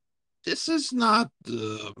 Uh, this is not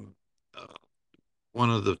uh,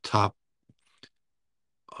 one of the top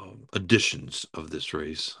editions of this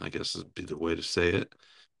race, I guess would be the way to say it.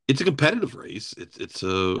 it's a competitive race. It's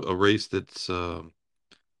a race that's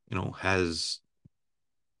has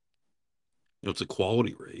it's a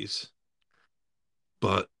quality race,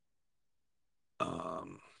 but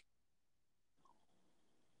um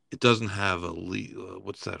it doesn't have a lead.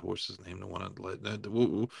 What's that horse's name? The one what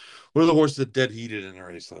are the horses that dead heated in the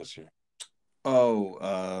race last year?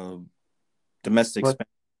 Oh, domestic Plet- spend.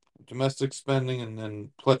 Domestic spending, and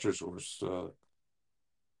then Pletcher's horse,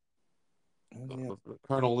 Oh, yeah.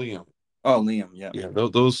 Colonel Liam. Oh, Liam. Yeah. Yeah,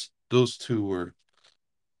 those two were,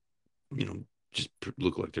 just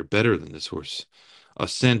look like they're better than this horse.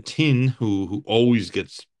 Santin, who always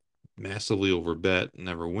gets massively overbet,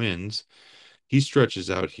 never wins. He stretches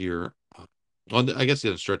out here. Well, I guess he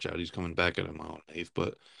doesn't stretch out. He's coming back at a mile and 1/8,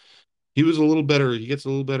 but he was a little better. He gets a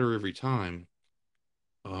little better every time.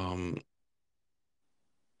 Um,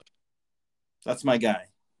 That's my guy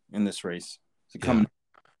in this race. It's a yeah,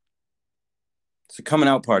 coming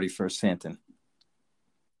out party for Santon.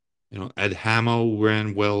 Ed Hamo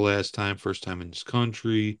ran well last time, first time in his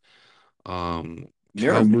country. Miro.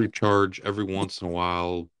 Cavalry Charge every once in a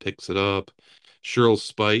while picks it up. Cheryl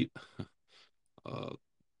Spite, uh,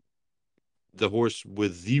 the horse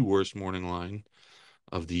with the worst morning line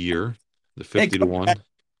of the year, the Hey, 50 to 1.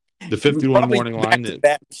 The 50 to 1 probably morning line back to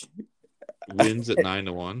that back. wins at 9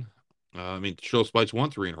 to 1. Cheryl Spite's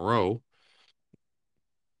won 3 in a row.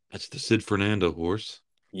 That's the Sid Fernando horse.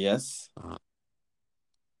 Yes.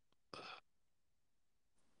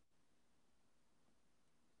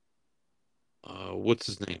 Uh, what's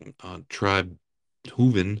his name? Tribe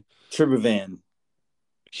Hooven. Tribevan.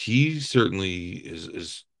 He certainly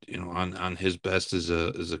is on his best as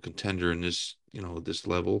a contender in this this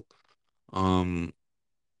level. And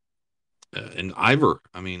Ivor.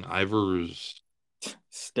 I mean, Ivor's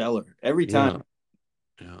Stellar. Every time. yeah.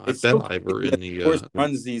 Yeah, I It's bet so crazy Ivor that in the the horse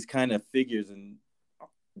runs these kind of figures and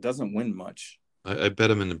doesn't win much. I bet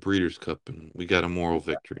him in the Breeders' Cup, and we got a moral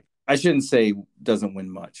victory. I shouldn't say doesn't win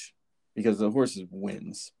much because the horse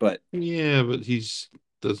wins, but Yeah, but he's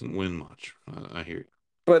doesn't win much. I hear you.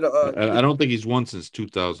 but I don't think he's won since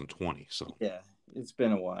 2020. So yeah, it's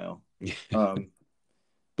been a while. yeah, Um,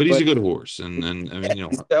 but he's a but good horse, and I mean,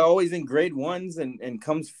 he's always in grade ones and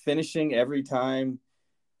comes finishing every time.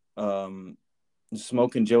 Um,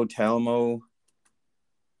 Smoking Joe Talamo.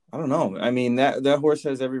 I don't know. I mean that horse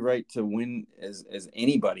has every right to win as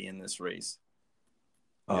anybody in this race.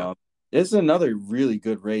 yeah, It's another really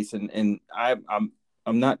good race, and I'm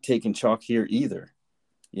not taking chalk here either.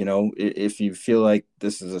 If you feel like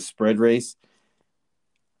this is a spread race,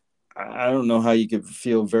 I don't know how you could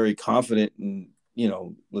feel very confident in,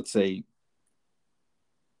 let's say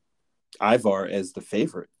Ivar as the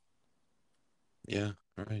favorite yeah.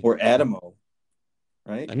 All right. or Adamo,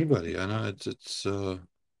 right? Anybody? I know it's a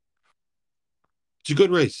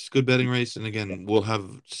good race, good betting race, and again, we'll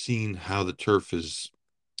have seen how the turf was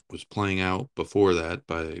playing out before that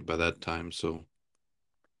by that time. So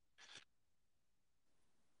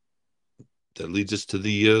that leads us to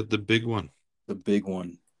the big one. The big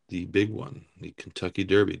one. The big one, the Kentucky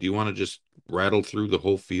Derby. Do you want to just rattle through the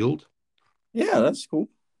whole field? Yeah, that's cool.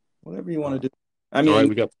 Whatever you want to do. I All right, mean,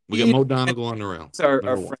 we got Mo Donegal on the rail. our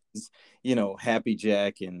Number one. friends, Happy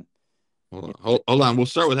Jack and Hold on. We'll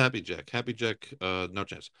start with Happy Jack. Happy Jack, no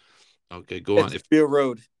chance. Okay, go on. If Real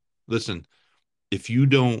Road. listen, if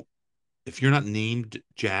if you're not named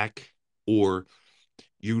Jack, or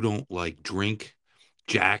you don't like drink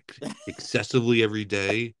Jack excessively every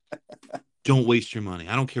day, don't waste your money.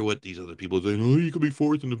 I don't care what these other people are saying. Oh, you can be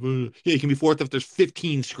fourth in the yeah, you can be fourth if there's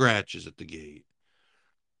 15 scratches at the gate.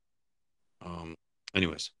 Um.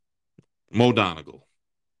 Anyways, Mo Donegal,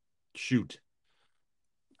 shoot.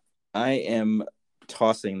 I am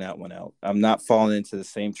tossing that one out. I'm not falling into the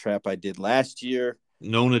same trap I did last year.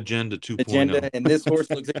 Known Agenda 2.0. Agenda, and this horse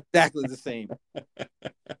looks exactly the same.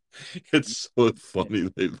 It's so funny.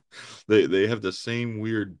 They have the same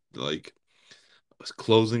weird like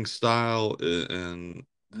closing style, and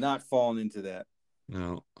Not falling into that.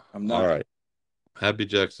 no. I'm All not. right. Happy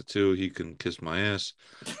Jackson 2, he can kiss my ass.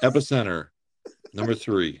 Epicenter, number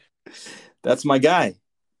 3. That's my guy.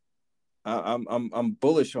 I'm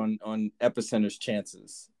bullish on Epicenter's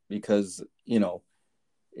chances because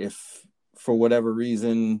if for whatever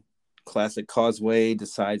reason Classic Causeway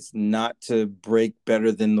decides not to break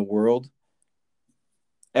better than the world,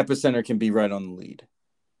 Epicenter can be right on the lead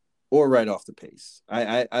or right off the pace.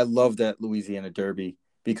 I love that Louisiana Derby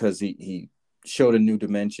because he showed a new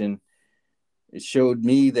dimension. It showed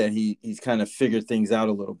me that he's kind of figured things out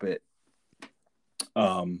a little bit.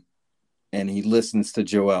 And he listens to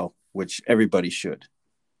Joel, which everybody should.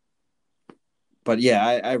 But yeah,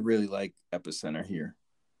 I really like Epicenter here.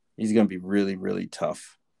 He's going to be really, really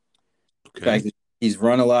tough. The Okay. fact that he's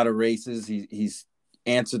run a lot of races, he's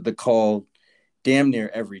answered the call damn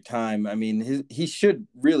near every time. I mean, he should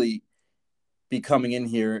really be coming in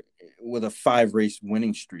here with a 5-race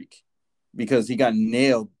winning streak because he got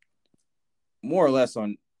nailed more or less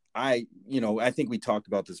on. I think we talked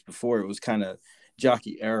about this before. It was kind of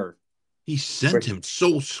jockey error. He sent him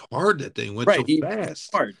so hard that thing went so He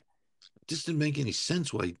fast. hard. Just didn't make any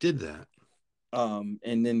sense why he did that.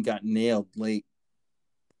 And then got nailed late.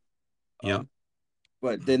 Yeah.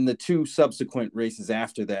 But then the 2 subsequent races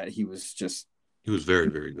after that, he was very,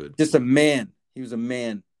 very good. Just a man. He was a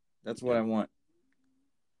man. That's what I want.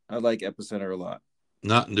 I like Epicenter a lot.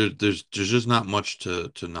 There's just not much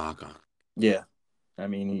to knock on. Yeah. I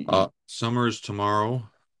mean, Summers tomorrow.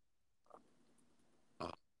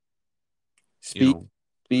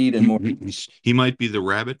 Speed and more. He might be the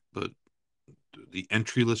rabbit, but the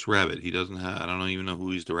entryless rabbit. He doesn't have. I don't even know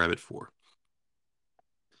who he's the rabbit for.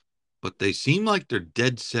 But they seem like they're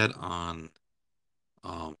dead set on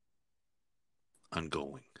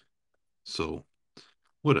going. So,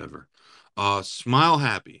 whatever. Smile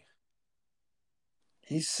Happy.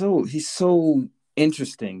 He's so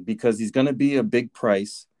interesting because he's going to be a big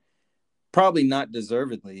price, probably not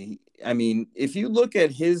deservedly. I mean, if you look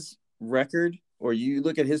at his record or you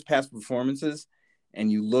look at his past performances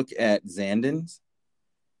and you look at Zandon's,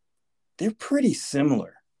 they're pretty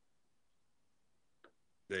similar.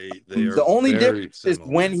 They the only difference is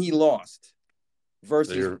when he lost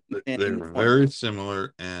versus they're very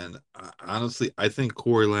similar. And honestly, I think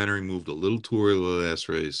Corey Lanerie moved a little too early the last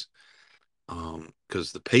race.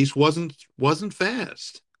 Because the pace wasn't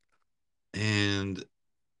fast, and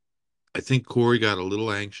I think Corey got a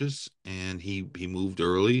little anxious, and he moved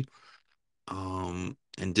early, and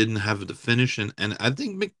didn't have the finish, and I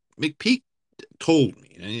think McPeak told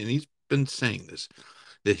me, and he's been saying this,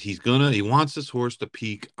 that he wants this horse to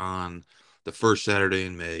peak on the first Saturday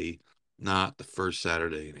in May, not the first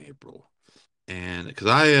Saturday in April. And because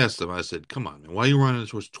I asked him, I said, "Come on, man, why are you running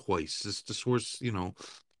this horse twice? This horse,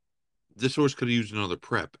 this horse could have used another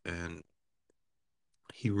prep," and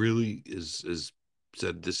he really is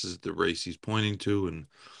said this is the race he's pointing to. And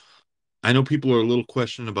I know people are a little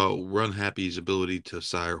questioning about Run Happy's ability to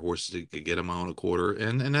sire horses to get him out a quarter,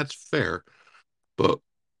 and that's fair, but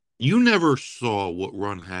you never saw what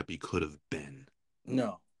Run Happy could have been.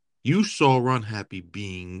 No, you saw Run Happy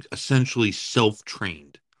being essentially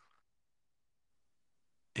self-trained,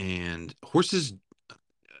 and horses,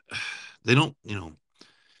 they don't,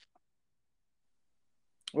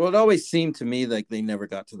 Well, it always seemed to me like they never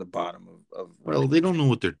got to the bottom of well, they don't know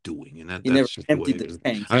what they're doing, and that's never just emptied the way the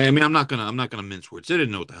tank. I mean, I'm not gonna mince words. They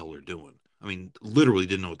didn't know what the hell they're doing. I mean, literally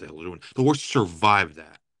didn't know what the hell they're doing. The horse survived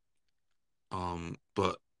that.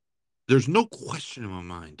 But there's no question in my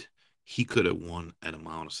mind he could have won at a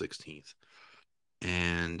mile and 16th,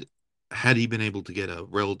 and had he been able to get a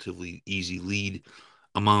relatively easy lead,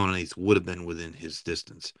 a mile and 1/8 would have been within his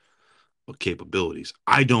distance capabilities.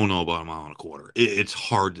 I don't know about a mile and a quarter. It's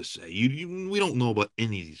hard to say. We don't know about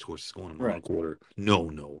any of these horses going a mile and a quarter.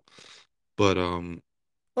 No. But well,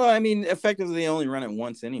 I mean, effectively they only run it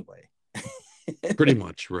once anyway. Pretty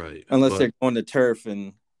much, right. Unless they're going to turf,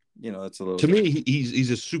 and it's a little. To me, he's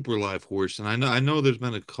a super live horse, and I know there's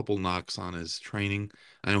been a couple knocks on his training.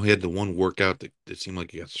 I know he had the one workout that seemed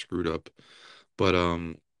like he got screwed up, but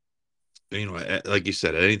like you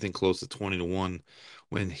said, at anything close to 20-1,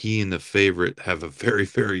 when he and the favorite have a very,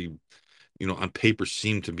 very, on paper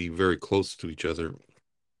seem to be very close to each other,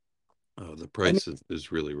 the price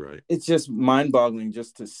is really right. It's just mind-boggling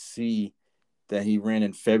just to see that he ran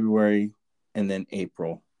in February and then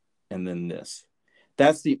April and then this.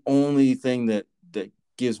 That's the only thing that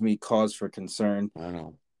gives me cause for concern. I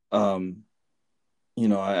know.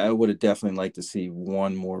 I would have definitely liked to see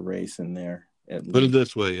one more race in there. Put it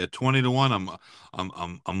this way: at 20-1,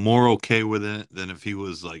 I'm more okay with it than if he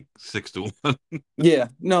was like 6-1. Yeah,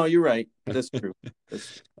 no, you're right. That's true.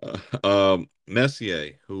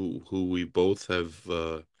 Messier, who we both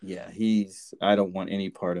have. Yeah, I don't want any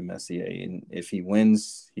part of Messier, and if he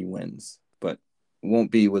wins, he wins, but won't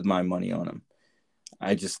be with my money on him.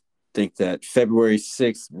 I just think that February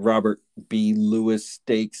 6th Robert B. Lewis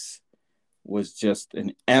Stakes was just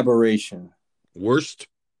an aberration. Worst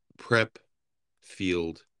prep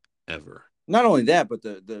field ever. Not only that, but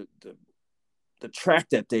the track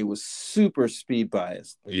that day was super speed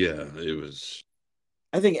biased. Yeah, it was.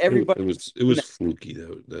 I think everybody. It was fluky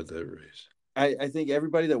that race. I think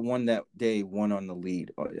everybody that won that day won on the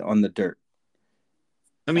lead on the dirt.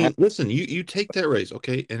 I mean, listen, you take that race,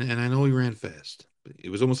 okay, and I know he ran fast, but it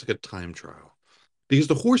was almost like a time trial because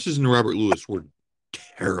the horses in the Robert Lewis were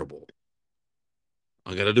terrible.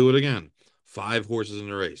 I got to do it again. 5 horses in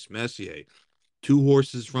the race. Messier, 2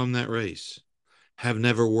 horses from that race have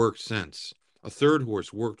never worked since. A third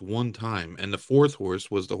horse worked one time, and the fourth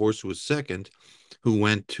horse was the horse who was second, who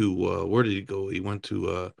went to where did he go? He went to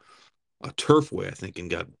a Turfway, I think, and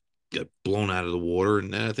got blown out of the water.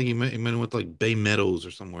 And then I think he might have went to like Bay Meadows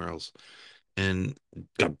or somewhere else, and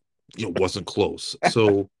got wasn't close.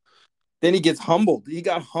 So Then he gets humbled. He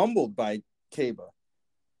got humbled by Kaba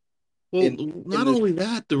well, in not this. only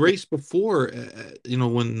that, the race before,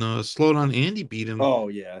 when Slow Down Andy beat him. Oh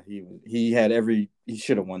yeah, he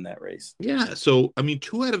should have won that race. Yeah, so I mean,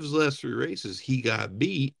 2 out of his last 3 races, he got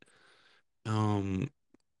beat. Um,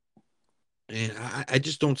 and I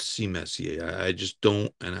just don't see Messier. I just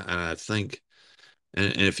don't, and I think,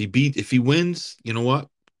 and if he wins, you know what?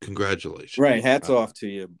 Congratulations. Right, hats off to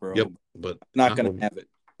you, Yep, bro. but Not gonna have it.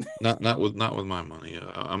 not with my money.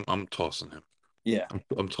 I'm tossing him. Yeah.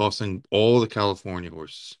 I'm tossing all the California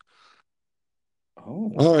horses.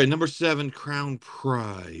 Oh, All right, number 7, Crown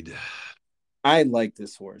Pride. I like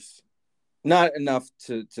this horse. Not enough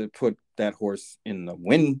to put that horse in the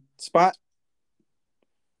win spot,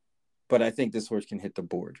 but I think this horse can hit the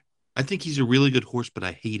board. I think he's a really good horse, but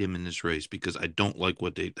I hate him in this race because I don't like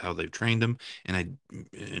how they've trained him, and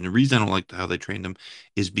the reason I don't like how they trained him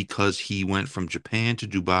is because he went from Japan to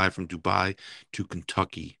Dubai, from Dubai to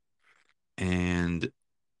Kentucky, and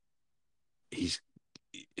he's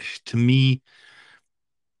to me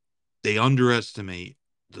they underestimate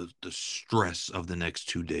the stress of the next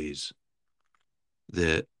 2 days.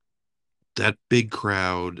 That big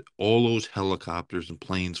crowd, all those helicopters and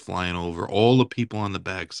planes flying over, all the people on the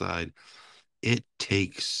backside, it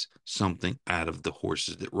takes something out of the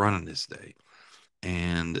horses that run on this day.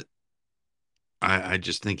 And I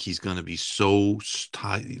just think he's going to be so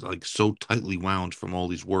tightly wound from all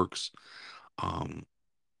these works, um,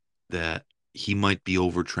 that he might be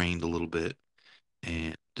overtrained a little bit.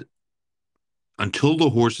 And until the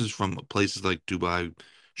horses from places like Dubai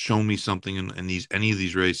show me something in any of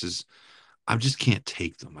these races, I just can't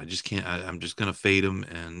take them. I just can't. I'm just going to fade him.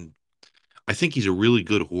 And I think he's a really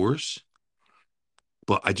good horse,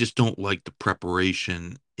 but I just don't like the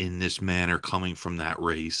preparation in this manner coming from that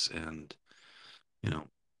race. And you know,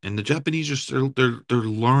 and the Japanese are still they're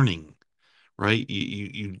learning, right?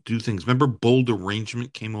 You do things. Remember, Bold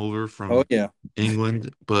Arrangement came over Oh from yeah.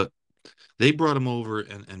 England, but they brought him over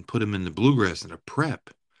and put him in the bluegrass in a prep,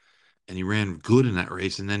 and he ran good in that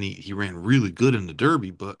race, and then he ran really good in the Derby.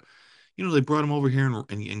 But they brought him over here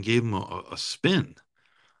and gave him a spin,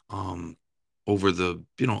 um, over the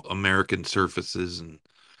American surfaces. And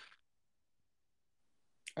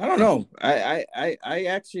I don't know. I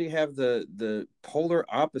actually have the polar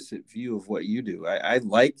opposite view of what you do. I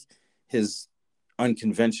like his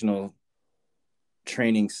unconventional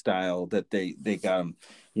training style that they got him,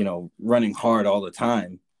 running hard all the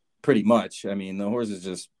time, pretty much. I mean, the horse is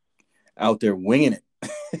just out there winging it.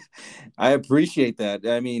 I appreciate that.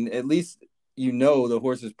 I mean, at least the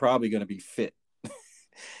horse is probably going to be fit. I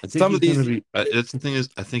think Some of he's going to these, be. That's the thing is,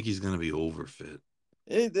 I think he's going to be overfit.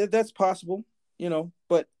 that's possible,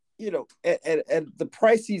 but at the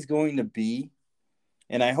price he's going to be,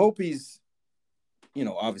 and I hope he's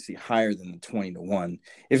obviously higher than the 20-1.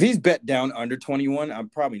 If he's bet down under 21, I'm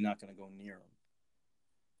probably not going to go near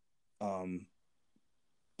him.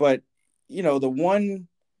 But the one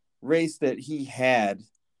race that he had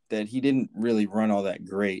that he didn't really run all that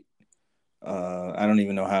great. I don't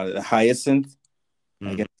even know how the Hyacinth.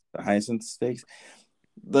 I guess the Hyacinth Stakes.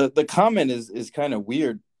 The comment is kind of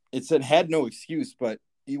weird. It said had no excuse, but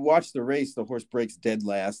you watch the race, the horse breaks dead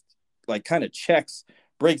last, like kind of checks,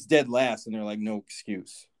 breaks dead last, and they're like, no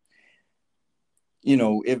excuse.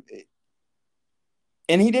 And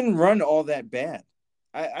he didn't run all that bad.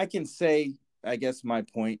 I can say, I guess my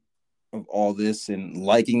point of all this and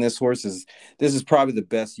liking this horse is this is probably the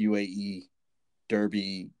best UAE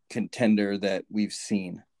Derby contender that we've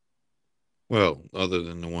seen. Well, other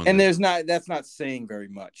than the one, and that's not saying very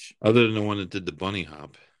much. Other than the one that did the bunny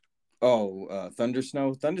hop. Oh,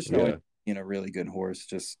 Thundersnow. Yeah. Being a really good horse.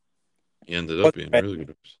 Just he ended up being a really good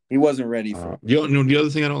horse. He wasn't ready for. The other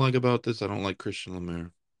thing I don't like about this, I don't like Christian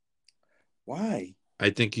Lemaire. Why? I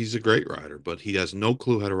think he's a great rider, but he has no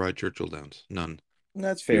clue how to ride Churchill Downs. None.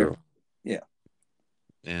 That's fair. Zero. Yeah.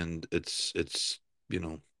 And it's it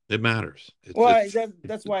matters.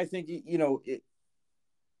 That's why I think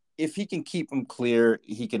if he can keep him clear,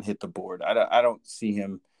 he can hit the board. I don't see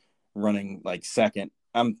him running like second.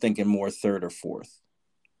 I'm thinking more third or fourth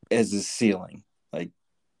as his ceiling. Like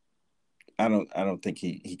I don't think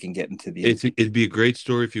he can get into the. It'd be a great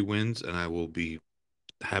story if he wins, and I will be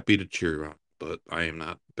happy to cheer on. but I am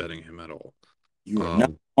not betting him at all. You are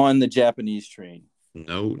not on the Japanese train.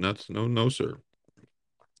 No, sir.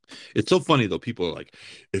 It's so funny though. People are like,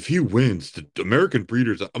 if he wins, the American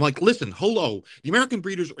breeders. I'm like, listen, hello. The American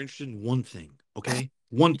breeders are interested in one thing, okay?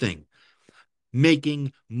 One thing,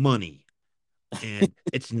 making money, and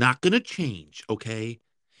it's not gonna change, okay?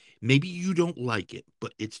 Maybe you don't like it,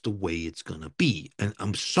 but it's the way it's gonna be, and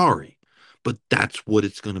I'm sorry, but that's what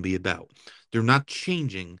it's gonna be about. They're not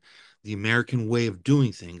changing the American way of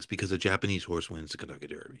doing things because a Japanese horse wins the Kentucky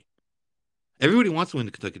Derby. Everybody wants to win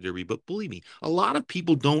the Kentucky Derby, but believe me, a lot of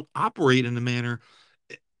people don't operate in the manner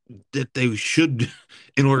that they should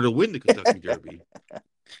in order to win the Kentucky Derby.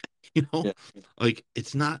 You know, Yeah. like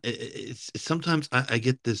it's not. It's sometimes I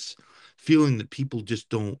get this feeling that people just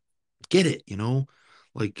don't get it. You know,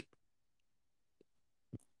 like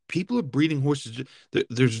people are breeding horses.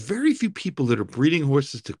 There's very few people that are breeding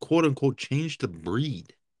horses to quote unquote change the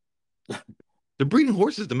breed. They're breeding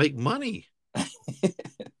horses to make money.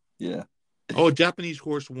 Yeah. Oh, a Japanese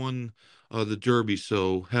horse won the Derby,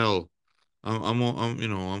 so hell, I'm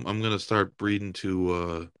gonna start breeding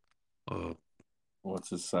to What's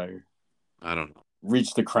his sire? I don't know.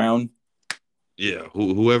 Reach the crown. Yeah,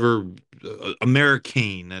 whoever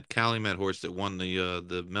Americane, that Calumet horse that won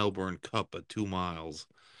the Melbourne Cup at 2 miles.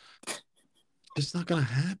 It's not gonna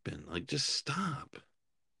happen. Like, just stop.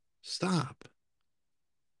 Stop.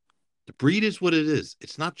 The breed is what it is.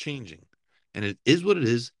 It's not changing. And it is what it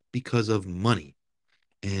is because of money.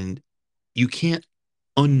 And you can't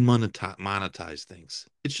monetize things.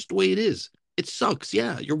 It's just the way it is. It sucks.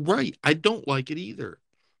 Yeah, you're right. I don't like it either.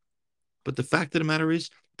 But the fact of the matter is,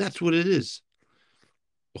 that's what it is.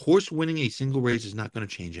 A horse winning a single race is not going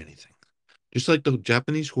to change anything. Just like the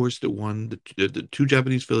Japanese horse that won the two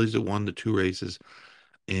Japanese fillies that won the 2 races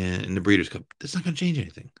in the Breeders' Cup. That's not going to change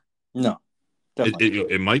anything. No, It,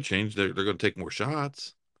 definitely. it might change. They're going to take more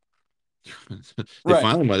shots. They Right.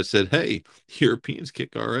 finally might have said, "Hey, Europeans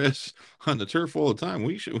kick our ass on the turf all the time.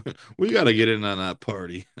 We got to get in on that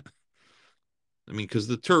party." I mean, because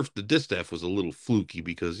the distaff was a little fluky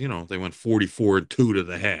because they went 44-2 to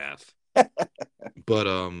the half. But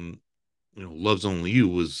Love's Only You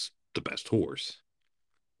was the best horse.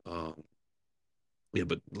 Yeah,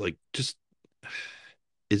 but like, just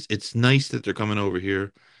it's nice that they're coming over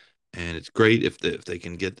here, and it's great if they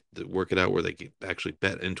can get to work it out where they can actually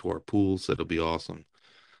bet into our pools. That'll be awesome.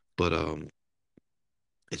 But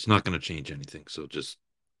it's not going to change anything. So just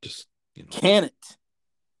Can it?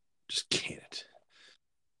 just can't.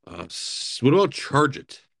 What about Charge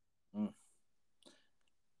It?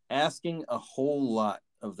 Asking a whole lot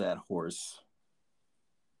of that horse.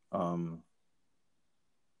 Who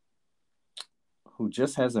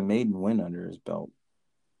just has a maiden win under his belt.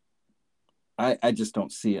 I just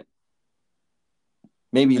don't see it.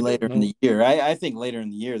 Maybe later in the year. I think later in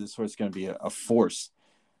the year this horse is going to be a force.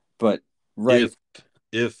 But right,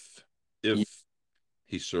 if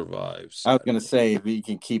he survives, I was going to say if he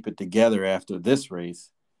can keep it together after this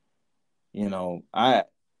race,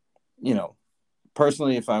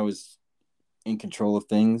 personally, if I was in control of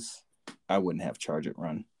things, I wouldn't have Charge It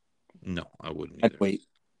run. No, I wouldn't either. I'd wait.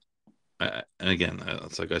 And again,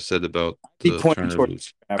 it's like I said about the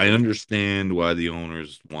I understand why the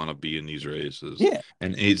owners want to be in these races. Yeah.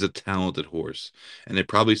 And he's a talented horse. And they're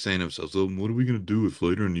probably saying to themselves, oh, what are we going to do if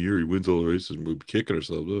later in the year he wins all the races and we're kicking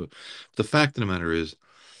ourselves? The fact of the matter is,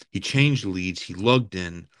 he changed leads. He lugged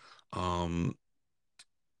in. And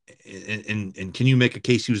can you make a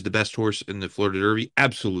case he was the best horse in the Florida Derby?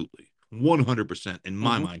 Absolutely. 100%. In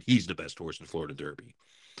my mind, he's the best horse in the Florida Derby.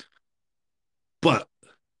 But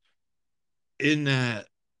in that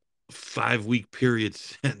 5-week period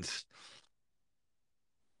since,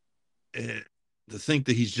 to think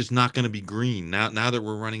that he's just not going to be green now that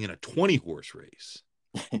we're running in a 20-horse race.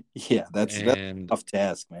 Yeah, that's a tough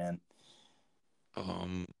task, man.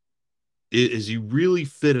 Is he really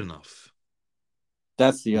fit enough?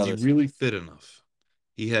 That's the other. Is he really fit enough?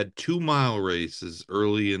 He had 2-mile races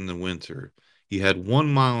early in the winter. He had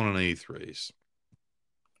 1 mile and an eighth race,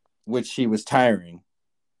 which he was tiring.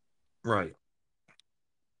 Right.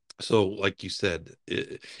 So, like you said,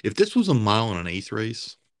 if this was a mile and an eighth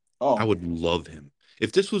race, I would love him.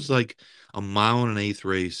 If this was like a mile and an eighth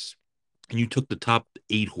race and you took the top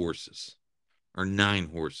 8 horses or 9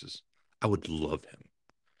 horses, I would love him.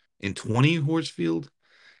 In 20-horse field,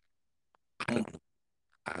 I don't know.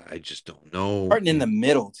 I just don't know. Starting in the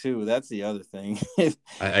middle too. That's the other thing.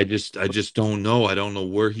 I just don't know. I don't know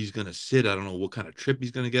where he's going to sit. I don't know what kind of trip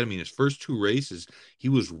he's going to get. I mean, his first 2 races, he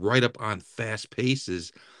was right up on fast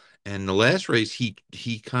paces. And the last race,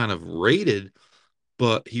 he kind of rated,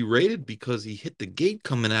 but he rated because he hit the gate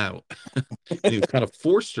coming out and he was kind of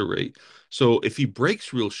forced to rate. So if he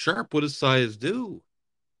breaks real sharp, what does Saez do?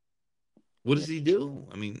 What Yeah. does he do?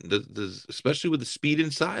 I mean, especially with the speed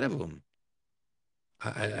inside of him.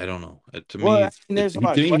 I don't know. To Well, me, I mean, there's a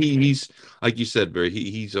lot to of me questions. he's like you said, Barry.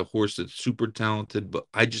 He's a horse that's super talented, but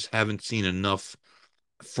I just haven't seen enough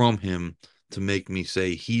from him to make me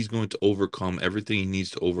say he's going to overcome everything he needs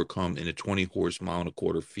to overcome in a 20 horse mile and a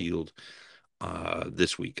quarter field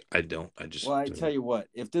this week. I don't. I just Well, I tell you what,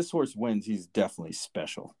 if this horse wins, he's definitely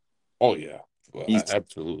special. oh yeah. Well, He's,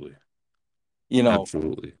 absolutely. you know,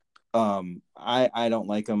 Absolutely. I don't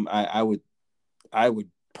like him. I would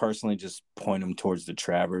personally just point him towards the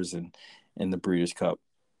Travers and in the Breeders' Cup.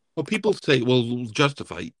 Well, people say, well,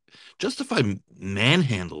 Justify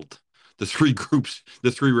manhandled the three groups,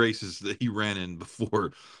 the three races that he ran in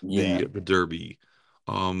before Yeah, the Derby.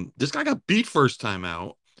 This guy got beat first time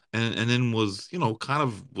out, and then was kind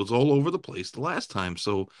of was all over the place the last time.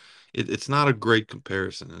 So it's not a great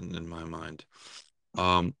comparison in my mind.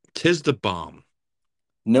 Tis the Bomb.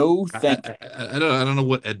 no, I, thank you. I don't know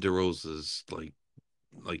what Ed DeRosa's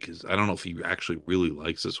like his I don't know if he actually really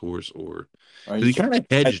likes this horse or Are because you he trying? kind of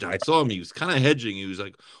hedged. I saw him; he was kind of hedging. He was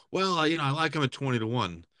like, "Well, I like him at 20 to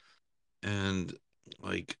 1," and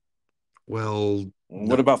like, well,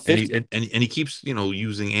 What no. about And 50? he keeps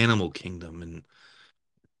using Animal Kingdom, and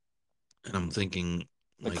I'm thinking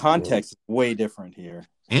The like, well, context is way different here.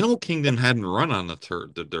 Animal Kingdom hadn't run on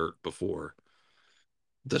the dirt before.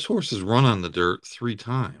 This horse has run on the dirt 3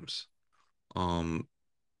 times. Um,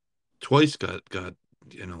 Twice got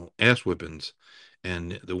ass whippings,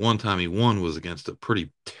 and the one time he won was against a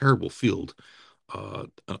pretty terrible field,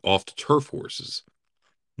 off the turf horses.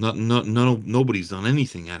 Nobody's done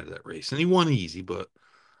anything out of that race, and he won easy, but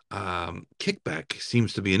kickback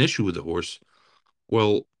seems to be an issue with the horse.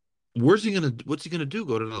 Well, what's he gonna do?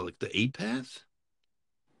 Go to like the 8 path?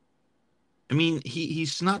 I mean,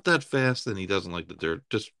 he's not that fast, and he doesn't like the dirt.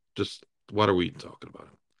 Just what are we talking about?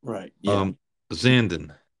 Right. Yeah. Um,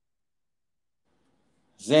 Zandon.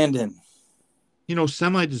 Zandon.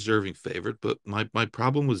 Semi-deserving favorite, but my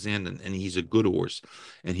problem with Zandon, and he's a good horse,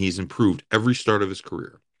 and he's improved every start of his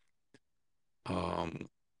career. Um,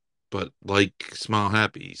 but like Smile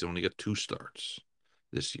Happy, he's only got 2 starts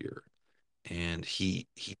this year, and he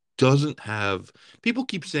doesn't have. People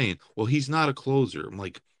keep saying, "Well, he's not a closer." I'm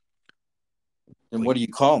And like, what do you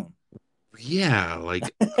call him? yeah,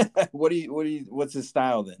 like, What's his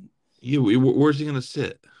style then? where's he gonna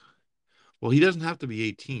sit? Well, he doesn't have to be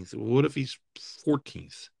 18th. What if he's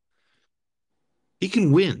 14th? He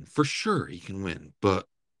can win for sure. He can win, but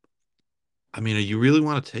I mean, you really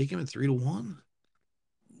want to take him at 3 to 1?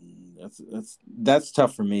 That's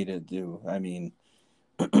tough for me to do. I mean,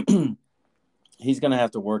 he's gonna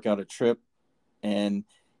have to work out a trip, and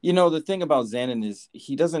the thing about Zandon is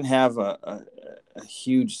he doesn't have a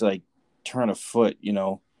huge like turn of foot. He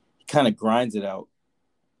kind of grinds it out.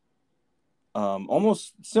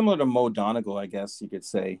 Almost similar to Mo Donegal, I guess you could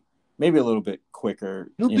say. Maybe a little bit quicker,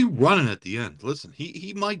 He'll be running at the end. Listen,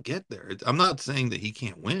 he might get there. I'm not saying that he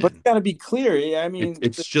can't but win. got to be clear. I mean,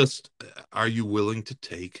 It's just, are you willing to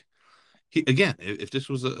take? Again, if this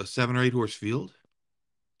was a 7 or 8 horse field,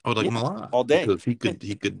 I would like yeah, him a lot all day. because he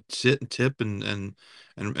could sit and tip and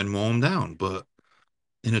mow him down. But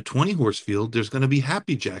in a 20 horse field, there's going to be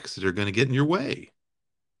happy jacks that are going to get in your way.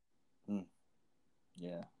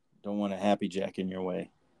 Yeah, don't want a happy jack in your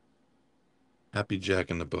way. Happy Jack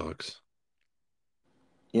in the box.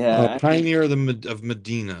 Yeah, I mean, Pioneer of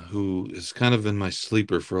Medina, who has kind of been my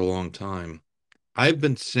sleeper for a long time. I've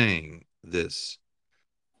been saying this.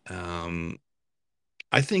 Um,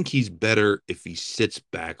 I think he's better if he sits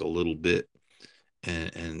back a little bit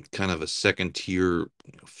and kind of a second tier,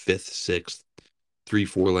 fifth, sixth, 3,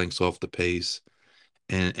 4 lengths off the pace,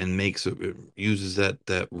 and uses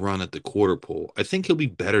that run at the quarter pole. I think he'll be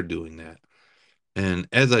better doing that. And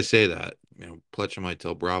as I say that, Pletcher might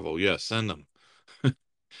tell Bravo, yeah, send him.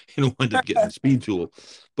 He'll wind up getting the speed tool.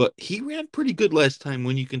 But he ran pretty good last time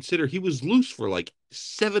when you consider he was loose for like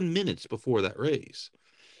 7 minutes before that race.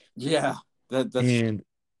 yeah, that's. And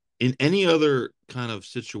in any other kind of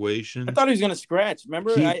I situation, thought he was gonna scratch.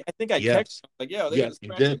 Remember, he I think I texted yes, him, like, yeah, they're gonna yes, you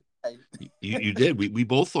scratch did. the guy. You did. We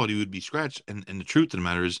both thought he would be scratched. And the truth of the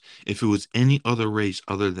matter is, if it was any other race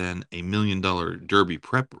other than $1 million Derby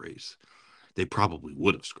prep race, they probably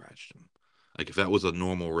would have scratched him. Like if that was a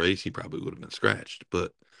normal race, he probably would have been scratched.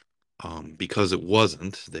 But because it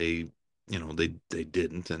wasn't, they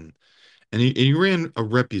didn't, and he ran a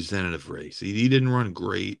representative race. He didn't run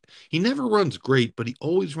great. He never runs great, but he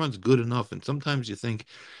always runs good enough. And sometimes you think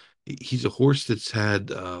He's a horse that's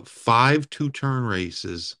had 5 two-turn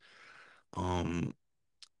races. Um,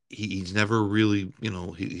 he's never really,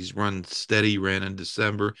 he's run steady. He ran in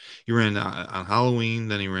December. He ran on Halloween.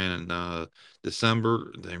 Then he ran in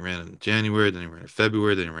December. Then he ran in January. Then he ran in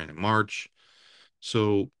February. Then he ran in March.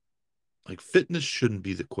 So, like, fitness shouldn't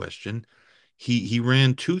be the question. He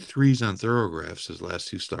ran 2 3s on Thoroughgraphs his last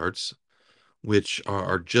 2 starts, which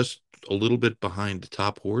are just a little bit behind the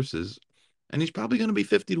top horses, and he's probably going to be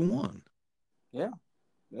 50 to 1. Yeah,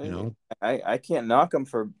 You know, I can't knock him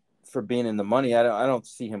for being in the money. I don't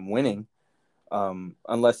see him winning,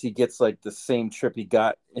 unless he gets like the same trip he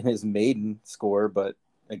got in his maiden score. But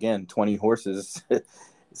again, 20 horses,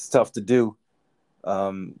 it's tough to do.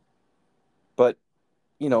 Um, but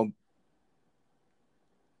you know,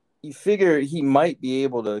 you figure he might be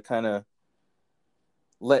able to kind of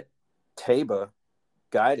let Taba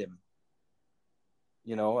guide him.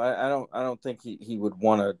 I don't think he would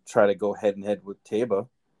want to try to go head and head with Taba.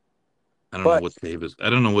 I don't know But what Taba's. I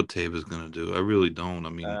don't know what Taba's going to do. I really don't. I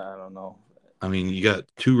mean, I don't know. you got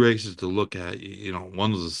 2 races to look at.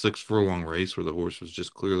 One was a 6 furlong race where the horse was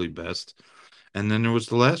just clearly best, and then there was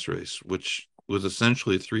the last race, which was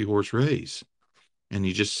essentially a 3 horse race, and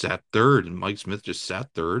he just sat third, and Mike Smith just sat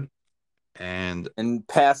third, and And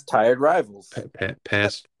past tired rivals.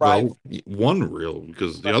 passed Rival. one real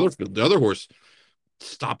because the Right. other horse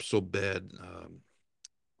stopped so bad.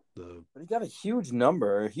 The But he got a huge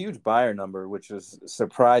buyer number, which was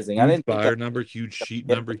surprising. I huge didn't think that buyer number, huge sheet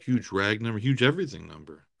hit number, huge rag number, huge everything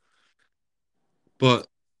number. But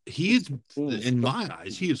he is, teams. in my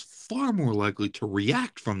eyes, he is far more likely to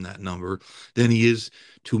react from that number than he is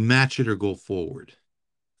to match it or go forward.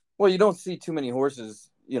 Well, you don't see too many horses,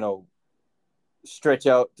 stretch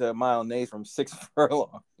out to a mile and eighth from 6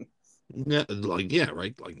 furlong. Yeah,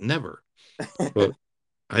 right, like never. But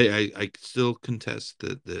I still contest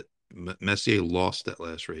that Messier lost that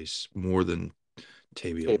last race more than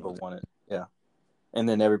Tabia Cable won it. won it. Yeah. And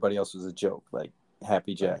then everybody else was a joke, like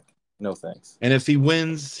Happy Right. Jack. No thanks. And if he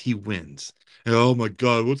wins, he wins. And, oh my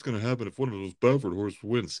God, what's going to happen if one of those Bedford horses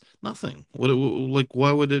wins? Nothing. Like,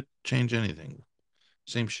 why would it change anything?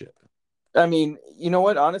 Same shit. I mean, you know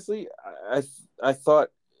what? Honestly, I thought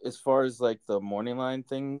as far as like the morning line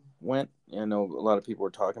thing went, I know a lot of people were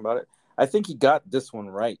talking about it. I think he got this one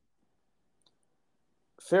right.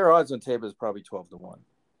 Fair odds on Taba is probably 12 to 1.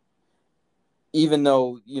 Even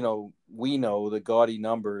though, we know the gaudy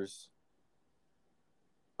numbers.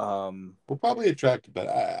 We'll probably attract, but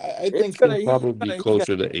I It's think gonna he'll probably be he's gonna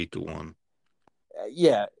closer to 8 to 1.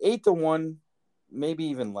 yeah, 8 to 1, maybe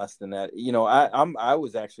even less than that. I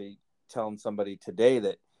was actually telling somebody today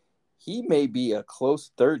that he may be a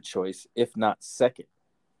close third choice, if not second.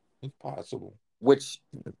 It's possible. Which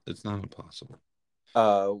It's not impossible.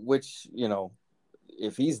 which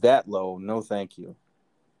if he's that low, no thank you.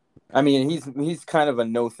 I mean, he's kind of a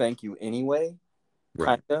no thank you anyway, Right.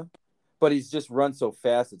 kind of, but he's just run so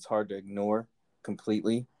fast it's hard to ignore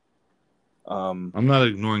completely. I'm not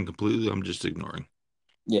ignoring completely. I'm just ignoring.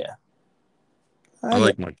 Yeah, I I know.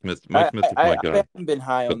 like Mike Smith. Mike Smith is my I guy. haven't been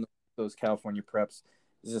high But on those California preps.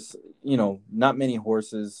 It's just not many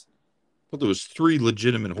horses. there was 3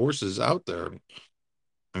 legitimate horses out there.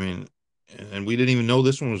 I mean, and we didn't even know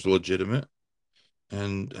this one was legitimate.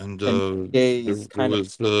 And And Jay there, is there kind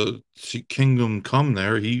of was Kingdom Come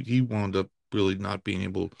there. He wound up really not being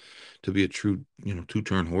able to be a true 2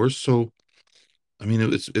 turn horse. So I mean,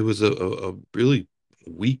 it was a really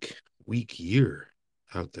weak year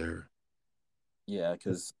out there. yeah,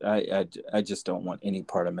 because I just don't want any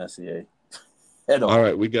part of Messier at All all.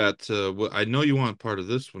 right, we got. I know you want part of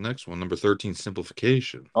this one, next one, number 13,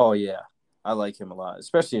 simplification. Oh yeah, I like him a lot,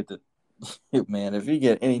 especially at the man. If you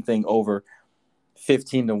get anything over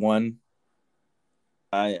 15 to 1,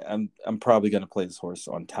 I'm probably going to play this horse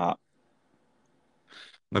on top.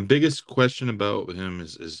 My biggest question about him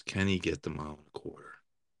is can he get the mile and a quarter?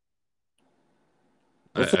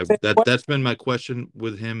 What's the I same that one? that's been my question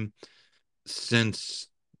with him since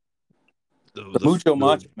The the Mucho the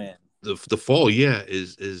Macho Man. the fall. Yeah,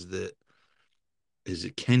 is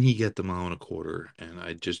it can he get the mile and a quarter? And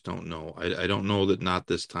I just don't know. I don't know that not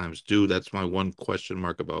this time's due. That's my one question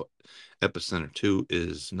mark about Epicenter 2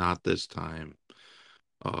 is not this time.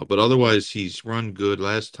 But otherwise, he's run good.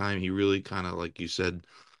 Last time, he really kind of, like you said,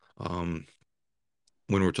 um,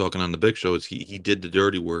 when we're talking on the big shows, he did the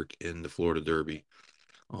dirty work in the Florida Derby.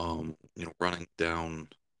 Running down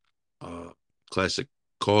uh, Classic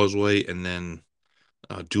Causeway and then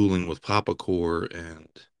dueling with Papa Core, and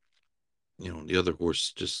the other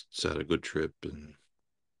horse just set a good trip, and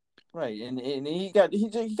Right, and he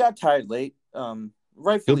got tired late. he'll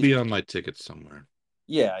Rightfully. be on my ticket somewhere.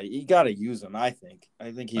 Yeah, you got to use him. I think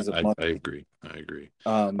he's a I must. agree. I agree.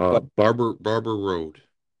 But Barber Road.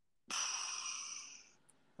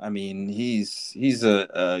 I mean, he's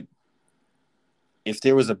a if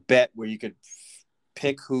there was a bet where you could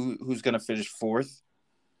pick who's going to finish fourth,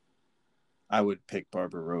 I would pick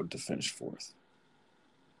Barber Road to finish fourth.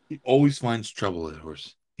 He always finds trouble, that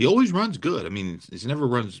horse. He always runs good. I mean, he never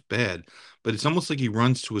runs bad, but it's almost like he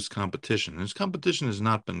runs to his competition. And his competition has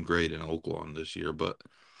not been great in Oaklawn this year, but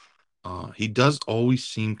he does always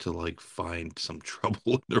seem to like find some trouble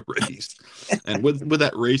in the race. And with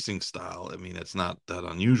that racing style, I mean, it's not that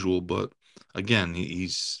unusual, but again,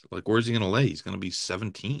 he's like, where's he going to lay? He's going to be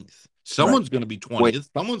 17th. Right. Someone's going to be Wait. 20th.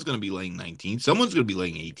 Someone's going to be laying 19th. Someone's going to be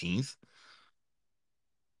laying 18th.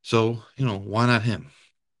 So, why not him?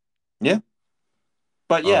 Yeah.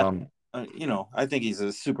 But yeah, Um, I think he's a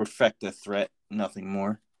superfecta threat, nothing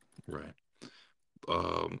more. right.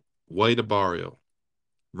 White Abario,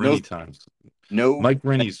 No, Rennie times. no, Mike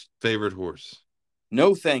Rennie's favorite horse.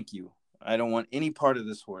 no, thank you. I don't want any part of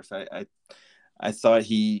this horse. I thought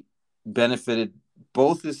he benefited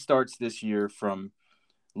both his starts this year from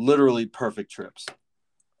literally perfect trips,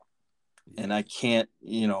 and I can't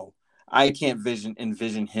envision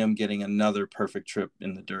him getting another perfect trip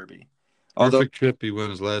in the Derby. Although Perfect trip. He won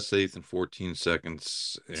his last eighth in 14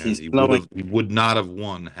 seconds, and he's slowing, he would not have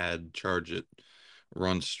won had Charge It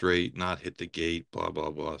run straight, not hit the gate, blah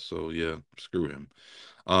blah blah. So yeah, screw him.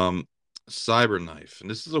 Um, Cyberknife, and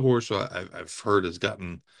this is a horse I've heard has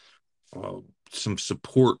gotten uh, some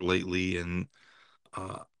support lately, and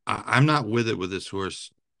I'm not with it with this horse,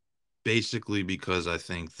 basically because I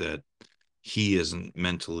think that he isn't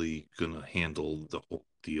mentally gonna handle the whole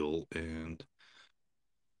deal, and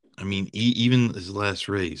I mean, even his last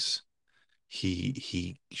race,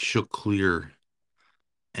 he shook clear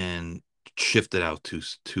and shifted out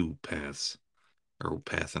two paths or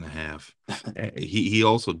path and a half. He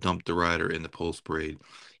also dumped the rider in the post parade.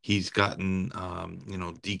 He's gotten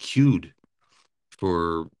DQ'd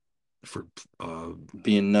for for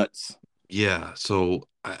being nuts. yeah. So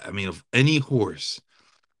I mean, of any horse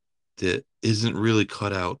that isn't really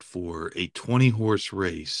cut out for a 20 horse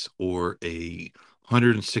race or a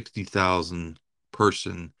 160,000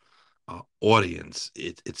 person audience,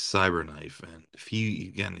 it's Cyberknife, and if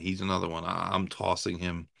he's another one. I'm tossing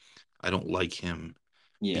him. I don't like him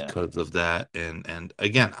Yeah, because of that, and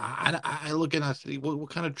again, I look at it, I say, what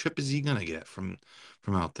kind of trip is he gonna get from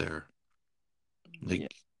out there? yeah,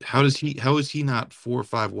 Like, how is he not 4 or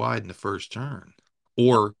 5 wide in the first turn,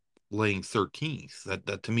 or laying 13th?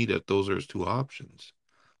 That to me, that those are his two options.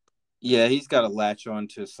 yeah. He's got to latch on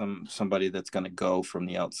to somebody that's going to go from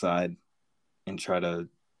the outside and try to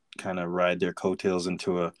kind of ride their coattails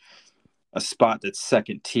into a spot that's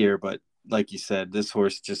second tier. But like you said, this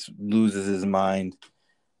horse just loses his mind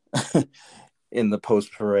in the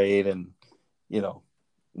post parade, and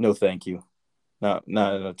no, thank you. Not in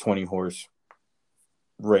a 20 horse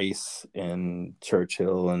race in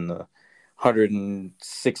Churchill and the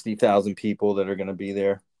 160,000 people that are going to be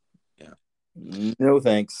there. Yeah. No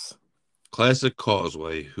thanks. Classic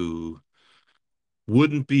Causeway, who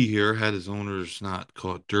wouldn't be here had his owners not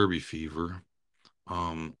caught Derby fever.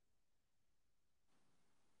 Um,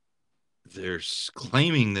 they're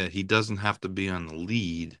claiming that he doesn't have to be on the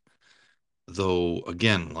lead, though.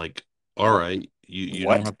 Again, like, all right, you don't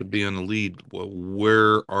What? have to be on the lead. Well,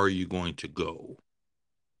 where are you going to go?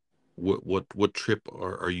 What trip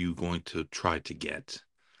are you going to try to get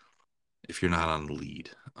if you're not on the lead?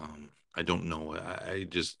 I don't know. I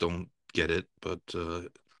just don't get it. But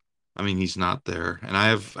I mean, he's not there, and I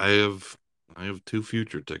have 2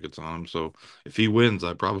 future tickets on him. So if he wins,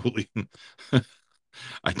 I probably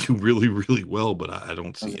I do really really well. But I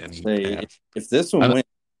don't I was see going to any say, path. if this I one don't, wins,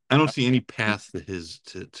 I don't see any path to his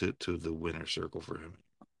to the winner circle for him.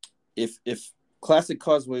 if Classic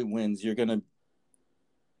Causeway wins, you're going to,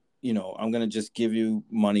 I'm going to just give you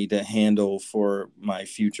money to handle for my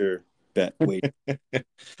future bet. Wait.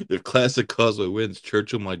 If Classic Causeway wins,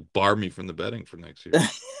 Churchill might bar me from the betting for next year.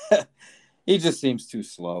 He just seems too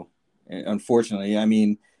slow. Unfortunately, I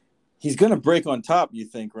mean, he's going to break on top, you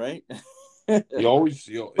think, right? He always,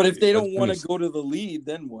 But if they that's don't been want to go to the lead,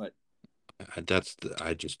 then what? I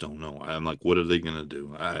just don't know. I'm like, what are they gonna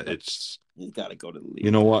do? It's You got to go to the you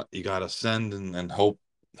lead. know what, you gotta send and hope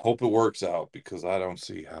it works out, because I don't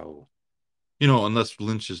see how, unless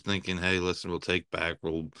Lynch is thinking, hey, listen, we'll take back,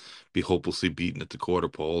 we'll be hopelessly beaten at the quarter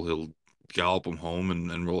pole, he'll gallop him home,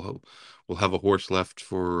 and we'll have a horse left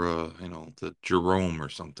for the Jerome or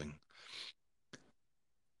something.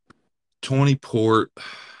 20 Port.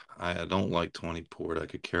 I don't like 20 Port. I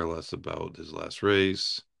could care less about his last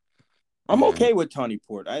race. I'm okay with Tawny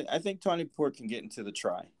Port. I think Tawny Port can get into the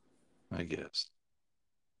try. I guess.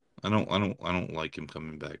 I don't like him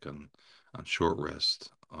coming back on short rest.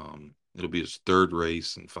 It'll be his third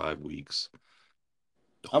race in 5 weeks.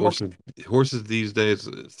 I'm okay. Horses these days,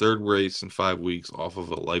 third race in 5 weeks off of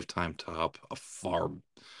a lifetime top,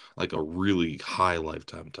 like a really high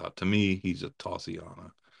lifetime top. To me, he's a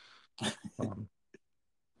Tossiana. Um,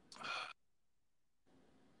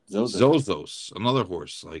 Zozo. Zozos, another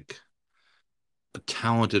horse, like a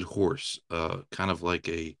talented horse, kind of like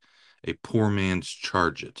a poor man's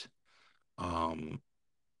Charge It. Um,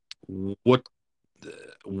 what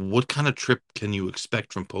what kind of trip can you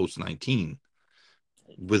expect from post 19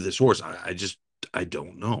 with this horse? I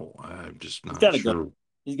don't know. I'm just He's not got to go. sure.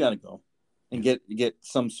 He's got to go and Yeah. get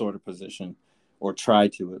some sort of position, or try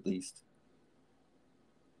to at least.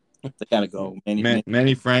 They got to go.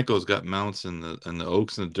 Manny Franco's got mounts in the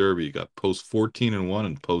Oaks and the Derby. You got post 14 in one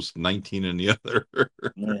and post 19 in the other.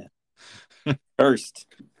 Yeah. First,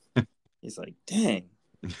 he's like, dang.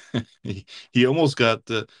 He almost got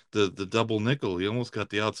the double nickel. He almost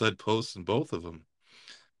got the outside posts in both of them.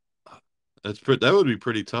 That would be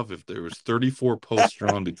pretty tough if there was 34 posts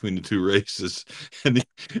drawn between the two races, and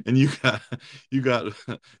you got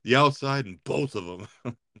the outside in both of them.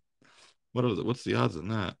 What's the odds on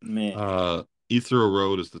that? Man, Ethero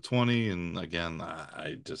Road is the 20, and again,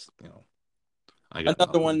 I just I got another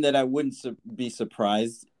nothing. one that I wouldn't be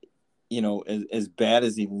surprised, as bad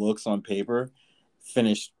as he looks on paper,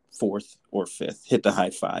 finish fourth or fifth, hit the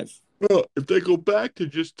high five. Well, if they go back to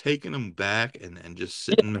just taking them back and just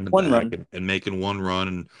sitting in the One back run. and making one run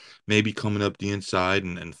and maybe coming up the inside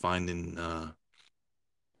and finding a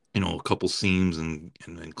couple seams and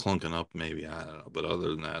clunking up maybe, I don't know, but other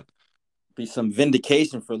than that, Be some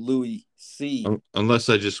vindication for Louis C. unless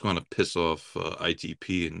I just want to piss off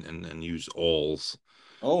ITP and use alls,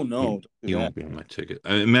 Oh no, he, don't do he that. won't be on my ticket.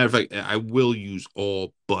 Matter of fact, I will use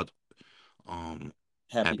all but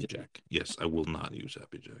Happy Happy Jack. Jack. Yes, I will not use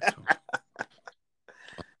Happy Jack. So.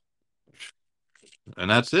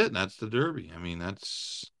 And that's it. That's the Derby. I mean, that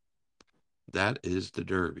is the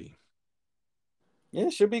Derby. Yeah,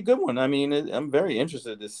 it should be a good one. I mean, I'm very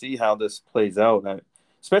interested to see how this plays out,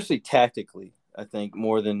 especially tactically. I think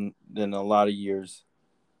more than a lot of years,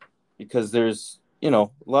 because there's a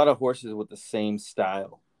lot of horses with the same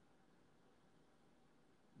style.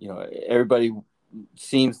 Everybody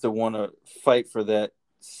seems to want to fight for that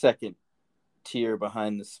second tier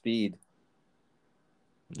behind the speed.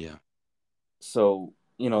 Yeah. So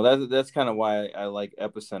that's kind of why I like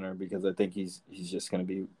Epicenter, because I think he's just going to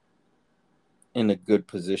be in a good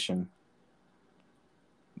position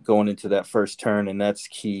going into that first turn, and that's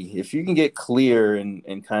key. If you can get clear and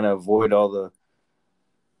kind of avoid all the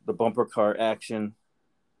bumper car action,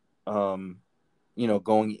 going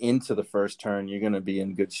into the first turn, you're going to be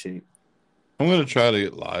in good shape. I'm going to try to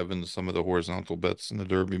get live into some of the horizontal bets in the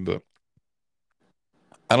Derby, but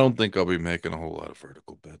I don't think I'll be making a whole lot of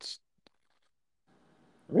vertical bets.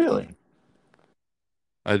 Really?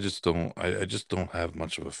 I just don't. I just don't have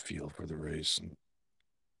much of a feel for the race. And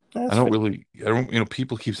That's I don't fair. really. I don't.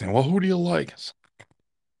 People keep saying, "Well, who do you like?"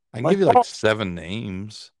 I can Like, give you like 7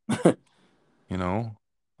 names. I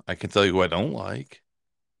can tell you who I don't like,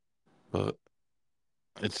 but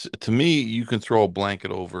it's to me, you can throw a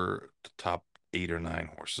blanket over the top 8 or 9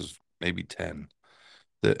 horses, maybe 10,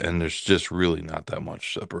 and there's just really not that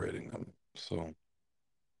much separating them. So,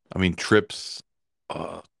 I mean, trips,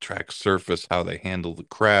 track surface, how they handle the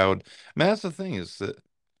crowd. I mean, that's the thing is that,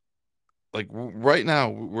 like right now,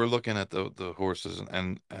 we're looking at the horses,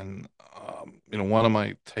 and one of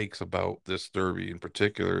my takes about this Derby in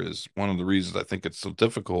particular is one of the reasons I think it's so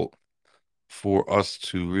difficult for us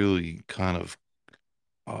to really kind of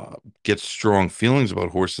get strong feelings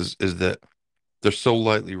about horses is that they're so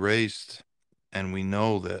lightly raced, and we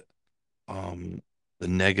know that the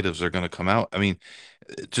negatives are going to come out. I mean,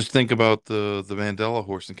 just think about the Mandela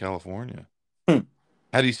horse in California.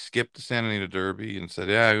 Had he skipped the Santa Anita Derby and said,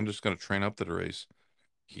 "Yeah, I'm just going to train up to the race,"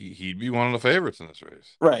 he'd be one of the favorites in this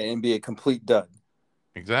race. right, and be a complete dud.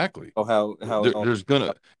 Exactly. Oh, how it all. There's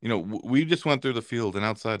gonna, we just went through the field and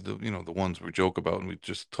outside the ones we joke about and we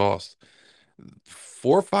just tossed.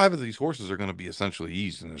 4 or 5 of these horses are going to be essentially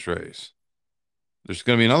eased in this race. There's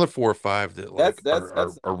going to be another 4 or 5 that like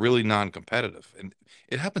are really non-competitive, and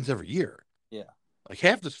it happens every year. Yeah. Like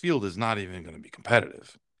half this field is not even going to be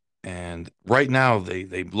competitive, and right now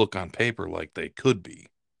they look on paper like they could be,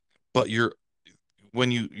 but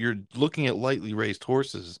when you're looking at lightly raced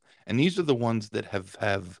horses, and these are the ones that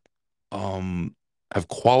have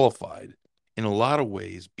qualified in a lot of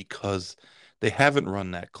ways because they haven't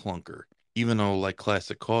run that clunker. even though like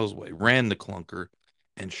Classic Causeway ran the clunker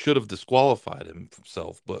and should have disqualified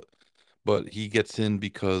himself, but he gets in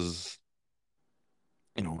because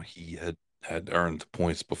he had earned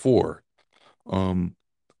points before. Um,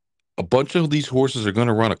 a bunch of these horses are going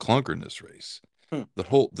to run a clunker in this race. Hmm.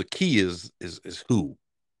 The key is who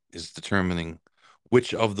is determining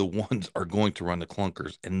which of the ones are going to run the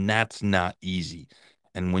clunkers, and that's not easy.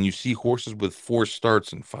 And when you see horses with 4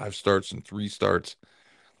 starts and 5 starts and 3 starts,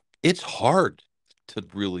 it's hard to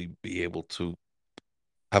really be able to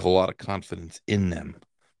have a lot of confidence in them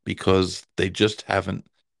because they just haven't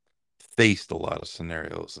faced a lot of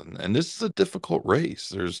scenarios. And this is a difficult race.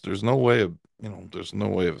 There's no way of there's no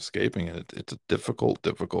way of escaping it. It's a difficult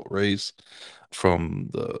race from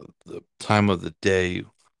the time of the day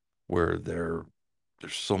where there's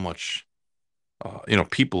so much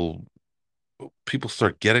people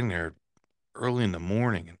start getting there early in the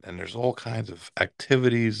morning, and there's all kinds of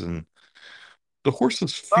activities, and the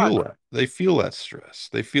horses Fuck. feel that. They feel that stress.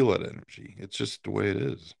 They feel that energy. It's just the way it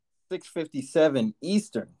is. 6:57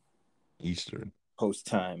 Eastern Eastern. post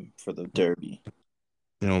time for the Derby.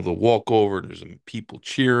 The walkover, there's people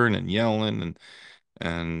cheering and yelling,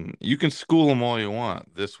 and you can school them all you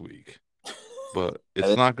want this week, but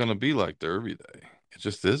it's not going to be like Derby Day. It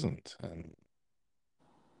just isn't. And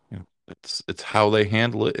it's how they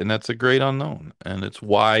handle it, and that's a great unknown. And it's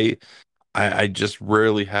why I just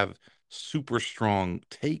rarely have super strong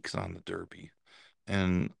takes on the Derby.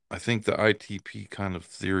 And I think the ITP kind of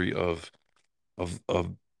theory of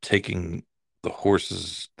taking the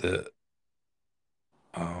horses that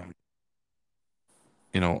um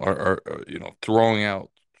are throwing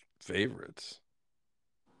out favorites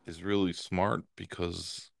is really smart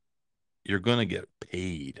because you're going to get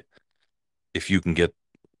paid if you can get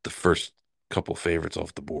the first couple favorites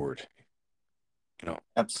off the board.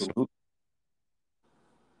 Absolutely.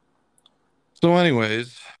 So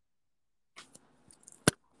anyways,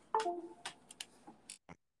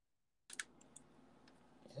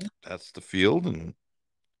 that's the field, and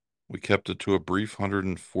we kept it to a brief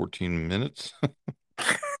 114 minutes.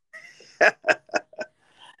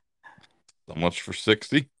 So much for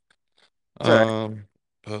 60. Sorry.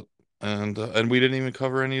 But and we didn't even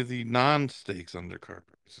cover any of the non-stakes undercard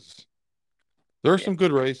races. There are some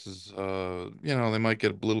good races. They might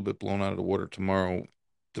get a little bit blown out of the water tomorrow,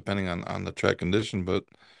 depending on the track condition, but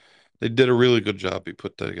they did a really good job. He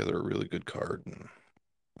put together a really good card, and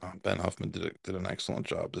Ben Huffman did an excellent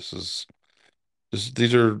job.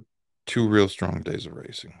 These are 2 real strong days of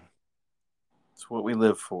racing. It's what we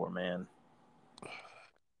live for, man.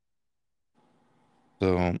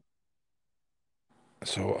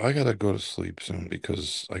 So I gotta go to sleep soon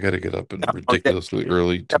because I gotta get up and ridiculously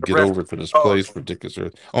early to get Rest. over to this Oh, place ridiculously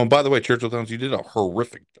early. Oh, and by the way, Churchill Downs, you did a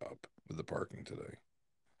horrific job with the parking today.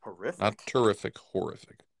 horrific. Not terrific,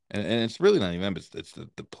 horrific. And it's really not even them, it's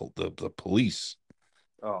the police.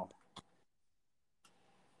 Oh,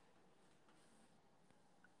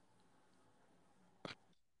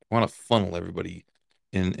 Want to funnel everybody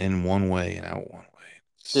in one way and out one way.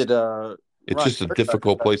 did It's Ron just a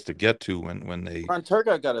difficult place to get to when they Ron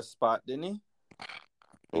Turcotte got a spot, didn't he?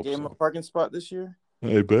 They hope gave him a so. parking spot this year.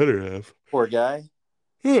 They better have. Poor guy.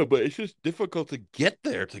 Yeah, but it's just difficult to get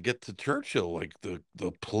there, to get to Churchill. Like the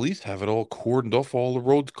police have it all cordoned off, all the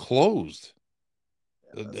roads closed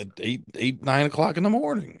at 8, 9 o'clock in the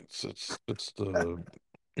morning.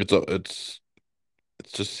 It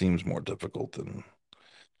just seems more difficult than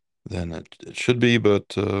it should be.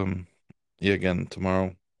 But yeah, again,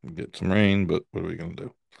 tomorrow we get some rain, but what are we gonna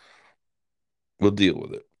do? We'll deal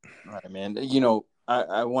with it. All right, man.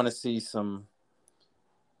 I want to see some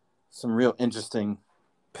real interesting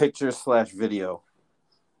picture slash video.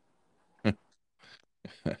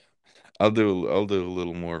 I'll do a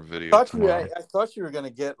little more video I tomorrow. thought you were gonna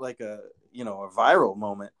get like a viral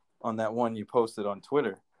moment on that one you posted on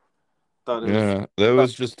Twitter. Thought it was Yeah, that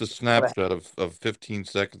was just a snapshot of 15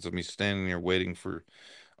 seconds of me standing there waiting for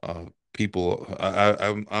people.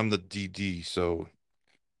 I'm the DD, so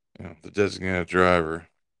the designated driver.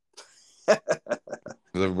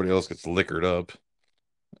 Because everybody else gets liquored up,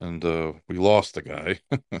 and we lost the guy.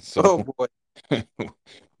 So oh boy.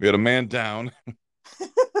 we had a man down.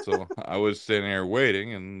 So I was standing there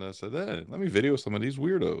waiting, and I said, "Hey, let me video some of these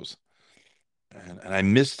weirdos." And I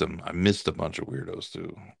missed them. I missed a bunch of weirdos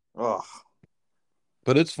too. Oh,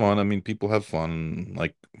 But it's fun. I mean, people have fun.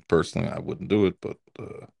 Like personally, I wouldn't do it, but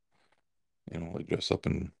they dress up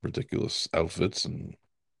in ridiculous outfits, and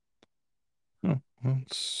well,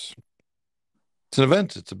 it's an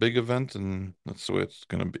event. It's a big event, and that's the way it's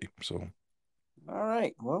gonna be. So, all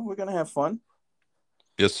right. Well, we're gonna have fun.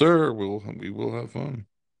 yes, sir. We will have fun.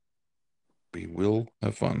 We will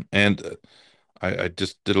have fun. And I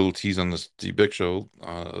just did a little tease on this D Big Show.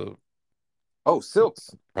 Oh,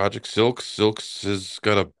 Silks. Project Silks. Silks has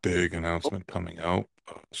got a big announcement coming out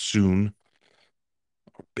soon.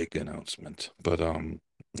 A big announcement, but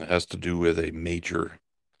it has to do with a major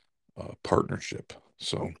partnership.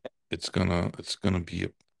 So it's gonna be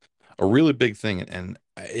a really big thing, and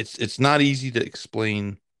it's not easy to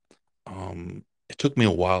explain. It took me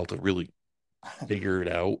a while to really figure it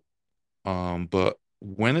out. But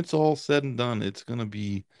when it's all said and done, it's gonna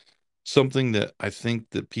be something that I think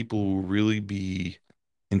that people will really be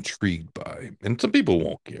intrigued by. And some people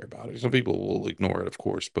won't care about it. Some people will ignore it, of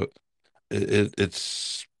course, but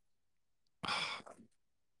it's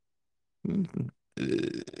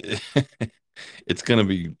it's gonna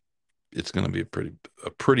be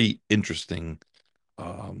a pretty interesting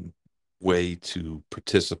way to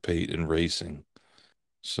participate in racing.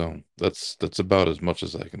 So that's about as much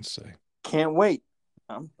as I can say. Can't wait.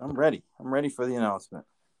 I'm ready. I'm ready for the announcement.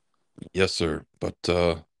 Yes, sir. But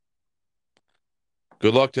good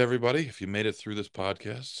luck to everybody. If you made it through this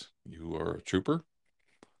podcast, you are a trooper.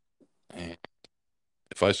 And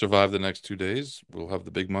if I survive the next 2 days, we'll have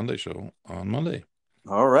the big Monday show on Monday.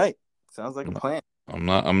 All right. Sounds like a plan. I'm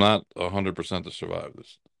not 100% to survive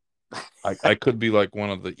this. I could be like one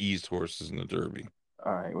of the eased horses in the Derby.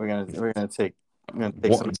 All right, we're gonna take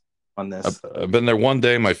some on this. I've been there one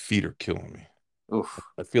day. My feet are killing me. Oof.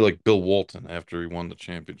 I feel like Bill Walton after he won the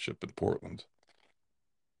championship in Portland.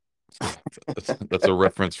 That's a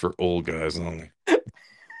reference for old guys only.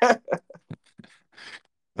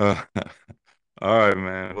 All right,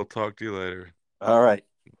 man. We'll talk to you later. All right.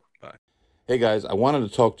 Bye. Hey guys, I wanted to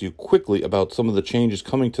talk to you quickly about some of the changes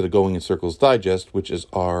coming to the Going in Circles Digest, which is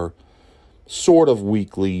our sort of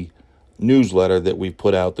weekly newsletter that we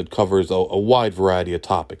put out that covers a wide variety of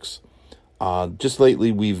topics. Just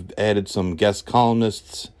lately, we've added some guest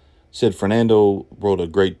columnists. Sid Fernando wrote a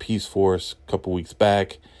great piece for us a couple weeks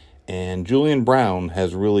back, and Julian Brown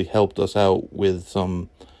has really helped us out with some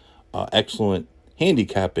excellent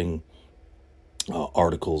handicapping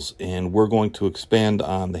articles, and we're going to expand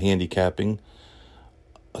on the handicapping,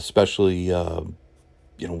 especially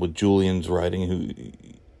with Julian's writing,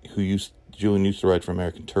 Julian used to write for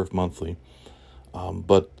American Turf Monthly,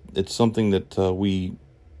 but it's something that we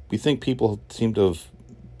think people seem to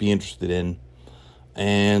be interested in,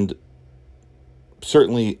 and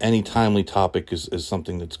certainly any timely topic is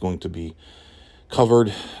something that's going to be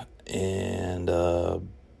covered, and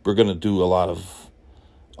we're going to do a lot of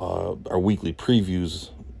our weekly previews,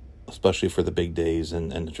 especially for the big days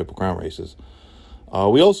and the Triple Crown races.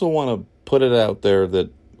 We also want to put it out there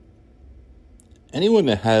that anyone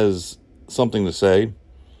that has something to say,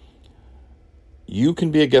 you can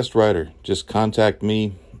be a guest writer. Just contact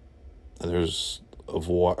me. There's a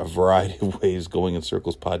variety of ways. Going in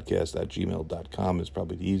Circles podcast at gmail.com is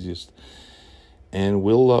probably the easiest. And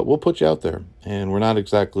we'll put you out there. And we're not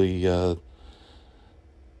exactly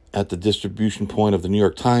at the distribution point of the New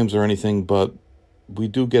York Times or anything, but we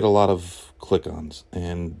do get a lot of click-ons.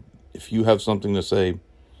 And if you have something to say,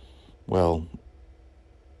 well,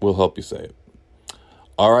 we'll help you say it.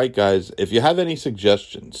 All right, guys, if you have any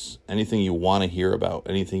suggestions, anything you want to hear about,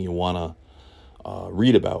 anything you want to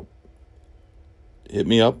read about, hit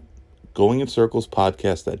me up, Going in Circles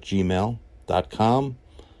podcast at gmail.com,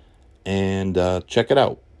 and check it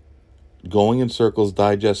out. Going in Circles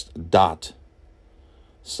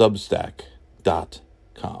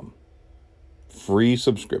Digest.substack.com. Free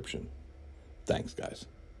subscription. Thanks, guys.